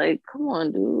this? Like, come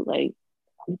on, dude. Like,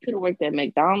 you could have worked at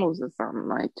McDonald's or something.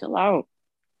 Like, chill out.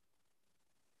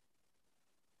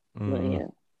 But yeah,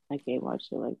 I can't watch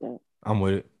it like that. I'm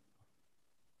with it.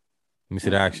 Let me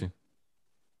see the action.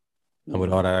 I'm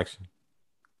with all that action.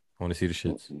 I want to see the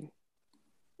shits.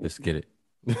 Let's get it.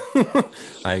 You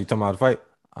talking about the fight?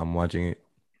 I'm watching it.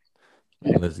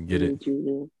 Let's get it.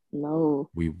 No.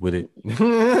 We with it. What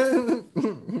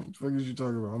the fuck is you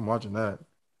talking about? I'm watching that.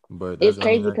 But it's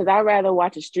crazy because I'd rather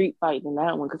watch a street fight than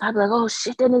that one. Because I'd be like, oh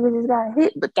shit, that nigga just got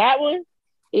hit. But that one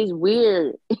is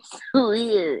weird. It's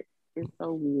weird. It's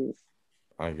so weird.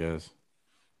 I guess.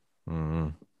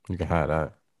 You can have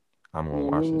that. I'm gonna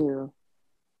watch it.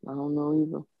 I don't know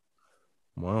either.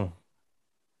 Wow.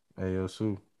 Hey, yo,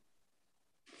 Sue.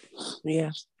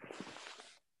 Yeah.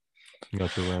 You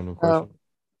got your random question?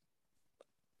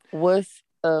 What's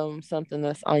something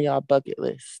that's on y'all bucket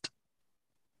list?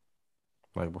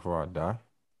 Like before I die?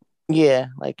 Yeah,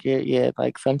 like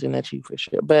like something that you for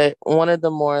sure. But one of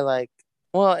the more like,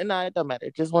 well, no, it don't matter.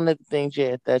 Just one of the things,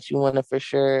 that you want to for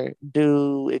sure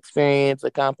do, experience,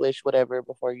 accomplish, whatever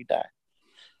before you die.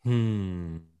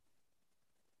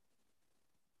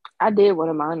 I did one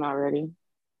of mine already.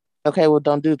 Okay, well,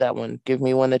 don't do that one. Give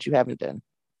me one that you haven't done.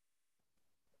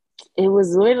 It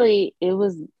was really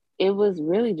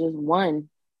just one.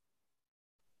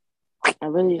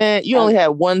 You only had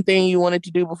one thing you wanted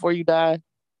to do before you died?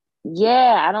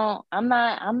 Yeah, I'm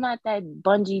not that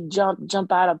bungee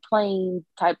jump out of plane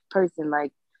type person.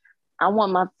 Like, I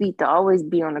want my feet to always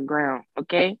be on the ground,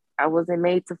 okay? I wasn't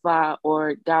made to fly,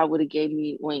 or God would have gave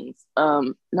me wings.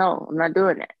 No, I'm not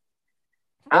doing that.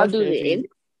 I'll do the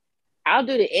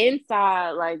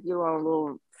inside, like, you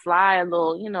know, fly a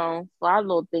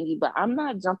little thingy, but I'm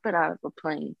not jumping out of a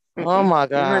plane. Oh my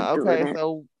God. Okay,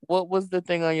 so what was the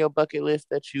thing on your bucket list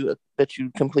that you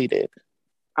completed?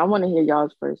 I want to hear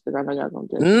y'all's first because I know y'all gonna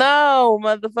do it. No,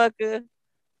 motherfucker.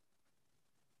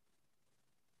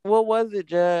 What was it,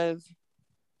 Jazz?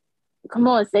 Come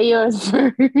on, say yours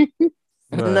first. No.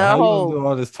 How you gonna do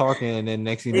all this talking and then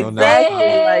next you know, exactly.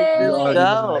 It's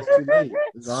already too late.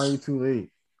 It's already too late.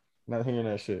 Not hearing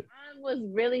that shit. I'm was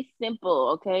really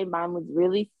simple. Okay, mine was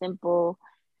really simple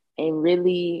and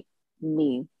really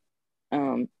me.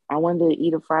 I wanted to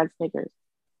eat a fried Snickers.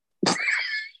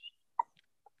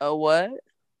 A what?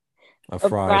 A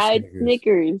fried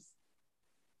Snickers.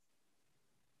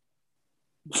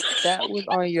 That was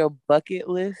on your bucket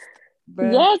list,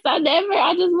 bro? Yes, I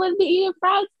just wanted to eat a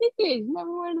fried Snickers.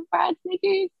 Never wanted a fried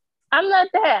Snickers. I'm not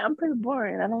that. I'm pretty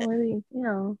boring. I don't really,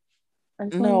 No,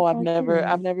 I've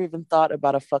never even thought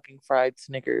about a fucking fried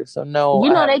Snickers. So no,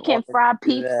 you know they can fry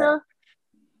pizza.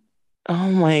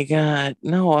 Oh my god,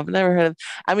 no! I've never heard of.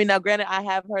 I mean, now granted, I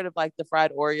have heard of like the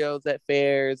fried Oreos at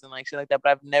fairs and like shit like that,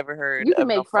 but I've never heard. You can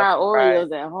make fried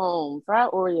Oreos at home. Fried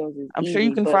Oreos is. I'm sure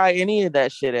you can fry any of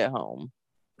that shit at home,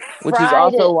 which is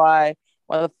also why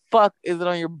the fuck is it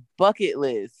on your bucket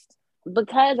list?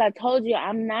 Because I told you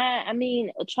I'm not. I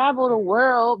mean, travel the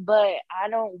world, but I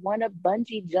don't want to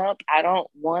bungee jump. I don't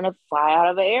want to fly out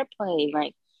of an airplane.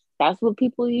 Like that's what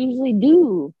people usually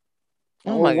do.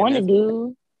 Oh my want to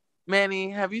do. Manny,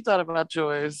 have you thought about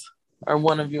yours or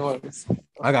one of yours?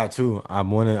 I got two. I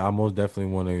most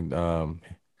definitely want to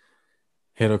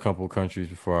hit a couple countries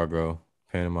before I go.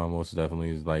 Panama most definitely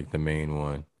is like the main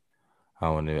one. I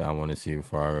want to see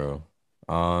before I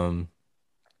go.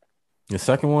 The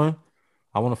second one,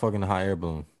 I want to fucking hot air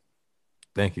balloon.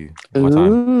 Thank you. My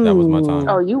time. That was my time.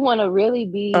 Oh, you want to really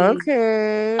be a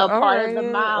part of the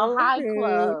Mile High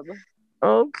Club?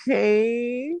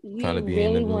 Okay. You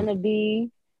really want to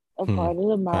be a part of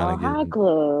the Mile High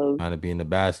Club. Trying to be in the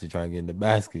basket, trying to get in the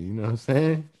basket. You know what I'm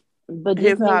saying? But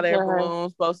his hot air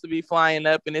balloon's supposed to be flying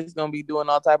up, and it's gonna be doing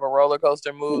all type of roller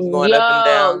coaster moves, going up and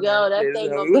down. Yo, that thing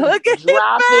gonna be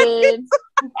dropping.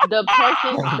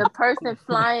 The person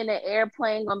flying the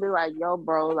airplane gonna be like, "Yo,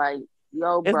 bro, like."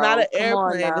 Yo, bro, it's not an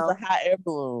airplane. It's a hot air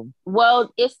balloon.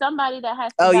 Well, it's somebody that has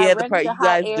to. Oh yeah, you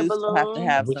guys do still have to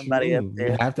have somebody up there.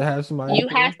 You have to have somebody. You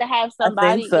have to have somebody.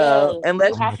 I think so. Yes.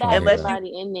 You have to have somebody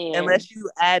in there. Unless you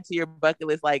add to your bucket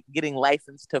list like getting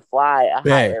licensed to fly a hot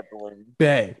air balloon.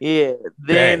 Yeah.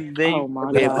 Then oh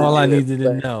my God. All I needed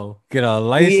to know. Get a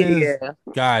license. Yeah.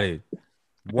 Got it.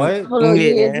 What?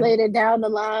 Years later down the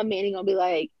line, man, he gonna be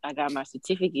like, I got my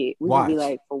certificate. We're gonna be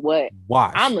like, for what?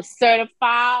 Watch. I'm a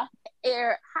certified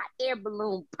hot air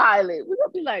balloon pilot. We're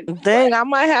gonna be like, dang, I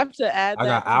might have to add that. I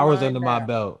got hours under my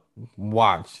belt.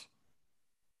 Watch.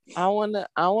 I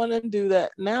wanna do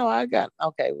that. Now I got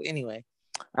anyway.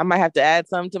 I might have to add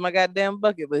something to my goddamn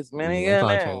bucket list, man.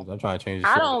 I'm trying to change the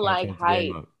I don't like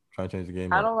height. Try to change the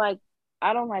game. I don't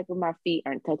like when my feet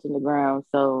aren't touching the ground,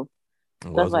 so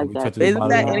stuff like that. Isn't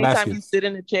that anytime you sit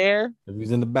in a chair? If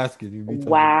he's in the basket, you be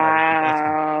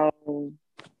wow.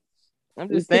 I'm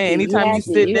just saying, anytime you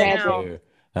sit down,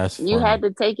 that's funny. You had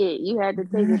to take it. You had to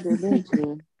take it to bench.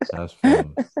 That's funny.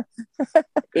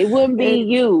 It wouldn't be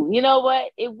you. You know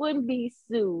what? It wouldn't be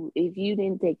Sue if you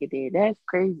didn't take it there. That's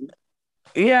crazy.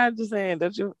 Yeah, I'm just saying.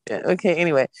 Don't you? Okay.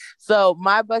 Anyway, so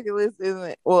my bucket list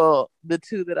isn't the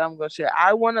two that I'm gonna share.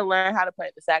 I want to learn how to play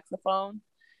the saxophone,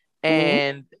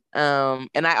 and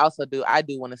I also do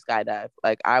want to skydive.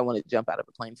 Like I want to jump out of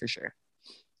a plane for sure.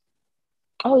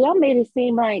 Oh, y'all made it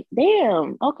seem like,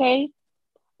 damn, okay.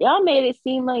 Y'all made it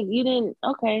seem like you didn't,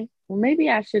 okay. Well,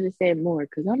 maybe I should have said more,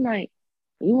 because I'm like,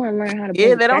 you want to learn how to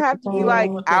play they don't have to be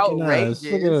like outrageous.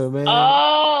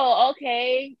 Oh,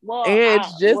 okay. Well,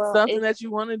 it's just something that you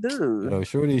want to do. Yo,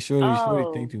 shorty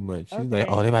think too much. She's like,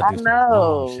 oh, they about to do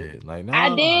some shit. Like, no.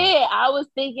 I did. I was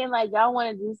thinking like y'all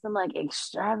want to do some like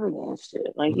extravagant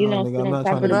shit, like sit on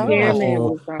top of the pyramid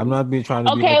or something. I'm not trying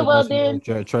to be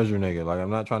like treasure nigga. Like I'm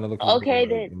not trying to look. Okay,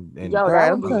 then. Yo,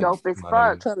 that would be dope as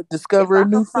fuck. Trying to discover a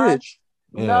new fish.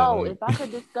 No, if I could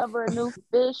discover a new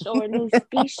fish or a new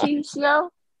species, yo,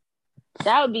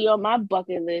 that would be on my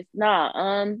bucket list.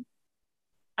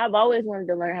 I've always wanted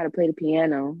to learn how to play the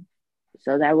piano,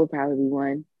 so that would probably be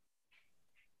one.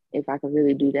 If I could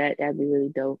really do that, that'd be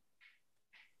really dope.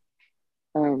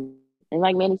 And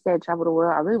like Manny said, travel the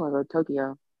world. I really want to go to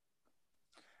Tokyo.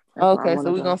 Okay,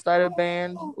 so we're gonna start a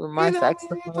band with my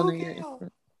saxophone.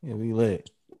 Yeah, we lit.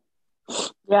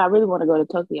 Yeah, I really want to go to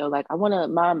Tokyo. Like, I want to.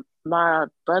 My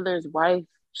brother's wife,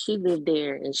 she lived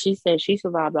there, and she said she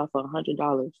survived off of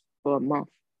 $100 for a month.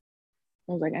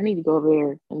 I was like, I need to go over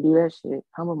there and do that shit.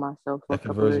 Humble myself. That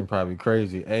conversion probably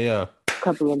crazy. Hey,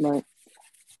 couple of months.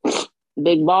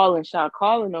 Big ball and shot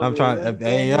calling over. I'm trying.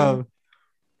 Hey,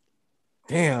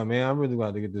 damn, man, I'm really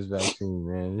about to get this vaccine,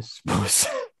 man. This is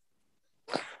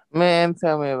man,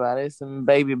 tell me about it. Some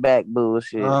baby back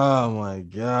bullshit. Oh my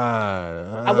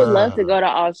god. I would love to go to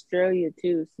Australia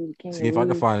too. See if I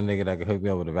can find a nigga that can hook me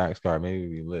up with a vax card. Maybe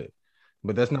we lit.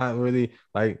 But that's not really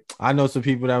like I know some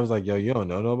people that was like, yo, you don't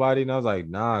know nobody. And I was like,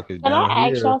 nah, because Can down I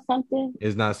ask here y'all something?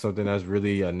 it's not something that's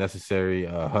really a necessary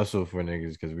hustle for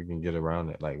niggas because we can get around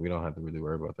it. Like we don't have to really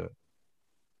worry about that.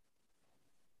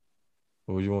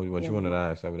 What would you want? What you wanted to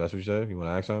ask? That's what you said? You want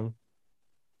to ask something?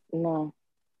 No.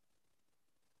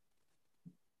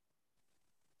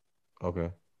 Okay.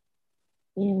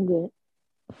 Yeah, I'm good.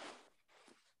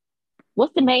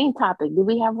 What's the main topic? Do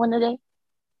we have one today?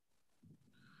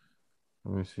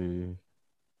 Let me see.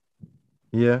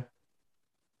 Yeah.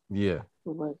 Yeah.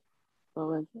 What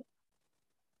was it?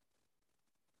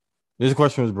 This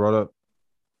question was brought up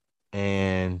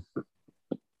and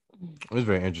it was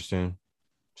very interesting,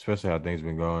 especially how things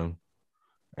been going.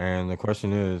 And the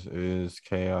question is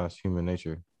chaos human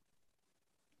nature?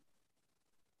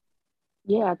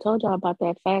 Yeah, I told y'all about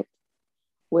that fact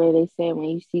where they said when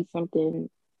you see something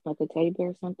like a teddy bear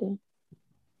or something,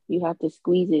 you have to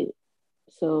squeeze it.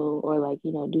 So, or like,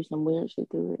 do some weird shit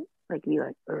to it. Like be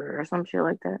like, or some shit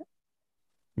like that.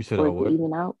 You said, for oh, it what? to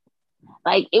even out.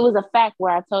 Like, it was a fact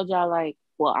where I told y'all, like,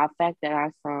 well, a fact that I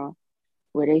saw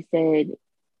where they said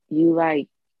you like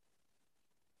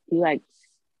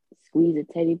squeeze a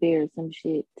teddy bear or some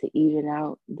shit to even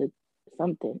out the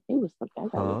something. It was something.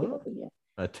 I gotta look it up again.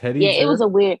 A teddy Yeah, bear? it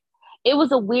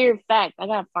was a weird fact. I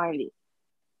gotta find it.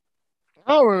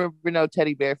 I don't remember no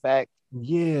teddy bear fact.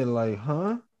 Yeah, like,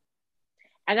 huh?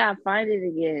 I gotta find it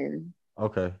again.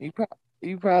 Okay.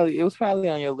 You probably it was probably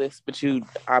on your list, but you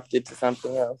opted to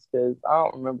something else because I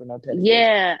don't remember no teddy bear.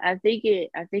 Yeah, I think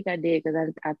I did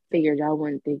because I figured y'all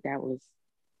wouldn't think that was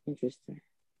interesting.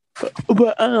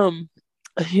 But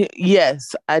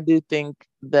yes, I do think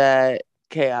that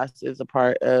chaos is a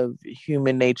part of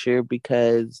human nature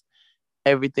because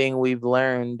everything we've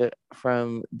learned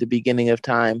from the beginning of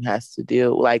time has to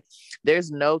deal like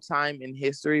there's no time in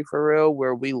history for real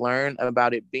where we learn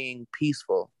about it being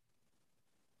peaceful.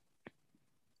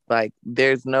 Like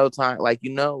there's no time, like,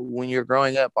 when you're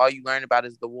growing up, all you learn about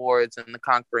is the wars and the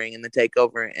conquering and the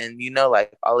takeover and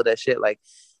like all of that shit. Like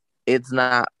it's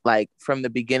not like from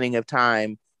the beginning of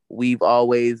time we've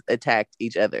always attacked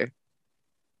each other.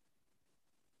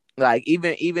 Like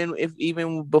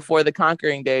even before the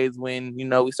conquering days when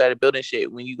we started building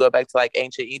shit, when you go back to like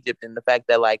ancient Egypt and the fact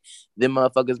that like them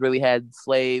motherfuckers really had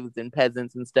slaves and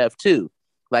peasants and stuff too.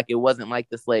 Like it wasn't like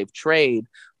the slave trade,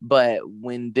 but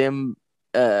when them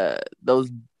those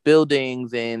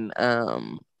buildings and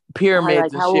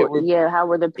pyramids and shit how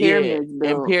were the pyramids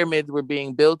built? And pyramids were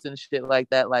being built and shit like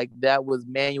that. Like that was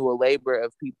manual labor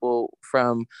of people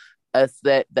from us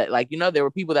that like there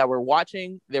were people that were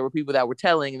watching, there were people that were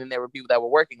telling, and then there were people that were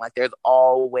working. Like there's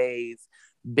always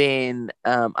been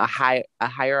a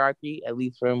hierarchy, at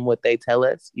least from what they tell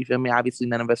us. You feel me? Obviously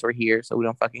none of us were here, so we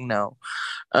don't fucking know.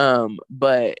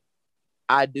 But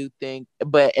I do think,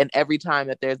 and every time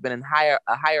that there's been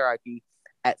a hierarchy,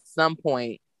 at some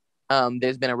point,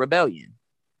 there's been a rebellion.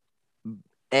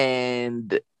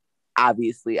 And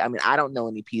obviously, I mean, I don't know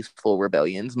any peaceful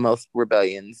rebellions. Most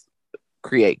rebellions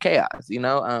create chaos,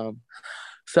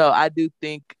 So I do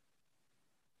think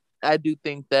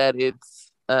that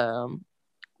it's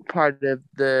part of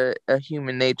the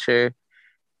human nature,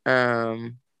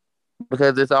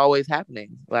 because it's always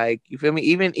happening. Like, you feel me?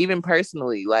 Even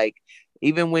personally, like,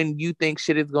 even when you think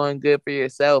shit is going good for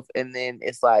yourself, and then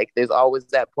it's like there's always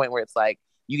that point where it's like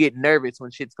you get nervous when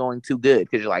shit's going too good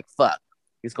because you're like, fuck,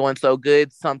 it's going so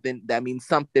good, that means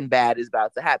something bad is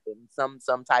about to happen. Some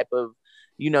type of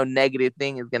negative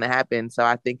thing is gonna happen. So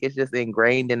I think it's just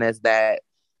ingrained in us that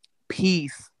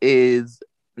peace is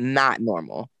not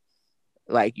normal.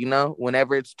 Like,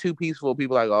 whenever it's too peaceful,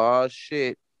 people are like, oh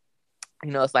shit.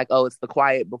 It's like, oh, it's the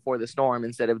quiet before the storm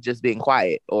instead of just being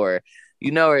quiet, or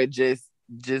or just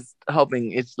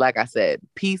hoping. It's like I said,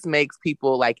 peace makes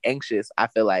people like anxious, I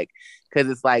feel like, because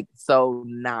it's like so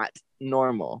not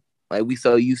normal. Like we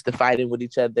so used to fighting with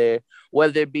each other,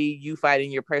 whether it be you fighting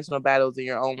your personal battles in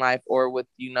your own life or with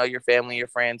your family, your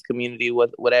friends, community,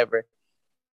 whatever.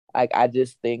 Like I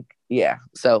just think, yeah.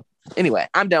 So anyway,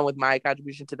 I'm done with my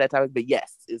contribution to that topic, but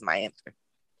yes is my answer.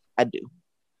 I do.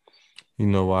 You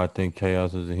know why I think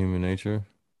chaos is a human nature?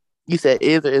 You said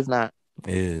is or is not?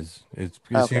 It's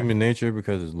okay. Human nature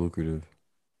because it's lucrative.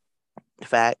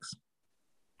 Facts.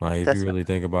 Like if you really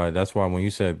think about it, that's why when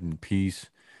you said peace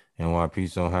and why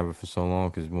peace don't have it for so long,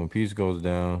 because when peace goes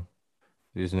down,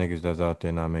 these niggas that's out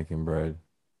there not making bread.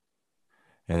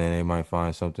 And then they might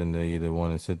find something they either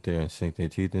want to sit there and sink their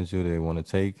teeth into, they want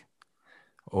to take,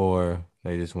 or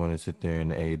they just want to sit there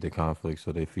and aid the conflict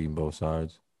so they feed both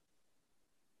sides.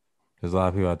 There's a lot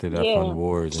of people out there that fund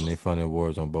wars, and they funded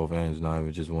wars on both ends, not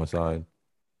even just one side.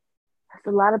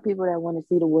 There's a lot of people that want to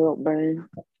see the world burn.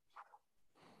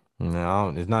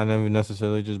 No, it's not even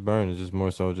necessarily just burn. It's just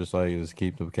more so just like just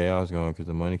keep the chaos going because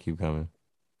the money keep coming.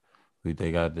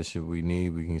 They got the shit we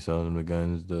need. We can sell them the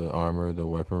guns, the armor, the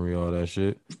weaponry, all that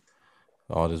shit.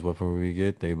 All this weaponry we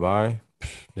get, they buy.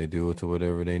 They do it to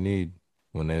whatever they need.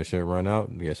 When that shit run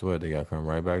out, guess what? They got to come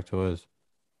right back to us.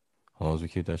 As long as we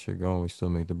keep that shit going, we still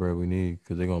make the bread we need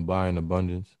because they're going to buy in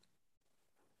abundance.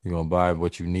 You're going to buy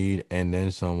what you need and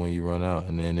then some when you run out.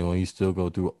 And then when you still go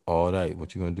through all that,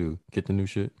 what you going to do? Get the new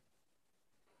shit?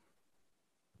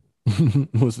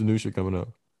 What's the new shit coming up?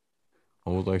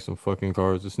 Almost like some fucking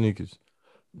cars or sneakers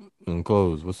and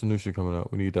clothes. What's the new shit coming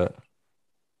out? We need that.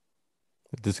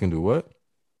 This can do what?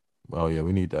 Oh, yeah,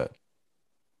 we need that.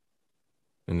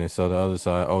 And then sell the other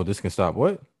side. Oh, this can stop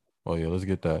what? Oh, yeah, let's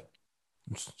get that.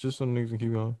 Just some niggas can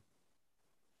keep going.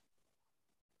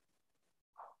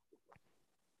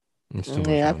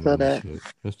 Yeah, I feel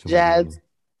that.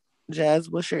 Jazz,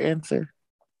 what's your answer?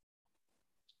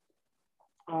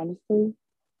 Honestly,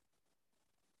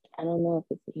 I don't know if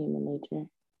it's human nature.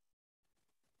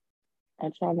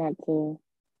 I try not to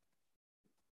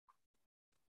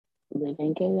live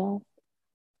in chaos.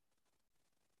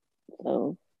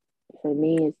 So for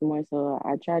me, it's more so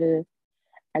I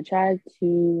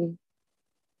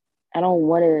don't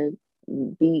want to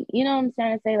be, you know what I'm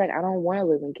trying to say? Like, I don't want to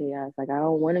live in chaos. Like, I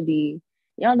don't want to be,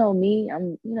 y'all know me. I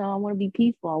want to be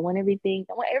peaceful. I want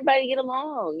everybody to get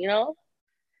along, you know?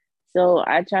 So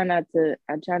I try not to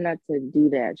do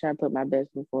that. I try to put my best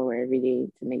foot forward every day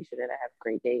to make sure that I have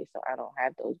great days so I don't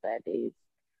have those bad days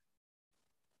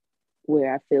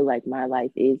where I feel like my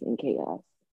life is in chaos.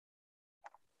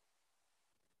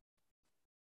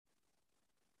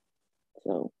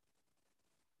 So,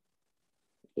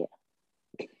 yeah.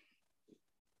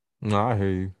 No, I hear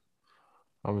you.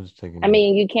 I was just taking. I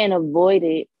mean, you can't avoid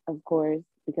it, of course,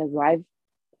 because life,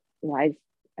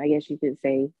 I guess you could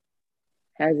say,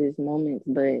 has its moments,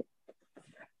 but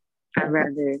I'd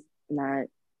rather not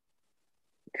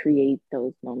create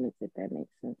those moments, if that makes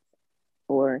sense,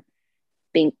 or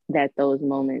think that those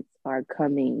moments are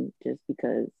coming just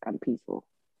because I'm peaceful.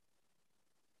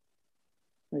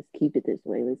 Let's keep it this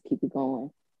way. Let's keep it going.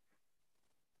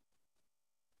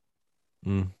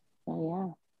 So,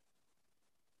 yeah.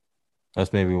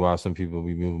 That's maybe why some people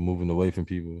be moving away from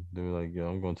people. They're like, yo,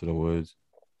 I'm going to the woods.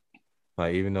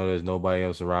 Like, even though there's nobody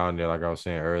else around there, like I was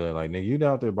saying earlier, like, nigga, you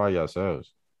out there by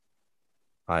yourselves.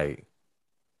 Like,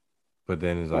 but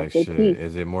then it's like, shit,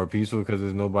 is it more peaceful because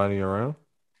there's nobody around?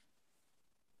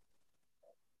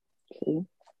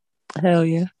 Hell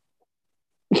yeah.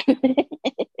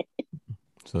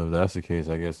 So if that's the case,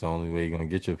 I guess the only way you're going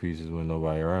to get your peace is with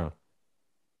nobody around.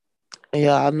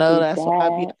 Yeah, I know. That's why I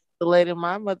be isolating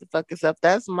my motherfucking self.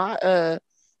 That's my,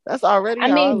 that's already how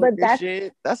I look at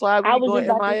shit. That's why I be going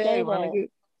MIA, my nigga.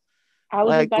 I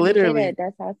was about to say that.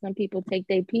 That's how some people take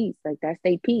their peace. Like, that's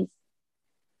their peace.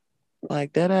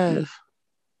 Like, that ass.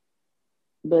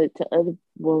 But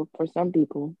for some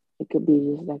people, it could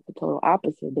be just like the total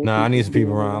opposite. Nah, I need some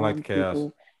people around. I like the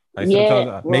chaos. Like,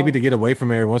 sometimes maybe to get away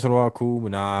from it every once in a while, cool.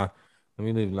 But nah, let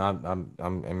me leave. I'm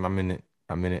in it.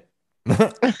 I'm in it. You know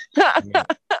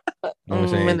what I'm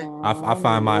saying? I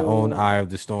find my own eye of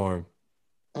the storm.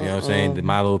 You know what I'm saying?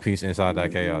 My little piece inside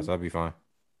that chaos. I'll be fine.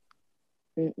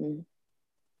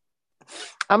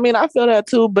 I mean, I feel that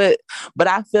too, but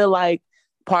I feel like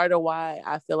part of why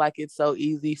I feel like it's so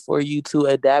easy for you to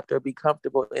adapt or be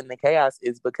comfortable in the chaos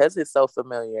is because it's so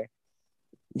familiar.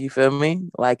 You feel me?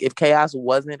 Like, if chaos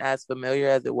wasn't as familiar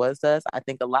as it was to us, I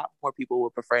think a lot more people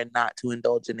would prefer not to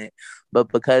indulge in it.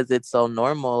 But because it's so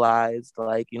normalized,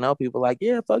 like, you know, people like,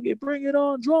 yeah, fuck it, bring it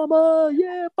on, drama,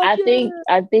 yeah, fuck I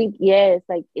think, yeah, it's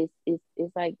like it's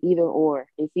like either or.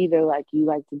 It's either like you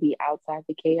like to be outside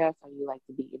the chaos or you like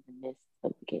to be in the midst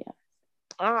of the chaos.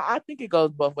 I think it goes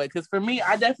both ways. Because for me,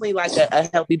 I definitely like a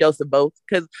healthy dose of both.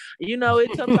 Because, you know,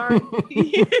 it sometimes,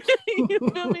 you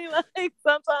feel me? Like,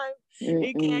 sometimes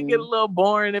it can get a little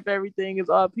boring if everything is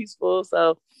all peaceful.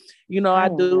 So, you know, I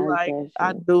do like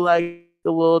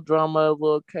the little drama, a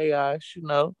little chaos, you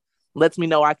know. Lets me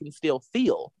know I can still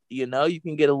feel, you know. You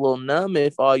can get a little numb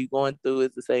if all you're going through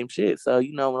is the same shit. So,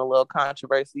 you know, when a little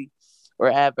controversy or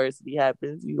adversity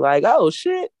happens, you like, oh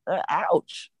shit,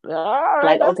 ouch. All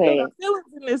right, like, okay, I feelings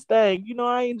in this thing. You know,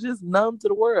 I ain't just numb to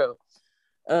the world.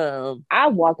 I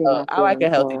like a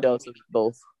healthy dose of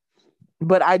both.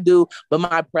 But I do, but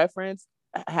my preference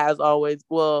has always,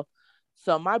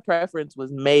 so my preference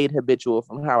was made habitual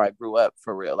from how I grew up,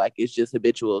 for real. Like, it's just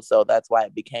habitual. So that's why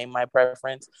it became my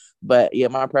preference. But yeah,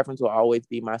 my preference will always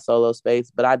be my solo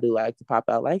space. But I do like to pop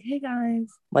out like, hey guys,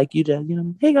 like you just, you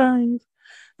know, hey guys,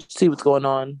 see what's going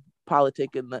on,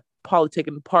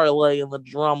 politicking, parlay and the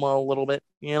drama a little bit,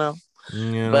 you know.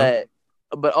 Yeah.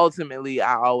 But ultimately,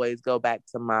 I always go back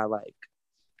to my like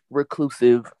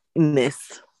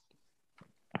reclusiveness.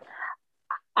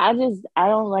 I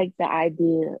don't like the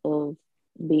idea of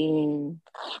being,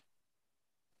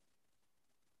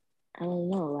 I don't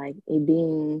know, like it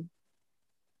being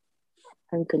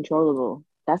uncontrollable.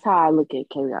 That's how I look at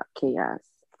chaos.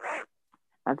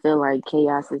 I feel like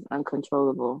chaos is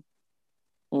uncontrollable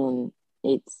and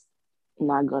it's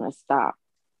not gonna stop.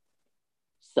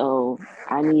 So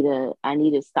I need a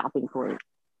stopping point,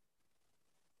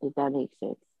 if that makes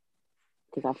sense.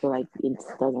 Because I feel like it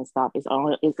doesn't stop. It's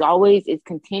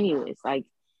continuous. Like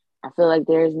I feel like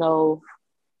there's no,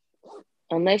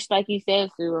 unless like you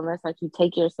said, Sue, unless like you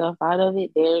take yourself out of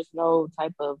it, there's no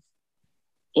type of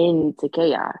end to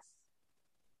chaos.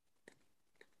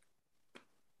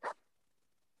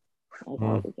 That's how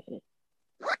I look at it.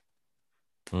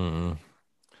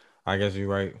 I guess you're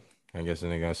right. I guess the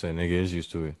nigga is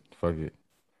used to it. Fuck it.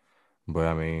 But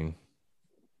I mean,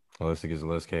 unless it gets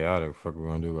less chaotic, fuck we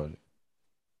gonna do about it.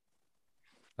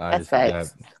 That's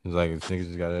facts. It's like niggas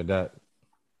just gotta adapt.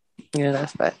 Yeah,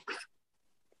 that's facts.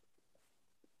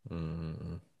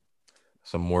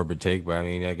 It's a morbid take, but I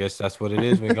mean, I guess that's what it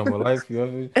is when it comes to life. You know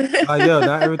what I mean? Like, yo,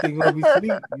 not everything gonna be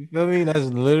sweet. You feel me? That's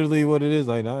literally what it is.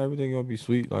 Like, not everything gonna be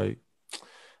sweet. Like,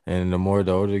 and the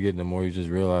older you get, the more you just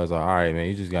realize, like, all right, man,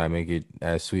 you just gotta make it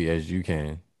as sweet as you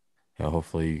can, and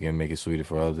hopefully you can make it sweeter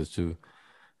for others too.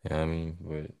 You know what I mean?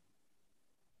 But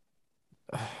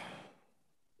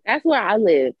that's where I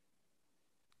live.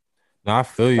 No, I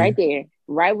feel you. Right there.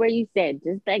 Right where you said.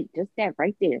 Just that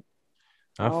right there.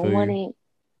 I don't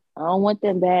want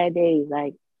them bad days.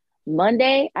 Like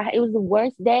Monday, it was the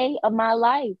worst day of my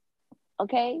life.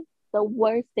 Okay? The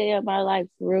worst day of my life.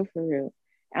 For real.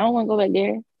 I don't want to go back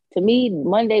there. To me,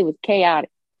 Monday was chaotic.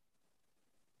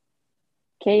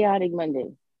 Chaotic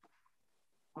Monday.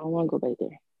 I don't want to go back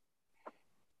there.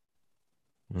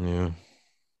 Yeah.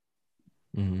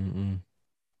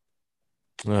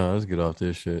 No, let's get off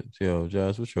this shit. Yo,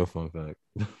 Jazz, what's your fun fact?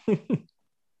 Go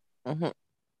ahead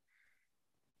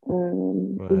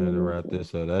and wrap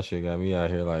this up. That shit got me out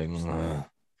here like,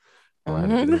 I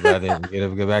had to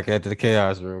get back into the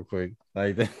chaos real quick.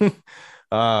 Like that.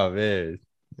 Oh man.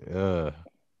 Yeah.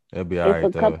 It'll be all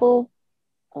right though.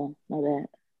 Oh, my bad.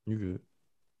 You good.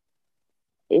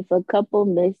 If a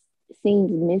couple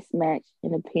seems mismatched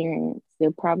in appearance,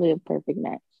 they're probably a perfect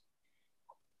match.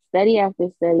 Study after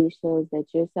study shows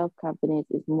that your self-confidence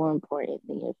is more important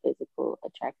than your physical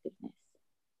attractiveness.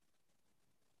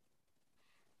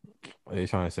 Are you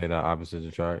trying to say that opposites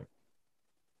attract?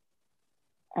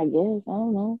 I guess. I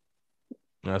don't know.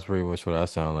 That's pretty much what I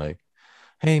sound like.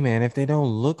 Hey, man, if they don't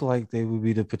look like they would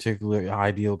be the particular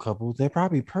ideal couple, they're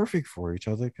probably perfect for each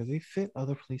other because they fit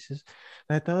other places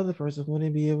that the other person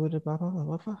wouldn't be able to blah, blah,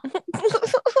 blah, blah.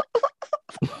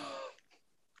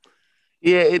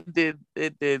 Yeah, it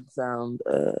did sound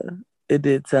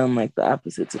like the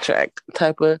opposites attract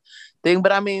type of thing.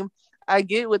 But I mean, I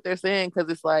get what they're saying because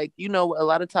it's like, you know, a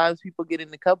lot of times people get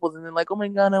into couples and they're like, oh my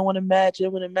God, I want to match.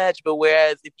 But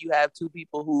whereas if you have two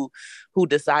people who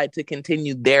decide to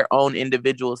continue their own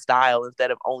individual style instead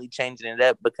of only changing it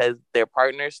up because their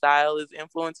partner's style is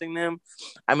influencing them,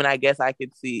 I mean, I guess I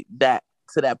could see that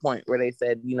to that point where they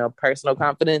said, you know, personal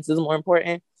confidence is more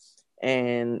important.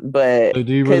 But so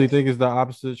do you really think it's the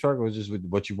opposite attract, or just with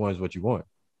what you want is what you want?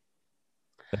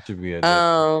 That should be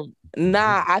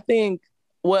I think,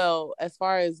 well, as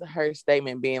far as her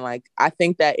statement being like, I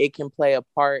think that it can play a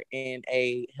part in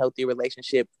a healthy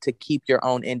relationship to keep your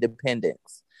own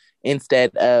independence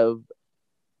instead of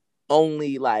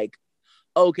only like,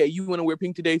 okay, you want to wear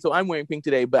pink today, so I'm wearing pink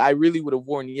today, but I really would have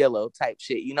worn yellow type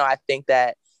shit. You know, I think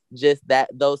that just that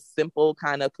those simple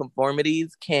kind of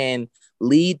conformities can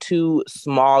lead to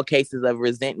small cases of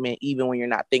resentment even when you're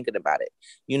not thinking about it,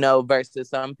 you know, versus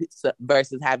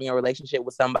having a relationship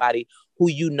with somebody who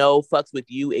you know fucks with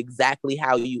you exactly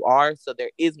how you are, so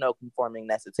there is no conforming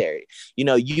necessary. You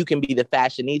know, you can be the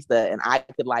fashionista and I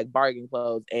could like bargain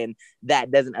clothes and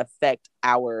that doesn't affect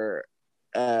our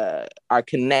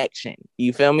connection,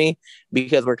 you feel me,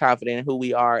 because we're confident in who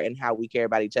we are and how we care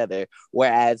about each other,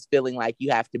 whereas feeling like you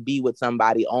have to be with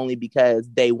somebody only because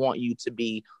they want you to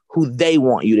be who they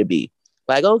want you to be,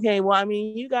 like, okay, well, I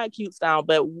mean, you got cute style,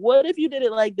 but what if you did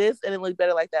it like this and it looked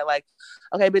better like that? Like,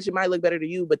 okay, bitch, it might look better to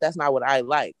you, but that's not what I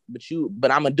like,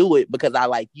 but I'm gonna do it because I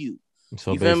like you.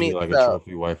 So you feel me? Like a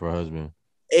trophy wife or husband.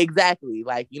 Exactly.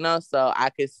 Like, you know, so I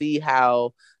could see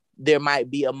how there might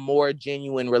be a more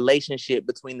genuine relationship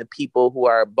between the people who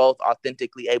are both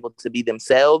authentically able to be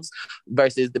themselves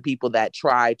versus the people that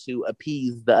try to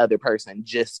appease the other person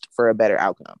just for a better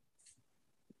outcome.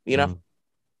 You know?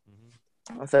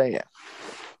 Mm-hmm. So, yeah.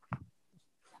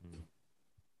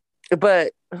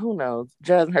 But who knows?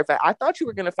 Jasmine, her fact. I thought you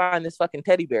were going to find this fucking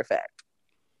teddy bear fact.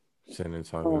 Sitting and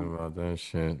talking about that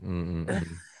shit.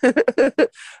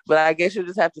 But I guess you'll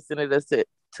just have to send it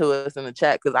to us in the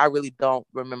chat because I really don't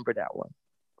remember that one.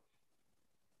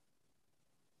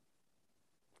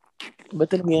 But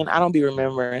then again, I don't be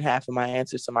remembering half of my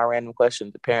answers to my random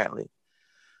questions apparently.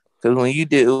 Because when we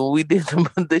did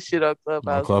this shit on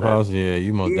Clubhouse. Yeah,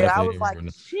 you most definitely.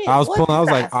 I was pulling. I was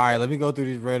like, all right, let me go through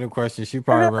these random questions. She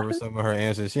probably remember some of her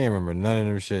answers. She didn't remember none of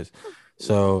them shits.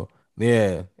 So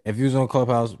yeah, if you was on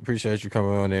Clubhouse, appreciate you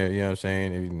coming on there. You know what I'm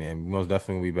saying? And most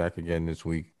definitely be back again this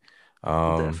week.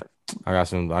 I got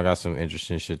some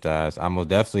interesting shit to ask. I'm most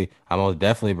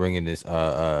definitely bringing this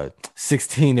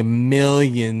 16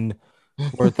 million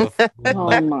worth of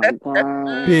oh my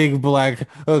god, big black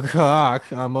cock.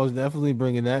 I'm most definitely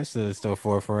bringing that to the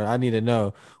forefront. I need to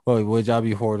know. Well, would y'all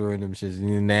be hoarding them shits?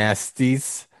 You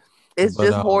nasties. It's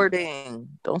just hoarding.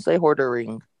 Don't say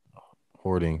hoarding.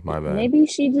 Hoarding. My bad. Maybe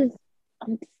she just.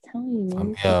 I'm just telling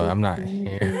you. I'm not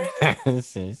here.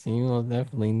 She was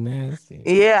definitely nasty.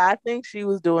 Yeah, I think she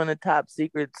was doing a top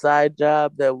secret side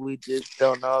job that we just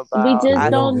don't know about. We just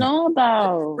don't know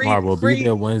about. We'll be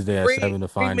there Wednesday at 7 to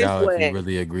find out if you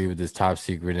really agree with this top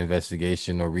secret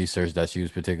investigation or research that she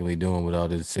was particularly doing with all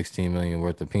this 16 million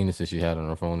worth of penises she had on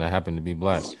her phone that happened to be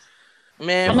black.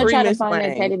 Man, I'm gonna try to find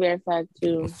that teddy bear fact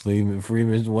too. Free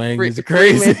Miss Wang is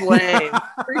crazy. Free Miss Wang,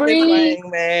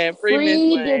 man.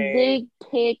 Free the dick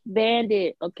pic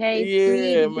bandit, okay? Yeah,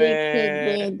 free the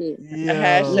man. Dick pic bandit.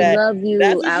 Yeah. We love you.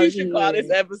 That's what you should call this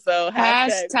episode.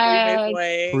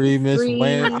 Hashtag Free Miss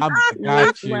Wang. I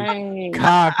got you.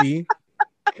 Copy.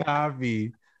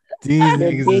 These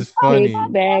niggas is funny.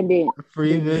 Bandit.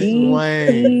 Free Miss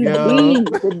Wang, yo.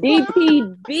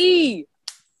 The DPB.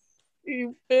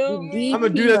 You feel me? I'm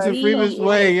gonna do that to Free Miss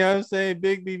Wang. You know what I'm saying?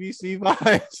 Big BBC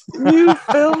vibes. You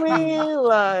feel me?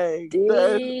 Like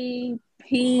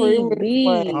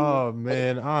DPB. Oh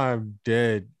man, I'm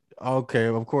dead. Okay,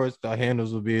 of course the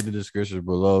handles will be in the description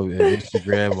below. And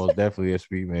Instagram most definitely at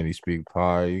Speak Manny Speak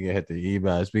Pod. You can hit the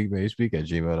email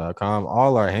speakmannyspeak@gmail.com.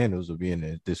 All our handles will be in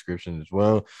the description as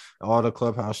well. All the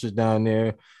Clubhouse shit down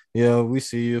there. Yeah, we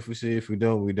see you. If we see you, if we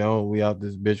don't, we don't. We out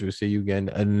this bitch. We'll see you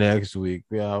again next week.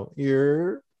 We out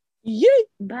here. Yeah.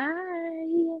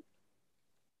 Bye.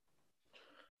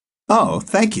 Oh,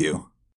 thank you.